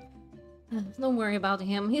 Don't worry about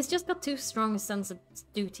him, he's just got too strong a sense of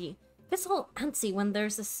duty. Gets all antsy when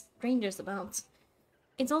there's a strangers about.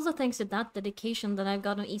 It's also thanks to that dedication that I've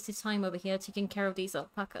got an easy time over here taking care of these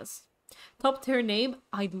alpacas. Top tier name?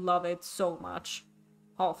 I love it so much.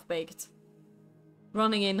 Half-baked.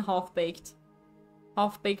 Running in half-baked.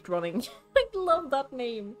 Half-baked running. I love that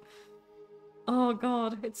name. Oh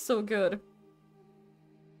god, it's so good.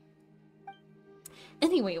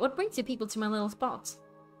 Anyway, what brings you people to my little spot?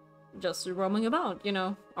 Just roaming about, you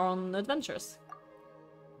know, on adventures.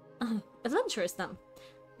 Adventurous then.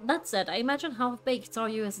 That said, I imagine half-baked saw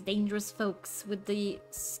you as dangerous folks with the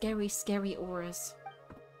scary, scary auras.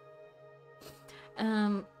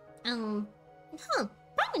 Probably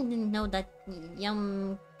didn't know that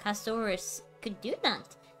Yumkasaurus could do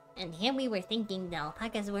that. And here we were thinking the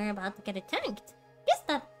alpacas were about to get attacked. Guess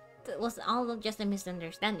that was all just a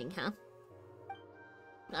misunderstanding, huh?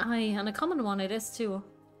 Aye, and a common one it is too.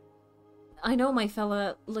 I know my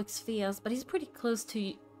fella looks fierce, but he's pretty close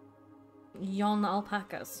to yon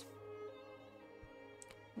alpacas.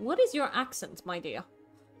 What is your accent, my dear?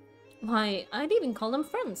 Why, I'd even call them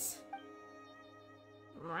friends.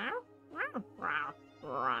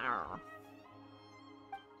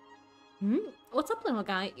 Hmm? What's up, little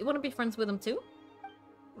guy? You want to be friends with him too?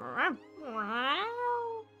 Wow,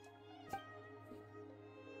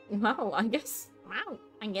 I guess. Wow,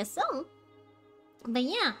 I guess so. But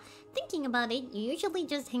yeah, thinking about it, you usually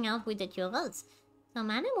just hang out with the two of us.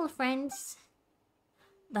 Some animal friends.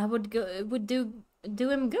 That would do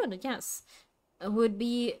him good, yes. It would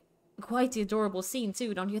be quite the adorable scene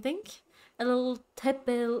too, don't you think? A little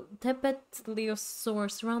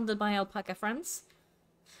Tepetleosaur surrounded by alpaca friends.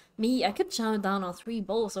 Me, I could chow down on 3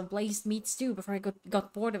 bowls of blazed meat stew before I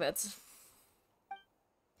got bored of it.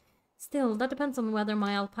 Still, that depends on whether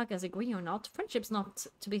my alpacas agree or not. Friendship's not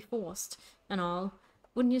to be forced, and all.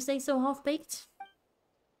 Wouldn't you say so, half-baked?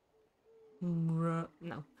 No.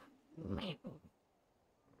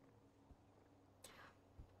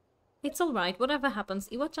 It's alright, whatever happens,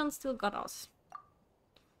 Iwa-chan still got us.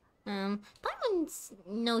 Paimon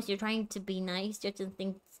knows you're trying to be nice just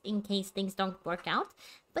in case things don't work out,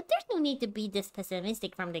 but there's no need to be this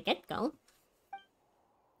pessimistic from the get-go.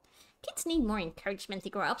 Kids need more encouragement to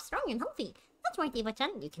grow up strong and healthy. That's right,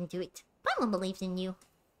 Eva-chan, you can do it. Paimon believes in you.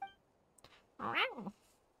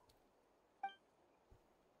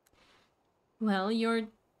 Well, your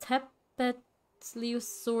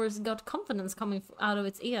Tepetleosaur's got confidence coming out of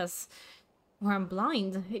its ears. Or I'm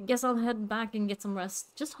blind. Guess I'll head back and get some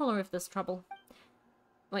rest. Just holler if there's trouble.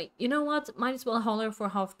 Wait, you know what? Might as well holler for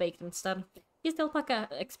half-baked instead. He's the alpaca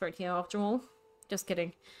expert here, after all. Just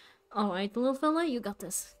kidding. Alright, little fella, you got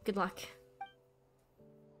this. Good luck.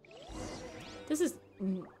 This is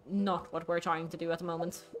not what we're trying to do at the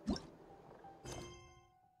moment.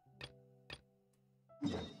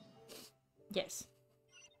 Yes.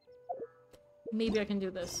 Maybe I can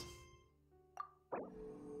do this.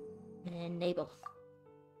 Enable.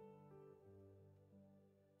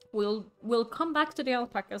 We'll come back to the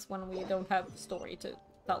alpacas when we don't have story to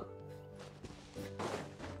tell.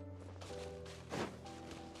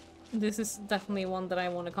 This is definitely one that I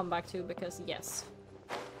want to come back to because yes,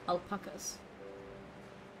 alpacas.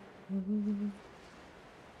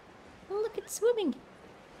 Oh, look, it's swimming.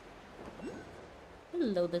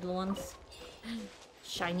 Hello, little ones.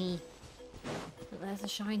 Shiny. There's a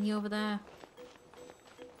shiny over there.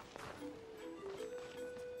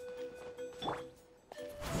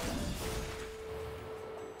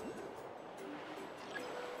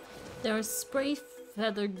 There are spray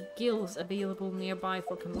feather gills available nearby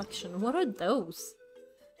for collection. What are those?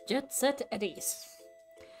 Jet set eddies.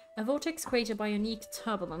 A vortex created by unique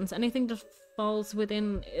turbulence. Anything that falls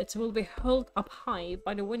within it will be hurled up high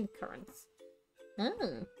by the wind currents.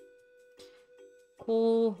 Oh.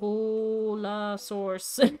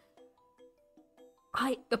 Koholasaurs.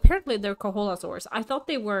 Apparently they're Koholasaurs. I thought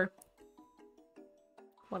they were...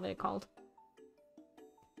 What are they called?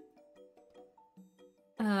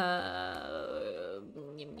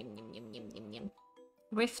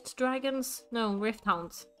 Rift dragons? No, rift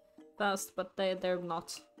hounds. Fast, but they're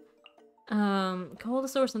not.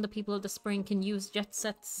 Koholosaurs and the people of the spring can use jet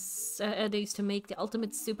sets eddies to make the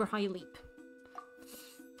ultimate super high leap.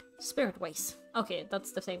 Spirit ways. Okay,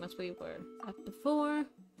 that's the same as we were at before.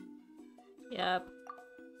 Yep.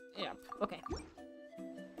 Yep, okay.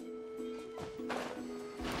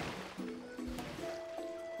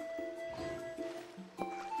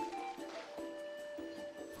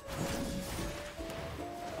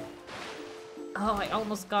 Oh, I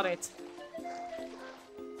almost got it.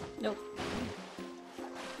 Nope.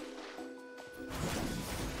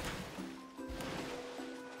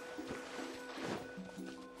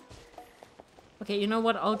 Okay, you know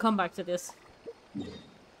what? I'll come back to this.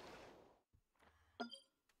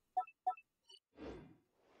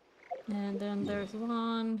 And then there's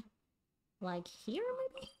one... like here,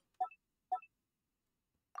 maybe?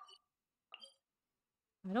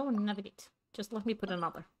 I don't want to navigate. Just let me put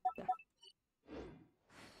another. There.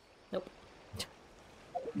 Nope.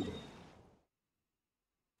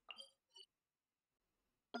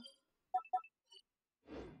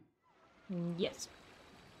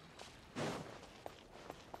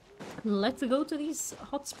 Let's go to these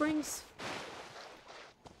hot springs.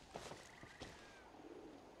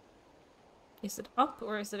 Is it up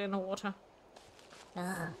or is it in the water?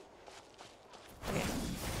 Okay.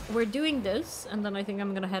 We're doing this, and then I think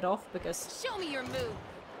I'm gonna head off because Show me your move.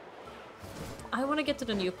 I want to get to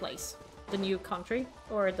the new place, the new country,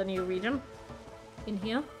 or the new region in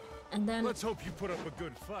here. And then Let's hope you put up a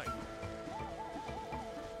good fight.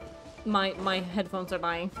 my headphones are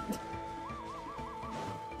dying.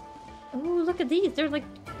 Oh, look at these. They're like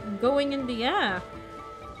going in the air.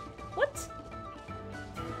 What?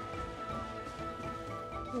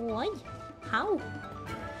 Why? How?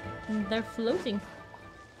 They're floating.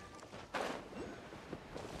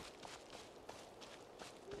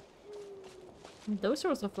 Those are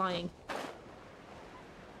also flying.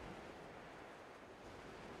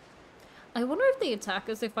 I wonder if they attack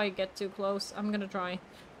us if I get too close. I'm gonna try.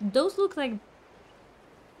 Those look like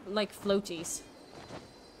floaties.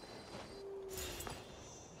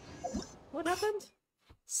 What happened?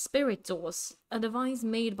 Spirit doors, a device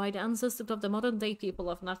made by the ancestors of the modern-day people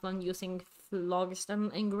of Natlan using phlogiston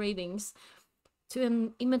engravings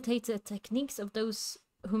to imitate the techniques of those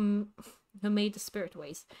who made the spirit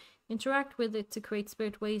ways. Interact with it to create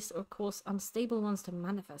spirit ways or cause unstable ones to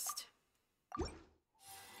manifest.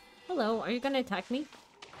 Hello, are you gonna attack me?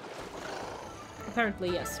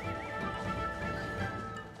 Apparently, yes.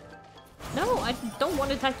 No, I don't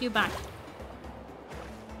want to attack you back.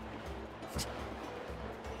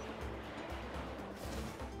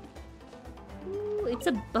 Ooh, it's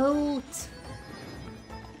a boat.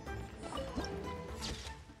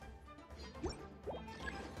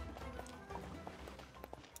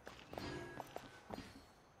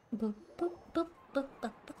 Boop, boop, boop, boop,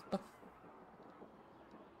 boop, boop, boop.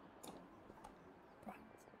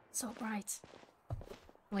 So bright.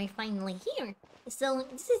 We're finally here. So,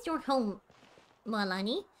 this is your home,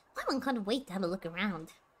 Malani. I can't wait to have a look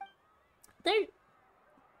around. They're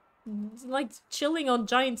like chilling on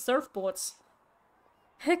giant surfboards.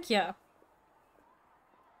 Heck yeah.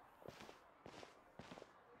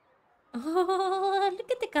 Oh,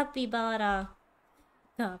 look at the capybara.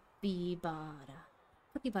 Capybara.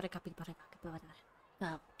 Capybara, capybara, capybara.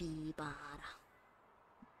 Capybara.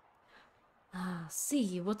 Ah,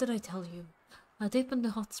 see, what did I tell you? A dip in the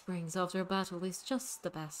hot springs after a battle is just the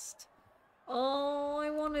best. Oh, I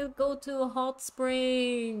want to go to a hot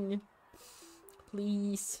spring.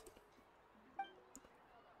 Please.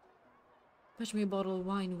 Fetch me a bottle of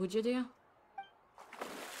wine, would you, dear?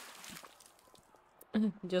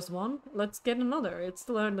 Just one? Let's get another. It's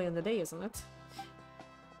still early in the day, isn't it?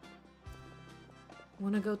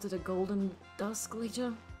 Wanna go to the Golden Dusk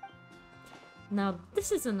later? Now,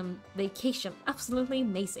 this is a vacation. Absolutely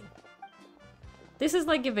amazing. This is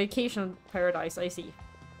like a vacation paradise, I see.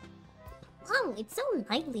 Wow, it's so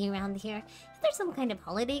lively around here. Is there some kind of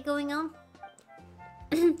holiday going on?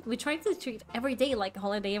 We try to treat every day like a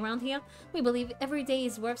holiday around here. We believe every day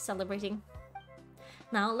is worth celebrating.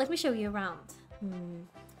 Now, let me show you around.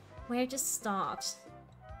 Where to start?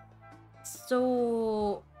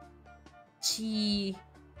 So... Chikuikatu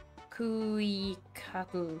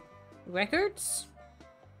Records?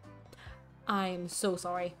 I'm so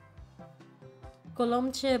sorry.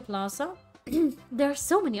 Kolomche Plaza? There are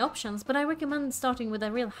so many options, but I recommend starting with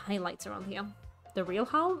the real highlights around here. The real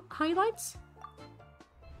highlights?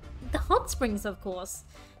 The hot springs, of course.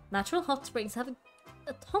 Natural hot springs have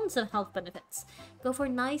tons of health benefits. Go for a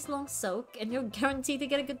nice long soak and you're guaranteed to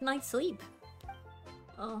get a good night's sleep.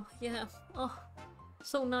 Oh, yeah. Oh,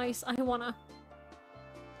 so nice. I wanna...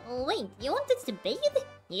 Oh, wait, you want us to bathe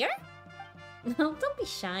here? No, don't be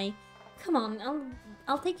shy. Come on,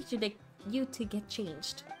 I'll take you to get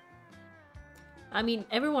changed. I mean,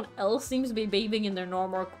 everyone else seems to be bathing in their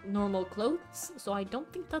normal clothes, so I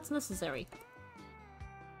don't think that's necessary.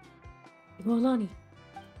 Golani.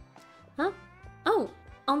 Huh? Oh,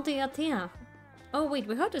 Auntie Atea. Oh wait,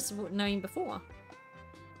 we heard this name before.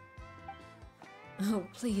 Oh,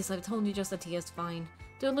 please, I've told you just Atea's fine.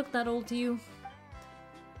 Do I look that old to you?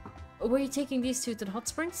 Were you taking these two to the hot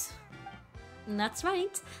springs? That's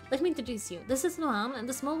right. Let me introduce you. This is Noam, and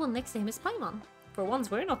the small one next to him is Paimon. For once,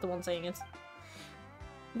 we're not the ones saying it.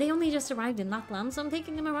 They only just arrived in Natlan, so I'm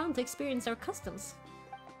taking them around to experience our customs.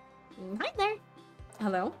 Hi there.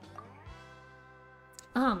 Hello?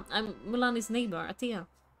 I'm Mulani's neighbor, Atea.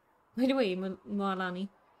 By the way, Mulani,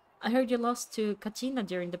 I heard you lost to Kachina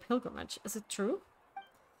during the pilgrimage. Is it true?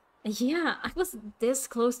 Yeah, I was this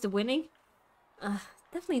close to winning.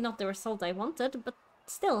 Definitely not the result I wanted, but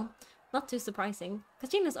still, not too surprising.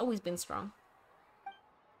 Kachina's always been strong.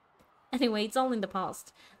 Anyway, it's all in the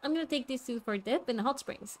past. I'm gonna take these two for a dip in the hot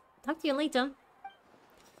springs. Talk to you later.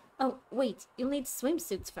 Oh, wait, you'll need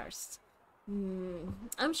swimsuits first.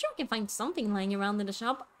 I'm sure I can find something lying around in the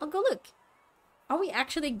shop. I'll go look. Are we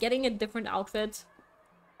actually getting a different outfit?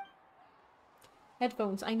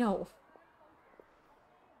 Headphones, I know.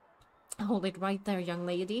 Hold it right there, young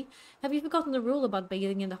lady. Have you forgotten the rule about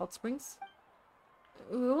bathing in the hot springs?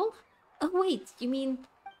 Rule? Oh wait, you mean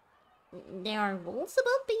there are rules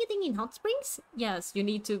about bathing in hot springs? Yes, you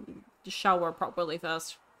need to shower properly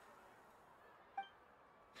first.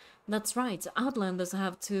 That's right, Outlanders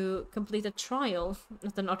have to complete a trial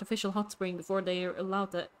at an artificial hot spring before they are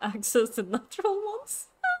allowed to access the natural ones.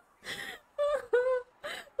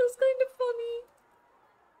 That's kind of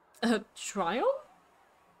funny. A trial?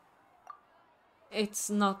 It's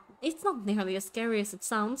not nearly as scary as it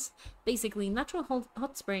sounds. Basically, natural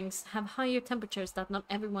hot springs have higher temperatures that not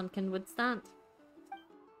everyone can withstand.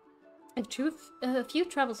 A few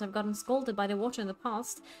travelers have gotten scalded by the water in the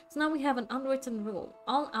past, so now we have an unwritten rule.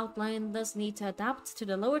 All Outlanders need to adapt to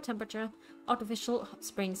the lower temperature artificial hot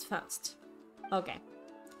springs first. Okay.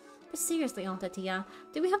 But seriously, Aunt Atia,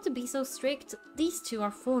 do we have to be so strict? These two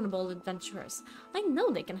are formidable adventurers. I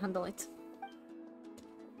know they can handle it.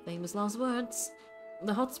 Famous last words.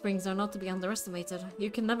 The hot springs are not to be underestimated.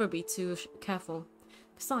 You can never be too careful.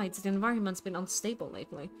 Besides, the environment's been unstable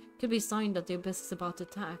lately. Could be a sign that the abyss is about to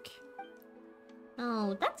attack.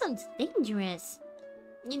 Oh, that sounds dangerous.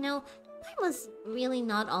 You know, I was really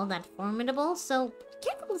not all that formidable, so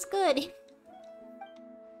careful is good.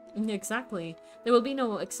 Exactly. There will be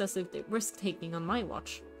no excessive risk-taking on my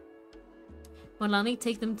watch. Malani,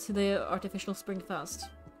 take them to the artificial spring first.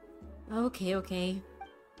 Okay.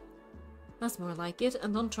 That's more like it,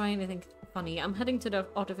 and don't try anything funny. I'm heading to the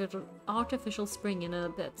artificial spring in a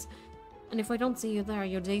bit. And if I don't see you there,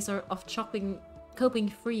 your days are of coping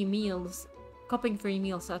free meals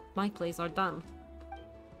at my place are done.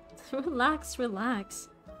 Relax.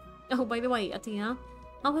 Oh, by the way, Atia,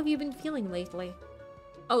 how have you been feeling lately?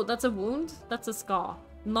 Oh, that's a wound? That's a scar,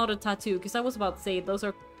 not a tattoo, because I was about to say those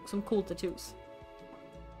are some cool tattoos.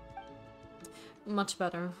 Much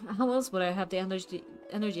better. How else would I have the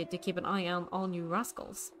energy to keep an eye on all new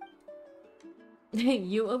rascals? Hey,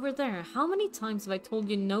 you over there, how many times have I told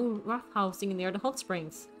you no roughhousing near the hot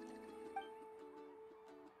springs?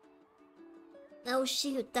 Oh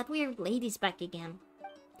shoot, that weird lady's back again.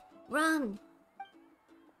 Run!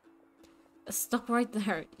 Stop right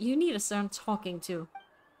there. You need a certain talking to.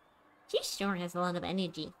 She sure has a lot of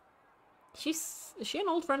energy. Is she an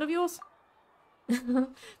old friend of yours?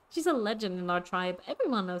 She's a legend in our tribe.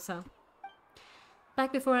 Everyone knows her.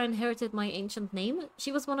 Back before I inherited my ancient name,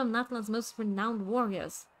 she was one of Natlan's most renowned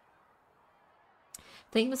warriors.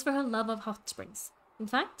 Famous for her love of hot springs. In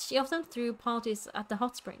fact, she often threw parties at the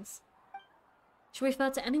hot springs. She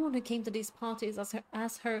referred to anyone who came to these parties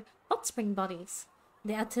as her hot spring buddies.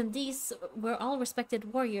 The attendees were all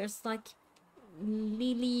respected warriors like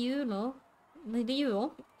Liliulo,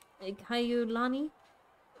 Kayulani,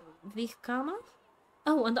 Vikama?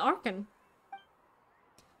 Oh, and Arkan.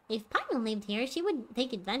 If Paimon lived here, she would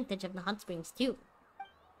take advantage of the hot springs too.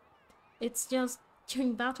 It's just,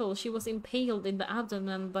 during battle, she was impaled in the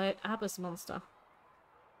abdomen by an abyss monster.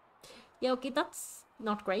 Yeah, okay, that's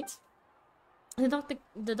not great.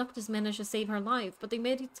 The doctors managed to save her life, but they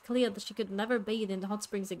made it clear that she could never bathe in the hot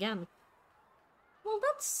springs again. Well,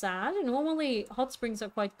 that's sad. Normally, hot springs are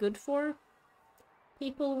quite good for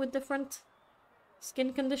people with different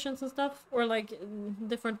skin conditions and stuff, or like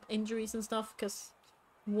different injuries and stuff, because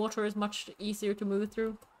water is much easier to move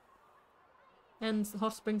through. And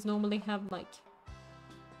hot springs normally have like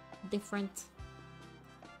different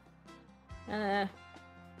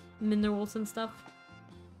minerals and stuff.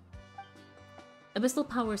 Abyssal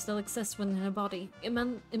power still exists within her body.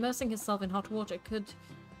 Immersing herself in hot water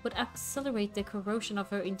would accelerate the corrosion of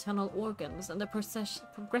her internal organs and the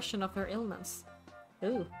progression of her illness.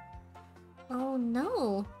 Ooh. Oh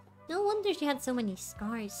no. No wonder she had so many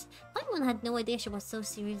scars. Paimon had no idea she was so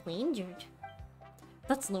seriously injured.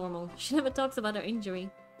 That's normal. She never talks about her injury.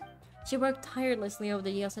 She worked tirelessly over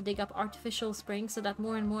the years to dig up artificial springs so that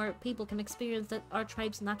more and more people can experience our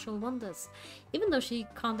tribe's natural wonders. Even though she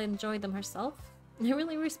can't enjoy them herself, I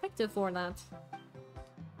really respect her for that.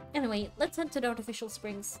 Anyway, let's head to the artificial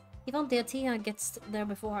springs. If Aunt Atia gets there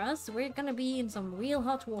before us, we're gonna be in some real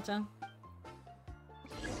hot water.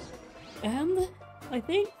 And I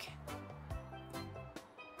think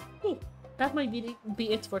that might be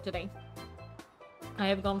it for today. I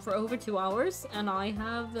have gone for over 2 hours, and I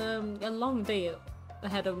have a long day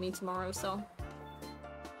ahead of me tomorrow, so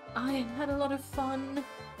I had a lot of fun.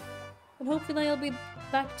 And hopefully I'll be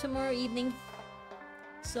back tomorrow evening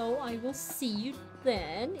So I will see you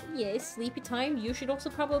then. Yes, sleepy time. You should also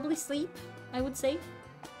probably sleep, I would say.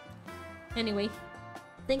 Anyway,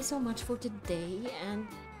 thanks so much for today, and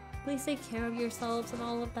please take care of yourselves and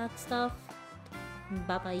all of that stuff.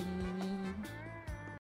 Bye bye.